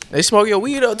 They smoke your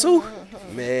weed up too.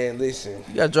 Man, listen.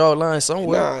 You gotta draw a line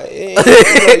somewhere. Nah, you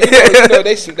know,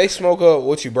 they smoke up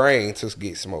what you bring to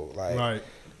get smoked. Like, Right.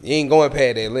 you ain't going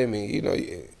past that limit, you know,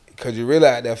 because you really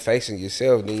out there facing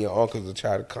yourself. Then your uncles will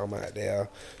try to come out there.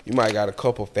 You might got a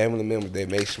couple family members that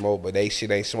may smoke, but they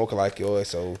shit ain't smoking like yours,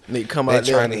 so Nigga come they out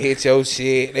there. trying to hit your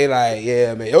shit. They like,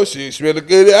 yeah, man, your shit smell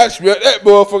good. I smell that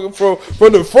motherfucker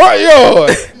from the front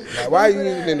yard. Like, why you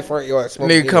even in the front yard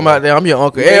smoking? Nigga come anyway? out there. I'm your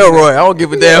Uncle Elroy. I don't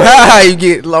give a damn how you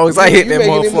get, as long as I hit You that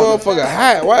making this motherfucker. motherfucker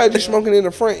hot. Why are you smoking in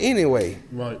the front anyway?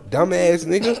 Right. Dumbass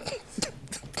nigga.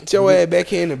 Get your ass back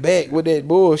here in the back with that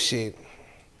bullshit.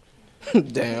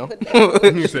 Damn.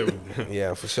 You said,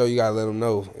 Yeah, for sure. You gotta let them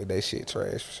know if they shit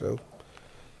trash, for sure.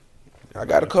 I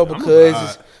got a couple I'm a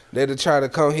cousins vibe. that'll try to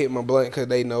come hit my blunt because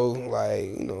they know, like,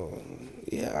 you know,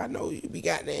 yeah, I know you be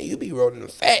goddamn, you be rolling the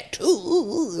fat too.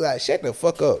 Like, shut the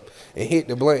fuck up and hit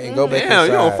the blunt and go back damn,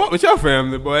 you don't inside. fuck with your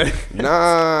family, boy.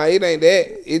 Nah, it ain't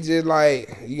that. It's just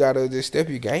like you gotta just step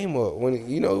your game up when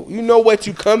you know what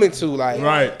you coming to. Like,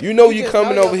 Right. you know You you just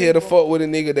coming know your over here to people. fuck with a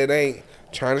nigga that ain't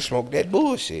trying to smoke that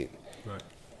bullshit. Right.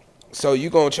 So you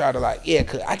gonna try to like, yeah,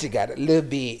 cause I just got a little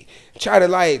bit. Try to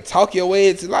like talk your way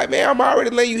into like, man, I'm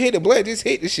already letting you hit the blunt. Just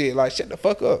hit the shit. Like, shut the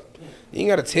fuck up. You ain't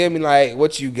gotta tell me like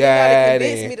what you You gotta got.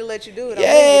 convince And, me to let you do it. I'm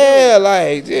yeah,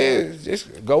 like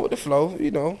just go with the flow.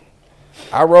 You know,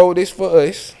 I roll this for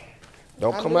us.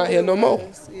 Don't come out here no more.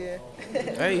 Yeah.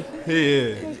 Hey.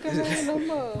 Yeah. Come out here no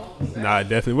more. Nah,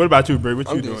 definitely. What about you, Brie? What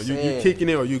I'm you just doing? You saying. kicking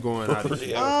it or you going out? of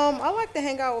shit? I like to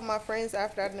hang out with my friends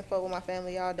after I didn't fuck with my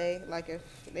family all day. Like if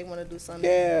they want to do something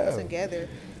Yeah. together,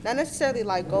 not necessarily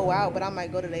like go out, but I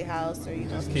might go to their house or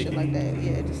some shit like that.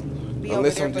 Yeah, just be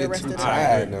Unless over I'm there for the just rest of too the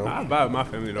tired. night. I know. I vibe with my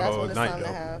family the That's whole when it's night time to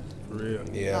though. have. For real.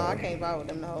 Yeah. No, I can't vibe with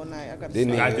them the whole night. I gotta. Didn't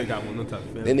sleep. I just got one of them type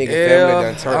of That family. nigga family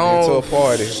done turned into a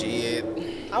party. Shit.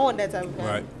 I want that type of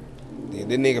family. Right. Yeah,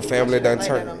 that nigga family done Like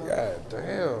turned. that no more. God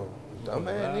damn.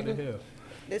 Dumbass How the nigga. hell?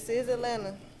 This is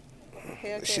Atlanta.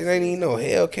 Hellcat Shit ain't even no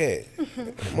Hellcat.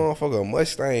 Motherfucker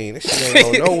Mustang. That shit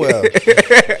ain't go nowhere.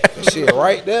 That shit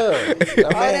right there.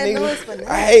 that noise for Nigga, nothing.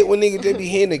 I hate when niggas just be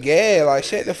hitting the gas. Like,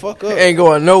 shut the fuck up. Ain't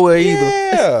going nowhere either.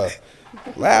 Yeah.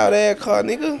 Loud ass car,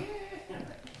 nigga.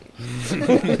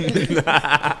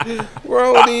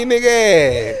 Wrong with these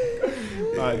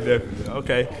niggas? All right, definitely.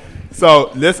 Okay.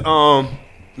 So let's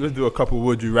do a couple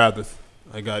would you rather's.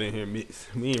 I got in here mix.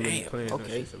 We ain't really playing no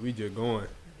okay. shit, so we just going.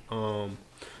 All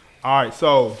right,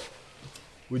 so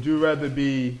would you rather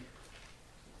be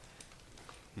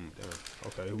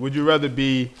okay, would you rather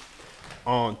be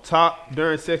on top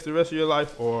during sex the rest of your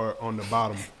life or on the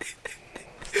bottom?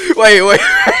 Wait.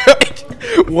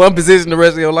 One position the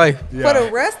rest of your life. For the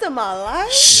rest of my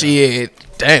life, Shit.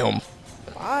 Damn.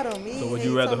 bottom me. So would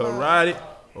you rather her ride it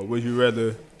or would you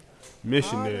rather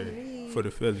missionary for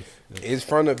the fellas? It's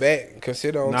from the back.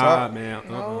 Consider on Nah, top. man.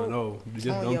 No. Just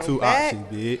On them your two back? options,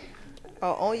 bitch.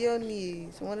 Or on your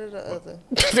knees, one or the other.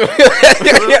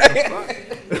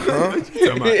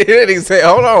 That nigga say,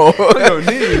 hold on. On your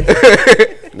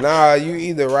knees. Nah, you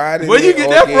either riding Where you it get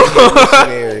or that getting from?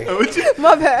 missionary.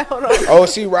 My bad. Hold on. Oh,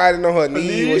 she riding on her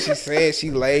knee. What she saying?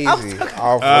 She lazy. Oh,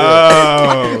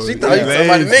 She thought you talking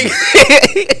about the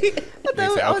nigga. I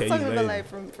was okay, talking you about lazy.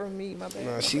 like from me. My bad.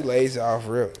 no, she lazy off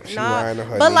rip. She Nah, riding on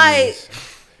her but knees.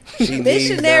 like She knees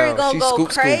missionary down. gonna She go scoop.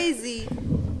 crazy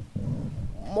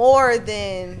more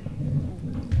than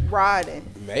riding.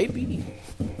 Maybe.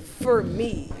 For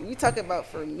me, we talking about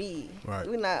for me. Right.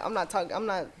 I'm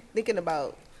not thinking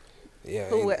about Yeah.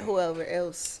 whoever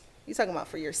else. You talking about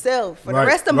for yourself for Right, the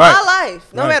rest of right, my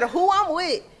life, no right. matter who I'm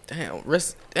with. Damn,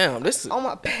 this On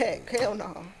my back, hell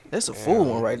no, that's a full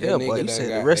one right Your there, nigga boy. You done said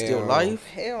got the rest of your damn- life.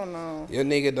 hell no. Your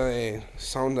nigga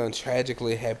done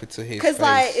tragically happened to his Cause face.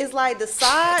 like it's like the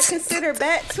side considered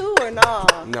back too or nah?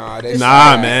 Nah, that's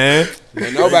Nah, side. man.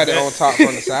 Ain't nobody on top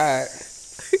from the side.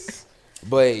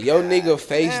 But your nigga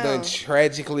face Damn. done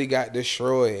tragically got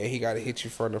destroyed, and he got to hit you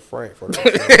from the front.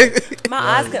 My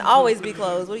eyes can always be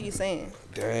closed. What are you saying?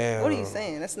 Damn. What are you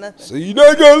saying? That's nothing. So you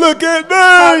not gonna look at me?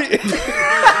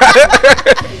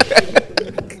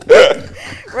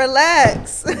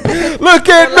 Relax. Look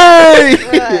at me.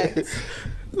 Relax.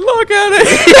 Look at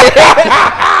it.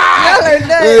 Y'all are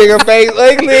nuts. This nigga face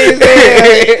ugly as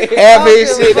hell. Half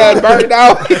his shit done burnt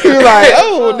out. You like,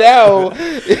 oh no.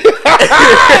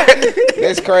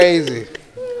 That's crazy.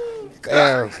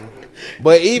 Damn.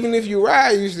 But even if you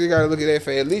ride, you still gotta look at that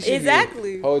face. At least you can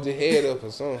Exactly. hold your head up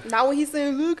or something. Not when he's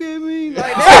saying, "Look at me,"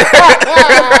 like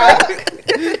that.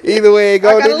 Either way it go,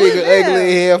 I this gotta look nigga down. ugly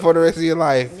as hell for the rest of your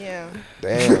life. Yeah.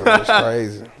 Damn, that's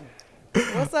crazy.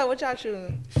 What's up? What y'all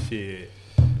choosing? Shit.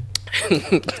 I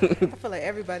feel like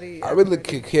everybody. I really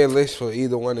could care less for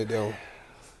either one of them.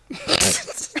 I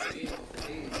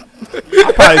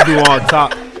probably do on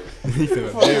top. He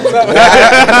said,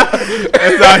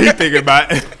 that's all he thinking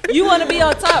about. You want to be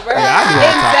on top, right?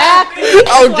 I do Exactly.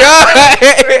 Oh God.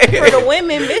 For the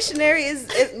women, missionary is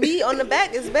me on the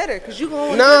back is better because you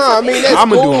going. Nah, I mean that's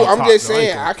I'ma do cool. on I'm top, just though. I saying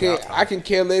ain't I doing can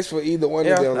care less for either one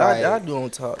Yeah, of them. Like I do on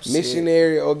top. shit.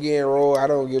 missionary or getting rolled, I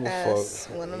don't give a That's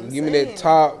fuck. what I'm Give me saying. that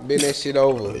top, bend that shit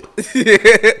over.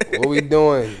 What we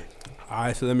doing? All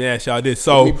right, so let me ask y'all this.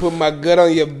 Let me So, put my gut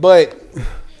on your butt.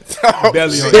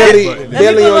 belly on Belly, your butt.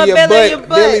 belly put my on your belly on butt. your butt.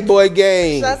 Belly boy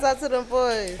gang. Shouts out to them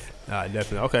boys.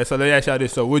 Definitely. Okay, so let me ask y'all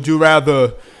this. So, would you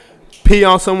rather pee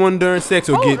on someone during sex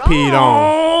or get peed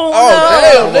on?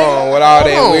 Come on with all that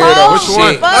weirdo Which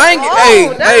one? shit. I ain't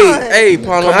Hold hey,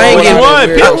 partner. Come I ain't on, getting with all one,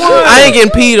 that pick weirdo one. shit. I ain't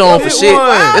getting peed on for Pick shit. one.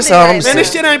 That's all I'm Man, Man, saying.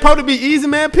 this shit ain't supposed to be easy,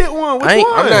 man. Pick one. Which I ain't-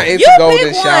 one? I'm not into You golden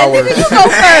pick one. showers. Nigga, you go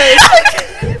first.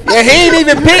 Yeah, he ain't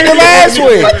even pick the last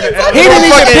one. He didn't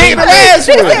even pick the last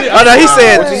one. Oh no, he What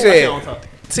said you said?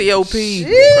 TOP.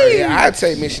 Yeah, I'd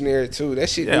take missionary too. That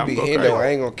shit Yeah, do be I'm hitting though. okay. I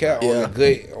ain't gonna count on the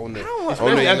good on that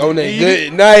Eat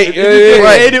good night. If you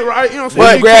Yeah. ate it right, you know what I'm But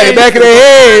saying? grab the back of the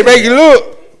head, make you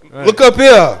look. Look up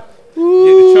here.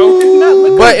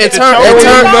 But That way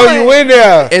you know you in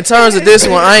there. in terms of this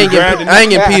one, I ain't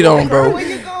getting peed on, bro. Where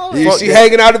you going? She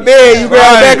hanging out the bed, you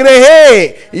grab the back of the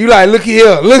head. You like, look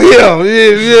here.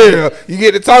 Yeah. You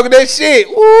get to talking that shit.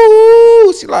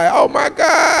 Woo! She like, oh my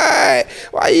God,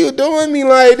 why you doing me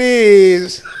like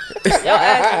this? Your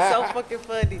ass is so fucking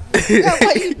funny.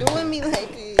 Why you doing me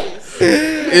like this?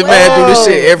 This man do this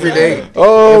shit every day.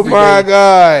 Oh my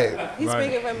God. He's Right.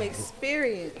 speaking from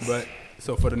experience. But,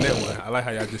 so for the next one, I like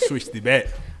how y'all just switched it back.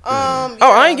 Oh,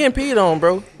 I ain't getting peed on,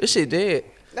 bro. This shit dead.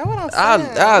 That's what I'm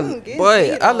saying.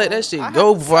 I let that shit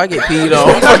go before I get peed on.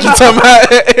 What you talking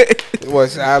about?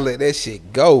 I let that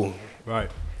shit go. Right.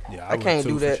 Yeah, I can't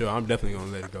would too, do that. For sure. I'm definitely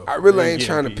gonna let it go. I really You ain't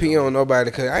getting trying to peed pee on nobody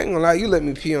because I ain't gonna lie, you let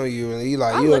me pee on you and you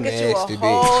like I'm you a looking at you a nasty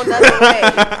whole bitch. nother way.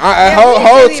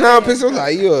 Whole we time can't pissing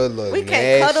like you a little We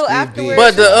can't cuddle nasty afterwards. bitch.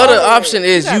 But the other Oh, option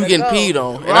is you you gotta getting go. peed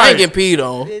on, and I ain't getting peed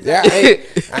on. Yeah, I ain't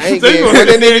So you getting gonna what that sit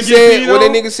there nigga and get said. peed What that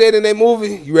on? nigga said in that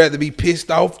movie, you rather be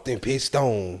pissed off than pissed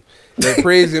on. That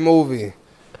prison movie.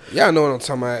 Y'all know what I'm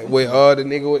talking about. With the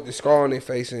nigga with the scar on their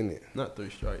face in it. Not 3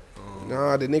 strike.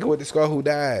 Nah, the nigga with the scar who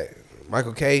died.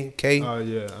 Michael K. Oh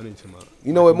yeah, I need to know.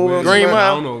 You know what movie I'm Green talking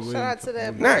Mile? I don't know. Shout out to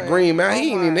that boy. Not Green Mile.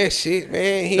 He ain't in that shit,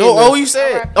 man. He in the- You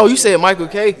said? Oh, you said Michael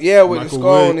K. Yeah, with the Michael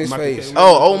scar Wood- on his Michael face. K.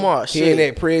 Oh, Omar. He in Shit.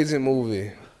 that prison movie.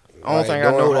 I don't think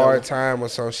I know Doing that Hard one. Time or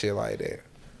some shit like that.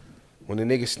 When the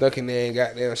nigga stuck in there and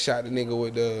got there and shot the nigga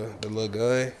with the little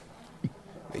gun.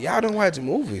 Y'all don't watch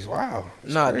movies. Wow.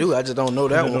 Nah, I do. I just don't know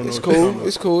that one. It's cool.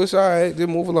 It's cool. It's all right. Just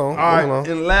move along. All right, Move along.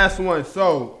 and the last one.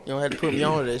 So You don't have to put me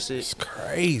on to that shit. It's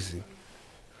crazy.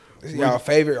 This is y'all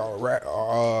favorite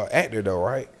actor though,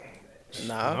 right?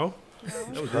 Nah. no,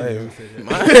 Crazy.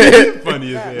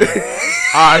 funny as hell.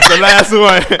 All right, so last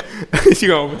one. She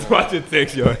gonna watch your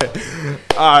text, yo. All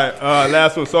right,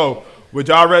 last one. So, Would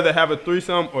y'all rather have a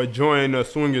threesome or join a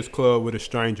swingers club with a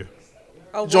stranger?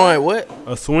 Join what?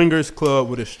 A swingers club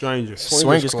with a stranger.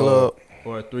 Swingers club.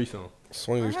 Or a threesome.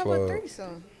 Swingers How club. about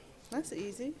threesome? That's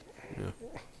easy.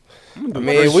 I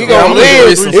mean, we gonna live.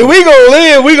 threesome. If we gonna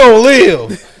live, we gonna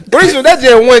live. Threesome, that's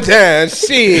just one time.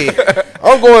 Shit.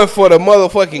 I'm going for the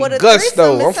motherfucking Well, the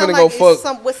gusto. threesome, I'm it sound finna go like it's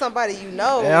fuck. with somebody you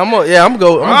know. Yeah, I'm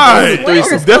going Alright. to threesome.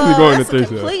 Swingers Definitely club, going to that's a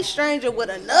threesome. complete stranger with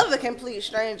another complete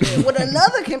stranger with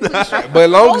another complete stranger. But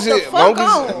long Hold as the it, fuck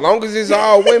on. long as it's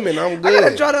all women, I'm I gotta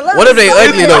good. draw the line. What if they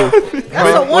ugly though?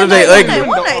 That's a What if they ugly?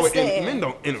 One night Men stand.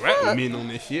 don't interact with men on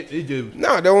this shit. They just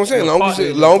No, that's what I'm saying.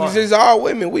 Long as it's all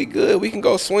women, we good. We can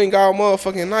go swing all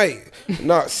motherfucking night.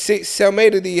 Knock 6, 7,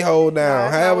 8 of these hoes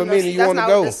down. However many you want to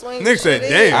go. Nick said,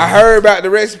 damn. I heard about the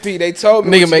recipe. They told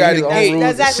me Nigga what you making gotta his own get.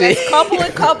 rules. That's exactly. That's couple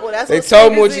and couple. That's They what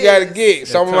told me what swingers you gotta is. get.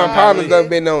 Some of my That's partners how done it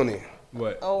been on it.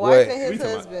 What? A What? wife and his We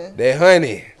talking about? husband. That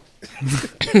honey.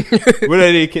 What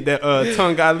are they get that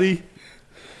tongue guy Lee?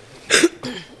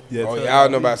 Yeah, Oh, tongue y'all guy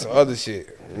know Lee. about some other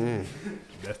shit.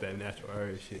 That's that natural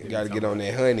herb shit. You gotta get on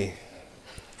that honey.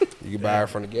 You can buy it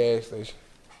from the gas station.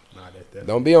 Nah, that.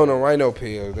 Don't be on the rhino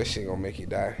pills. That shit gonna make you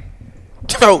die.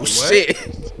 Oh shit!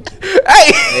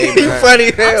 Hey, you man. funny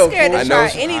as hell. I'm scared fool. to I know try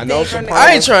some- I anything know from some the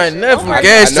I ain't trying nothing from Don't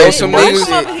gas I know station. some Don't niggas-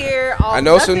 come over here. I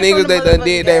know some niggas that that done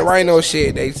did that rhino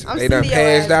shit. They done sending your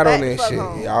passed ass out on back that fuck shit.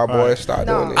 home. Y'all boys start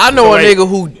No. doing that. I know So, a like- nigga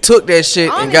who took that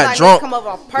shit and got drunk. Come over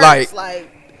on purpose, Like, like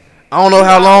I don't know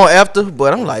how long after,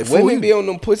 but I'm like, fool. Women be on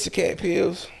them pussycat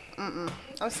pills. I'm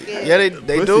scared. Yeah, they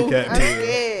do. Pussycat I'm pills.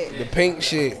 scared. The pink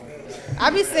shit. I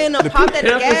be seeing them pop at the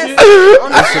pimp gas shit? station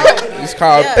on the show. It's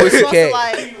called Yeah, it's supposed to, pussycat.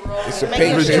 like, It's a make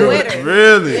pink your shit shit. wetter.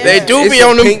 Really? Yeah. They do It's be a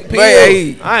on them. pink But, pill.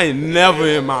 hey, I ain't never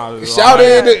in my life. Shout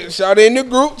in the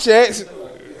group chats.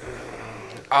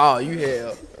 oh, you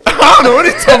have. I don't know what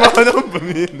they talking about. Them,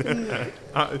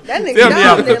 but That nigga Tell me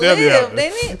down after, didn't tell me live, after.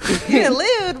 didn't he? He didn't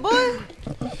live,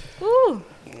 boy. Ooh.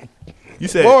 You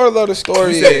said Moral of the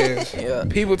story is Yeah.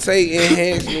 people take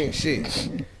enhancement shit.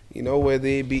 You know, whether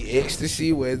it be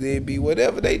ecstasy, whether it be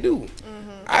whatever they do.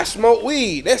 I smoke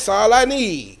weed. That's all I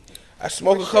need. I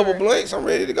smoke a couple blunts. I'm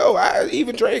ready to go. I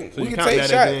even drink. so We you can count take that as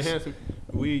the shots. enhancement?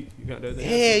 Weed, you count that as the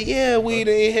enhancement? Yeah, weed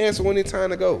and enhancer when it's time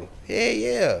to go.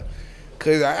 Yeah.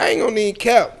 Cause I ain't gonna need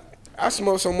cap. I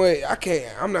smoke so much,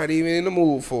 I'm not even in the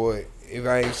mood for it if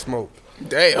I ain't smoke.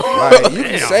 Damn. Like you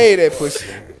can say that pussy.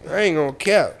 I ain't gonna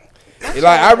cap. Like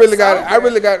I really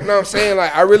got, you know what I'm saying?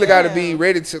 Like I really gotta be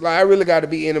ready to, like I really gotta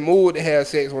be in the mood to have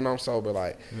sex when I'm sober.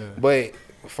 Like, but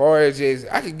as far as just,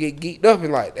 I could get geeked up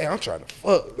and like, damn, I'm trying to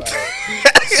fuck. Like,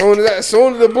 as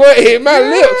soon as the blood hit my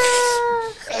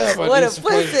lips, damn, What a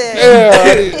pussy.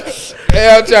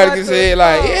 yeah, I'm trying to get said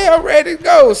like, yeah, I'm ready to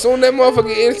go. Soon that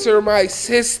motherfucker enter my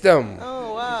system.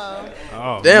 Oh, wow.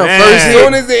 Oh, Damn, man. first As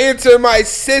soon as it enter my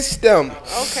system,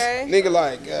 Okay. nigga,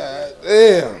 like, god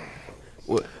damn.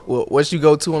 What you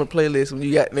go to on the playlist when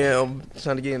you got them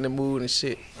trying to get in the mood and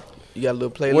shit? You got a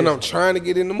little playlist. When I'm trying to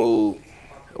get in the mood,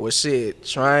 well, shit,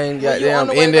 trying When you on goddamn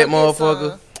the way in to that go get motherfucker.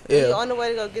 some- when you Yeah. on the way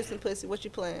to go get some pussy, what you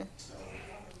playing?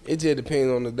 it just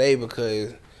depends on the day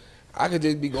because I could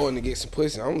just be going to get some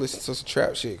pussy. I'm listening to some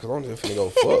trap shit because I'm just finna go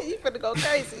fuck. You finna go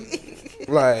crazy.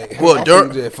 Like, Well, I'm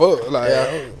Dirk- finna just fuck. Like,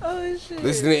 Yeah. Oh, shit.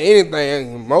 listen to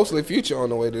anything, mostly Future on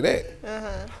the way to that.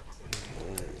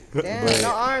 Damn, no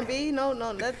R&B, no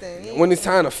nothing. You When it's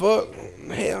time to fuck,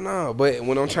 hell no. But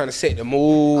when I'm trying to set the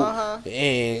mood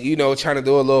and, you know, trying to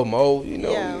do a little more, you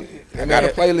know, Yeah. I got a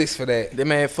playlist for that. That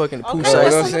man fucking the Okay, pool You know what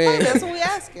what's I'm on the saying? plate? That's what we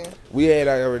asking. We had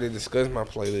already discussed my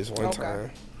playlist one Okay.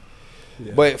 time.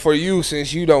 But for you,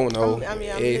 since you don't know, I'm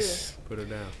it's Put it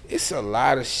down. it's a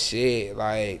lot of shit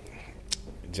like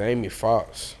Jamie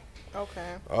Foxx, Okay.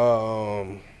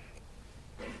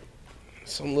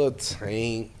 some little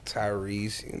Tank,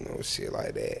 Tyrese, you know, shit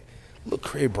like that. Little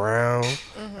Chris Brown.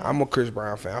 I'm a Chris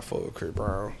Brown fan. I fuck with Chris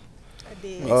Brown. I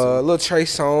did. Little Trey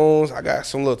Songz. I got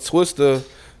some little Twister.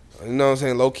 You know what I'm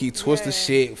saying? Low key Twister Yeah.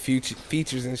 shit,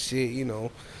 features and shit. You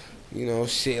know,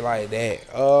 shit like that.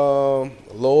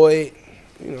 Lloyd.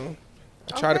 You know,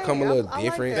 I try to Okay, come a little I like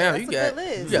different. that. Damn, That's you a got- good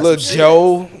list. you got Little some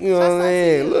Joe, you know what I'm Shout out to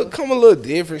saying? you. Look, come a little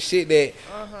different shit that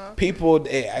people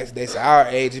that's our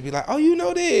age would be like, oh, you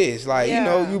know this, like you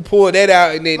know, Yeah. you pull that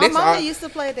out and then My that's mama all, used to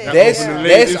play that. that's Yeah.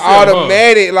 that's Itself, huh?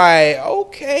 automatic. Like,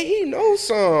 okay, he knows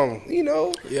some, you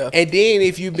know. Yeah. And then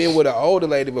if you've been with an older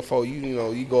lady before, you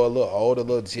know, you go a little older,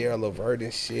 little Gerald Levert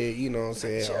and shit. You know what I'm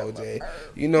saying? OJ,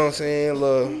 you know what I'm saying?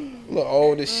 Little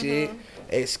older shit.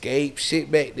 Escape shit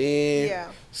back then. Yeah.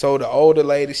 So the older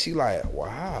lady, she like,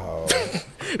 wow.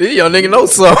 This young nigga know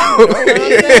something. You know what I'm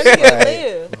saying? You can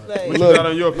live. Like, What you Look, got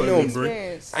on your you know, playlist, Bree?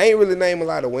 experience. I ain't really name a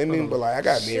lot of women, but like I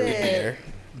got Mary in there.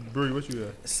 Bree, what you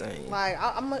got? Same. Like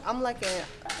I'm like in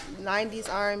 90s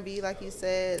R&B, like you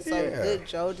said. So good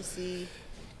Jodeci.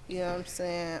 You know what I'm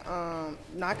saying?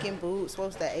 Knocking Boots. What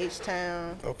was that?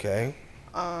 H-Town. Okay.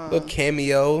 Little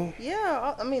cameo.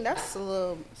 Yeah, I mean that's a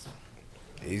little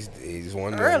He's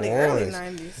one of early the ones.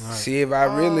 90s. See if I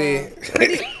really.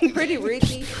 Pretty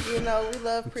Ricky. You know we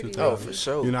love Pretty Ricky. Oh, for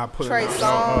sure. You're not putting Trey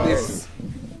Songz.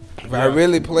 If I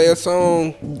really play a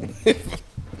song,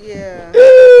 Yeah.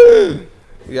 you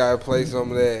gotta play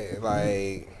some of that,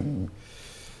 like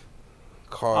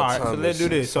Carl All right, Thomas. so let's do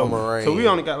this. Summer Rain. So we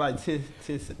only got like 10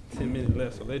 minutes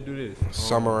left, so let's do this.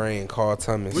 Summer Rain, Carl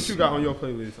Thomas. What you got on your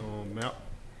playlist, Map?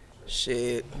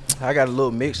 Shit. I got a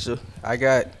little mixture. I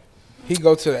got. He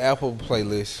go to the Apple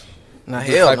playlist. Nah,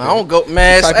 Just hell type no. in- I don't go.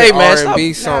 Man, type hey, in man, stop.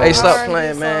 R&B song. Hey, stop R&B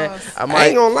playing, man. songs. I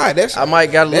ain't gonna lie. I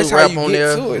might got a that's little rap how on you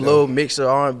there. get to A it, little mixture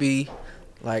R&B.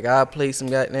 Like, I play some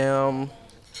goddamn.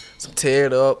 Some Tear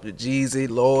It Up, the Jeezy,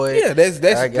 Lloyd. Yeah, that's of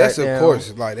goddamn-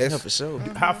 course. Like Yeah, that's for sure.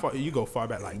 How far you go far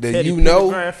back? Like The Teddy You Know?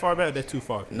 Pendergrass far back? That's too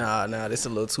far. Nah, that's a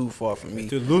little too far for me.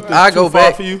 To Luther, I too go far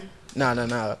back for you.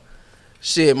 Nah.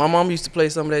 Shit, my mom used to play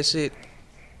some of that shit.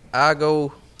 I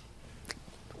go.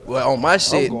 Well, on my I'm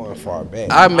shit, going far back.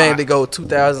 I mainly go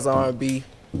 2000s R&B.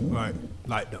 Right,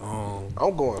 like the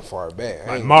I'm going far back. I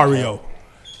like ain't- Mario.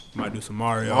 Might do some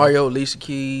Mario. Mario, Alicia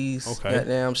Keys, Okay.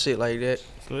 goddamn shit like that.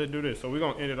 So let's do this. So we're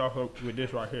gonna end it off with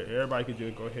this right here. Everybody can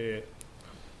just go ahead,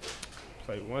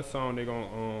 play one song. They're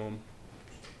gonna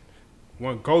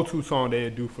one go-to song they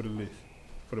do for the list,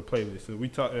 for the playlist. So we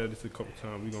talked this a couple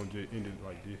times. We're gonna just end it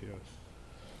like this here.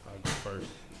 I'll go first.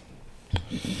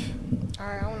 All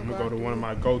right, I want I'm to gonna go to one of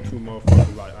my go-to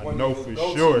motherfuckers. Like I know for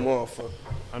sure. Motherfucker.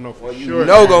 I know for You sure.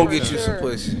 know gonna get you Sure. some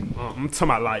pussy. I'm talking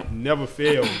about like never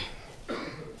fail.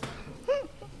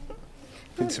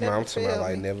 I'm talking about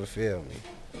like never fail me.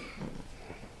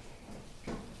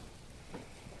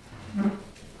 Oh,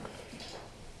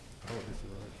 this is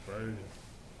a version.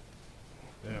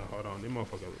 Damn, hold on. This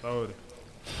motherfucker loaded.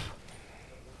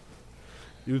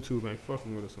 YouTube ain't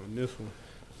fucking with us on this one.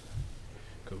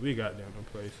 Cause we got down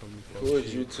to play some of Who these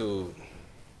is shit. YouTube?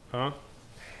 Huh?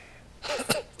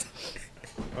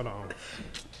 Hold on.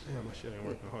 Damn, my shit ain't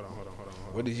working. Hold on.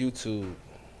 What is YouTube?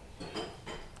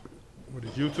 What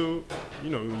is YouTube? You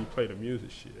know when you play the music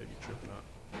shit, they be tripping out.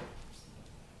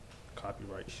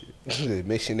 Copyright shit. The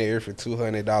missionary for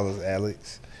 $200,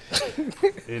 Alex.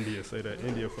 India say that.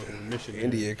 India fucking with missionary.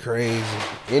 India crazy.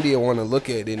 India want to look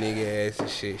at the nigga ass and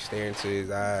shit, stare into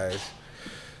his eyes.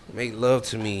 Make love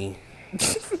to me.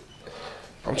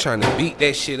 I'm trying to beat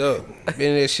that shit up.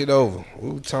 Bend that shit over.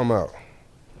 What we talking about?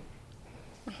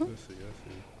 Let's see.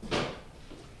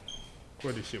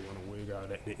 Where this shit wanna wig out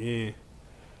at the end?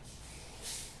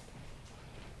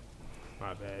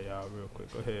 My bad, y'all. Real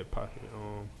quick, go ahead, pop it.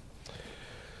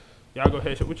 Y'all go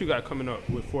ahead. What you got coming up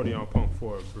with 40 on Pump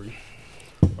 4, Bree?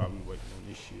 While we waiting on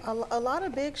this shit. A lot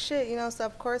of big shit, you know. So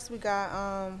of course we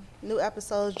got new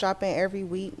episodes dropping every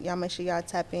week. Y'all make sure y'all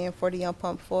tap in 40 on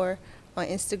Pump 4 on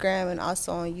Instagram and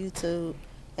also on YouTube.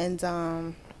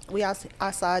 And we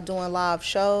outside doing live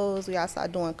shows. We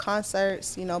outside doing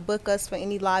concerts. You know, book us for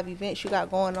any live events you got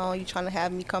going on. You trying to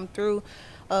have me come through?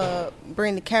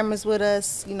 Bring the cameras with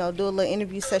us. You know, do a little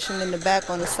interview session in the back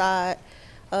on the side.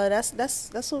 That's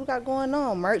what we got going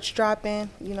on. Merch dropping.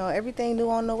 You know, everything new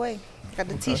on the way. Got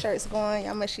the T-shirts going.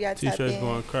 Y'all make sure y'all tap T-shirts in.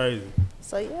 going crazy.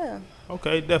 So yeah.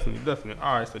 Okay, definitely.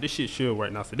 All right, so this shit should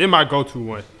work now. So this my go-to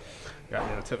one.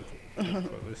 Goddamn,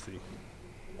 let's see.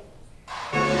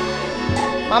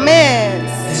 My man.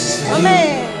 Let's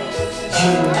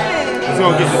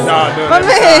go get the dog done. My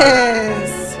man.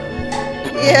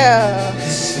 Yeah.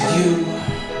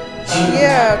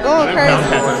 Yeah, going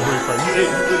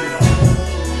crazy.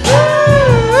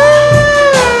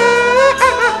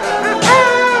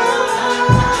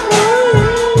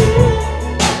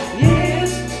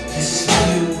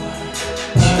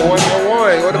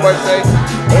 What am I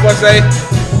say?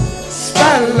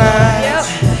 Spotlight. Yep.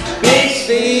 Big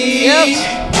stage. Yep.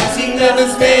 See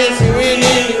nothing's fancy in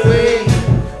any way.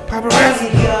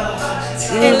 Paparazzi cars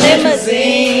And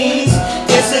limousines.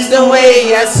 This is the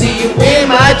way I see you in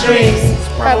my dreams.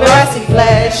 Paparazzi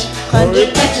flash.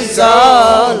 100 pictures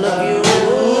all of you.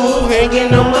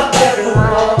 Hanging on my bedroom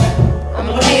wall. I'm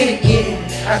a kid again.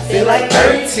 I feel like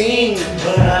 13.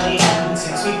 But I am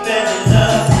since we fell in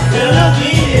love. I'll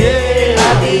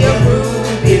be your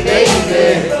groovy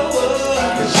baby.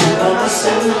 Cause you are my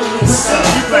superstar.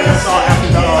 You play that song after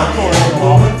the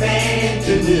chorus.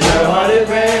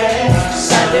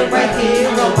 Signed it right here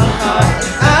on my heart.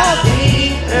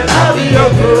 I'll be your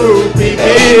groovy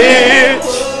bitch.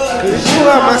 Cause you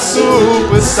are my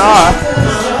superstar.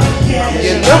 Yeah.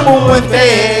 your #1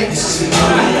 fan.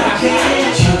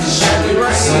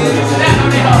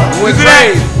 Went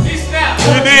crazy.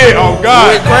 You did. Oh God.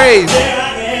 Went crazy.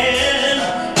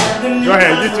 Go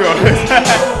ahead, get yours.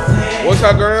 What's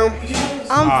her gram?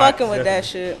 I'm fucking with that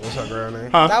shit. What's her gram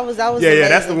name? Huh? That was Yeah,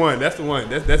 that's the amazing. one. That's the one.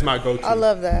 That's my go-to. I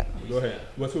love that. Go ahead.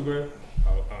 What's who, girl? I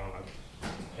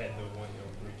had the one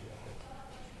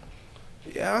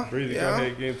Yeah. Breezy, go yeah.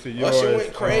 ahead, get into yours. Usher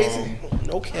went crazy.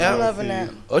 No I'm cap. loving that.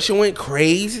 Usher went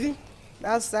crazy.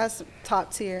 That's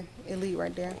top tier elite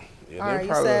right there. Yeah, All they right, you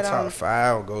probably said top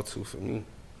 5 go-to for me.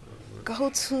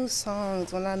 go-to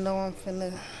songs when I know I'm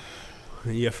finna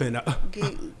Yeah, finna.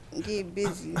 get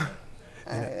busy. All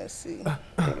right, let's see. What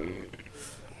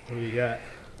we got?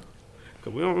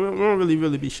 Cause we don't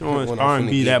really be showing When I'm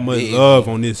R&B finna that get much big. love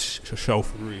on this show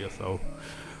for real. So.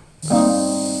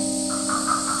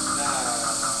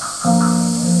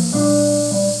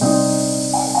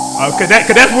 Cause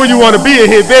that's where you want to be in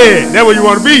his bed. That's where you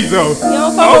want to be. So. You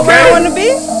don't fuck with where I wanna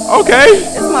be? Okay.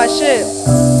 It's my shit.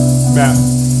 Now.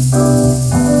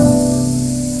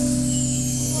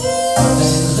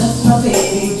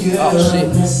 Oh shit.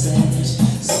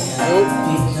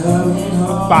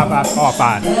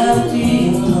 Five.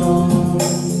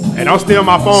 Hey, don't steal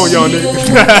my phone, young nigga.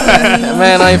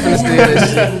 Man, I ain't finna steal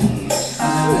this shit.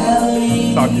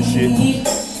 Talk your shit.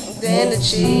 Then the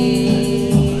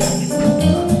cheese.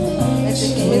 And she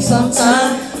give me some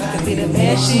time. I can be the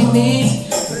man she needs.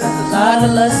 But there's a lot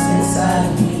of lust inside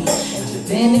of me. And we've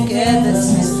been together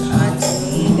since my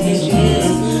teenage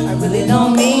years. I really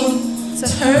don't mean to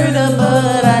hurt her,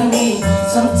 but I need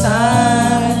some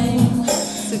time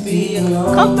to be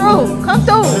alone. Come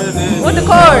through with the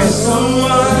chorus.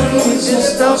 Someone who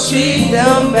just don't treat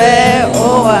them bad.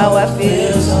 Oh, how I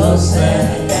feel so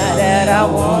sad. Now that I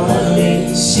wanna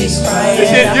leave, she's crying. This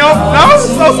shit, yo, no,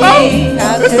 so.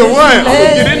 This the one. I'm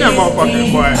gonna get in that motherfucker,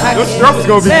 boy. Those strokes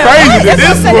gonna be crazy to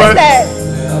this one.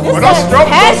 But those strokes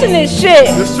passionate shit.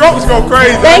 The strokes go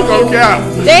crazy. Thank That's you. gonna count.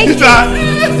 Thank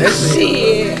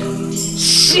you.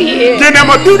 Shit. Get them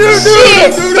a do.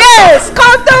 Shit. Yes.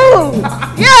 Come through.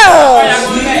 Yeah.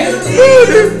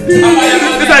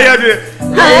 This how y'all do it.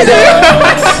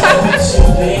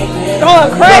 Going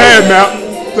Go crazy. ahead, Mal.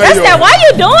 Play That's yours. that. Why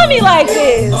you doing me like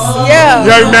this? Yeah. You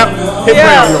heard me, Mal? Hit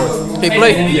play on yours. He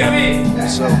play. Yeah.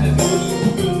 So.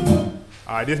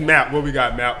 All right, this map. What we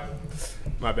got, Mal?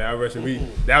 My bad. I rushed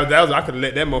it. That was. I could have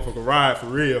let that motherfucker ride for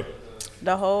real.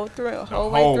 The whole way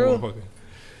through. Motherfucker.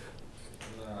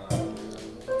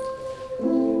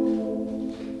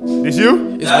 This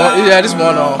you? It's one, yeah, this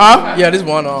one on. Huh? Yeah, this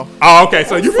one on. Oh, okay.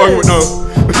 So you fucking with no.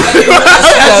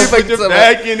 You put your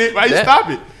back in it. Why you stop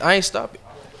it? I ain't stop it.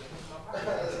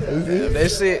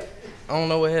 That's it. I don't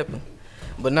know what happened.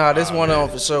 But nah, this one on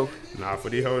for sure. Nah, for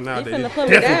these hoes now, You they finna definitely put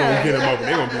me gonna down. get them over.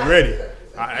 They gonna be ready.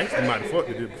 I actually might have fucked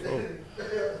it before.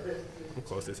 I'm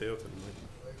close as hell to them.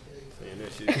 Saying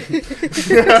that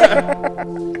shit.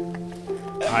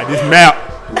 All right, this map.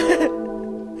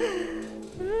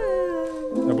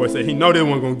 That boy said he know they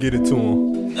weren't gonna get it to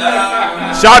him.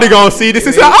 Shawty gonna see this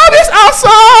and say, "Oh, this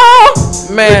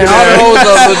awesome!" Man, all the hoes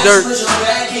up with dirt.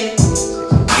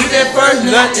 Get that first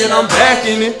nut and I'm back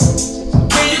in it.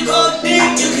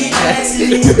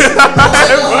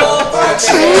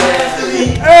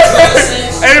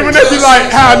 Hey, when they be like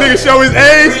how a nigga show his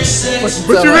age,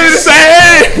 but you really the same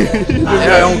age.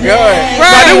 Yeah, on God.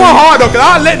 Like, it wasn't hard though, cause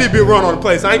I let this bitch run on the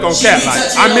place. I ain't gonna cap. Like,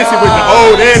 I miss it with the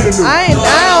old and the new. I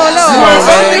don't know.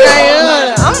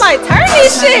 I'm like, turn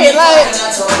this shit. Like,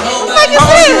 what the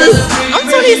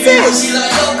fuck is this?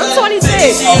 I'm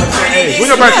 26. Hey, when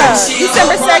your birthday?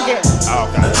 December 2nd. Oh,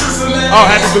 okay. Oh,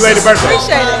 happy belated birthday.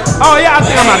 Appreciate it. Oh yeah, I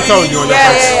think I might have told you on your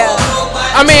birthday. Yeah.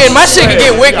 I mean, my shit can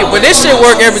get wicked, but this shit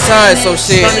work every time. So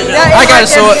shit, I gotta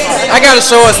show it. I gotta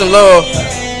show it some love.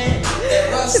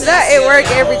 That it work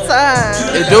every time.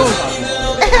 It do.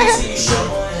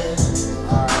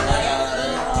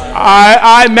 All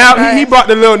right, Mal. He brought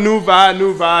the little new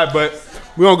vibe, but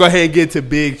we're gonna go ahead and get to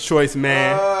Big Choice,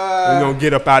 man. We're gonna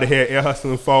get up out of here. Air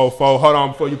Hustling 404. Hold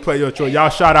on before you play your choice. Y'all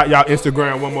shout out y'all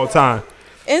Instagram one more time.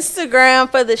 Instagram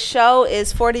for the show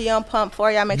is 40 Young Pump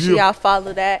 4. Y'all make sure y'all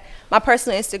follow that. My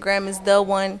personal Instagram is the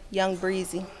one Young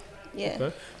Breezy. Yeah.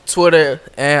 Okay. Twitter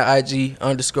and IG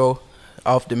 _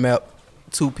 off the map.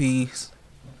 2 P's.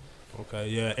 Okay,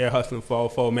 yeah, Air Hustling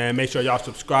 404, man. Make sure y'all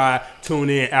subscribe, tune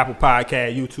in, Apple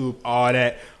Podcast, YouTube, all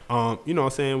that. You know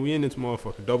what I'm saying? We in this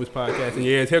motherfucker. Dopest podcast in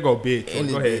years. Here go Big.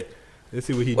 Go ahead. Let's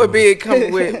see what he What doing. Big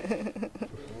coming with?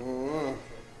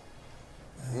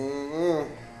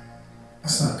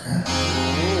 What's up, girl?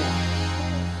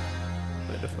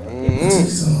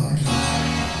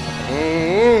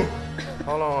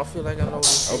 Hold on. feel like I know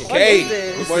this shit. Okay. What is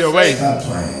this? Boy, Still say, waiting.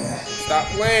 Stop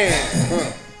playing.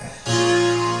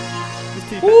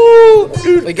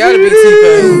 It gotta be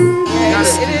T-Pain. Yeah, it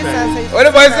is Sensei. What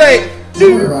if I say?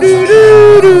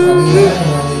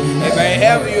 If I ain't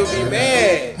have you, you'll be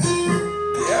mad.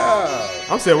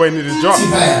 Yeah. I'm still waiting to this drop.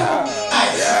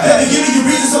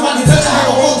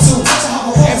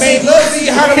 Hey, man, love see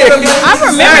how to I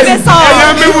remember this song.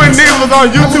 I remember when niggas was on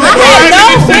YouTube. I had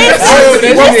no business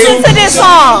listening to this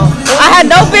song. I had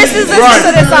no business listening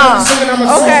to this song.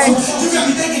 Okay.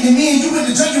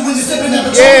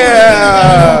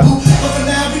 Yeah.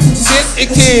 Shit, it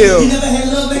kills.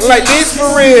 Like this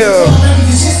for real.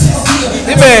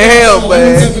 This man hell,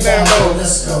 man.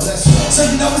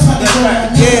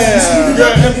 Yeah.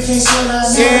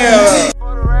 Yeah.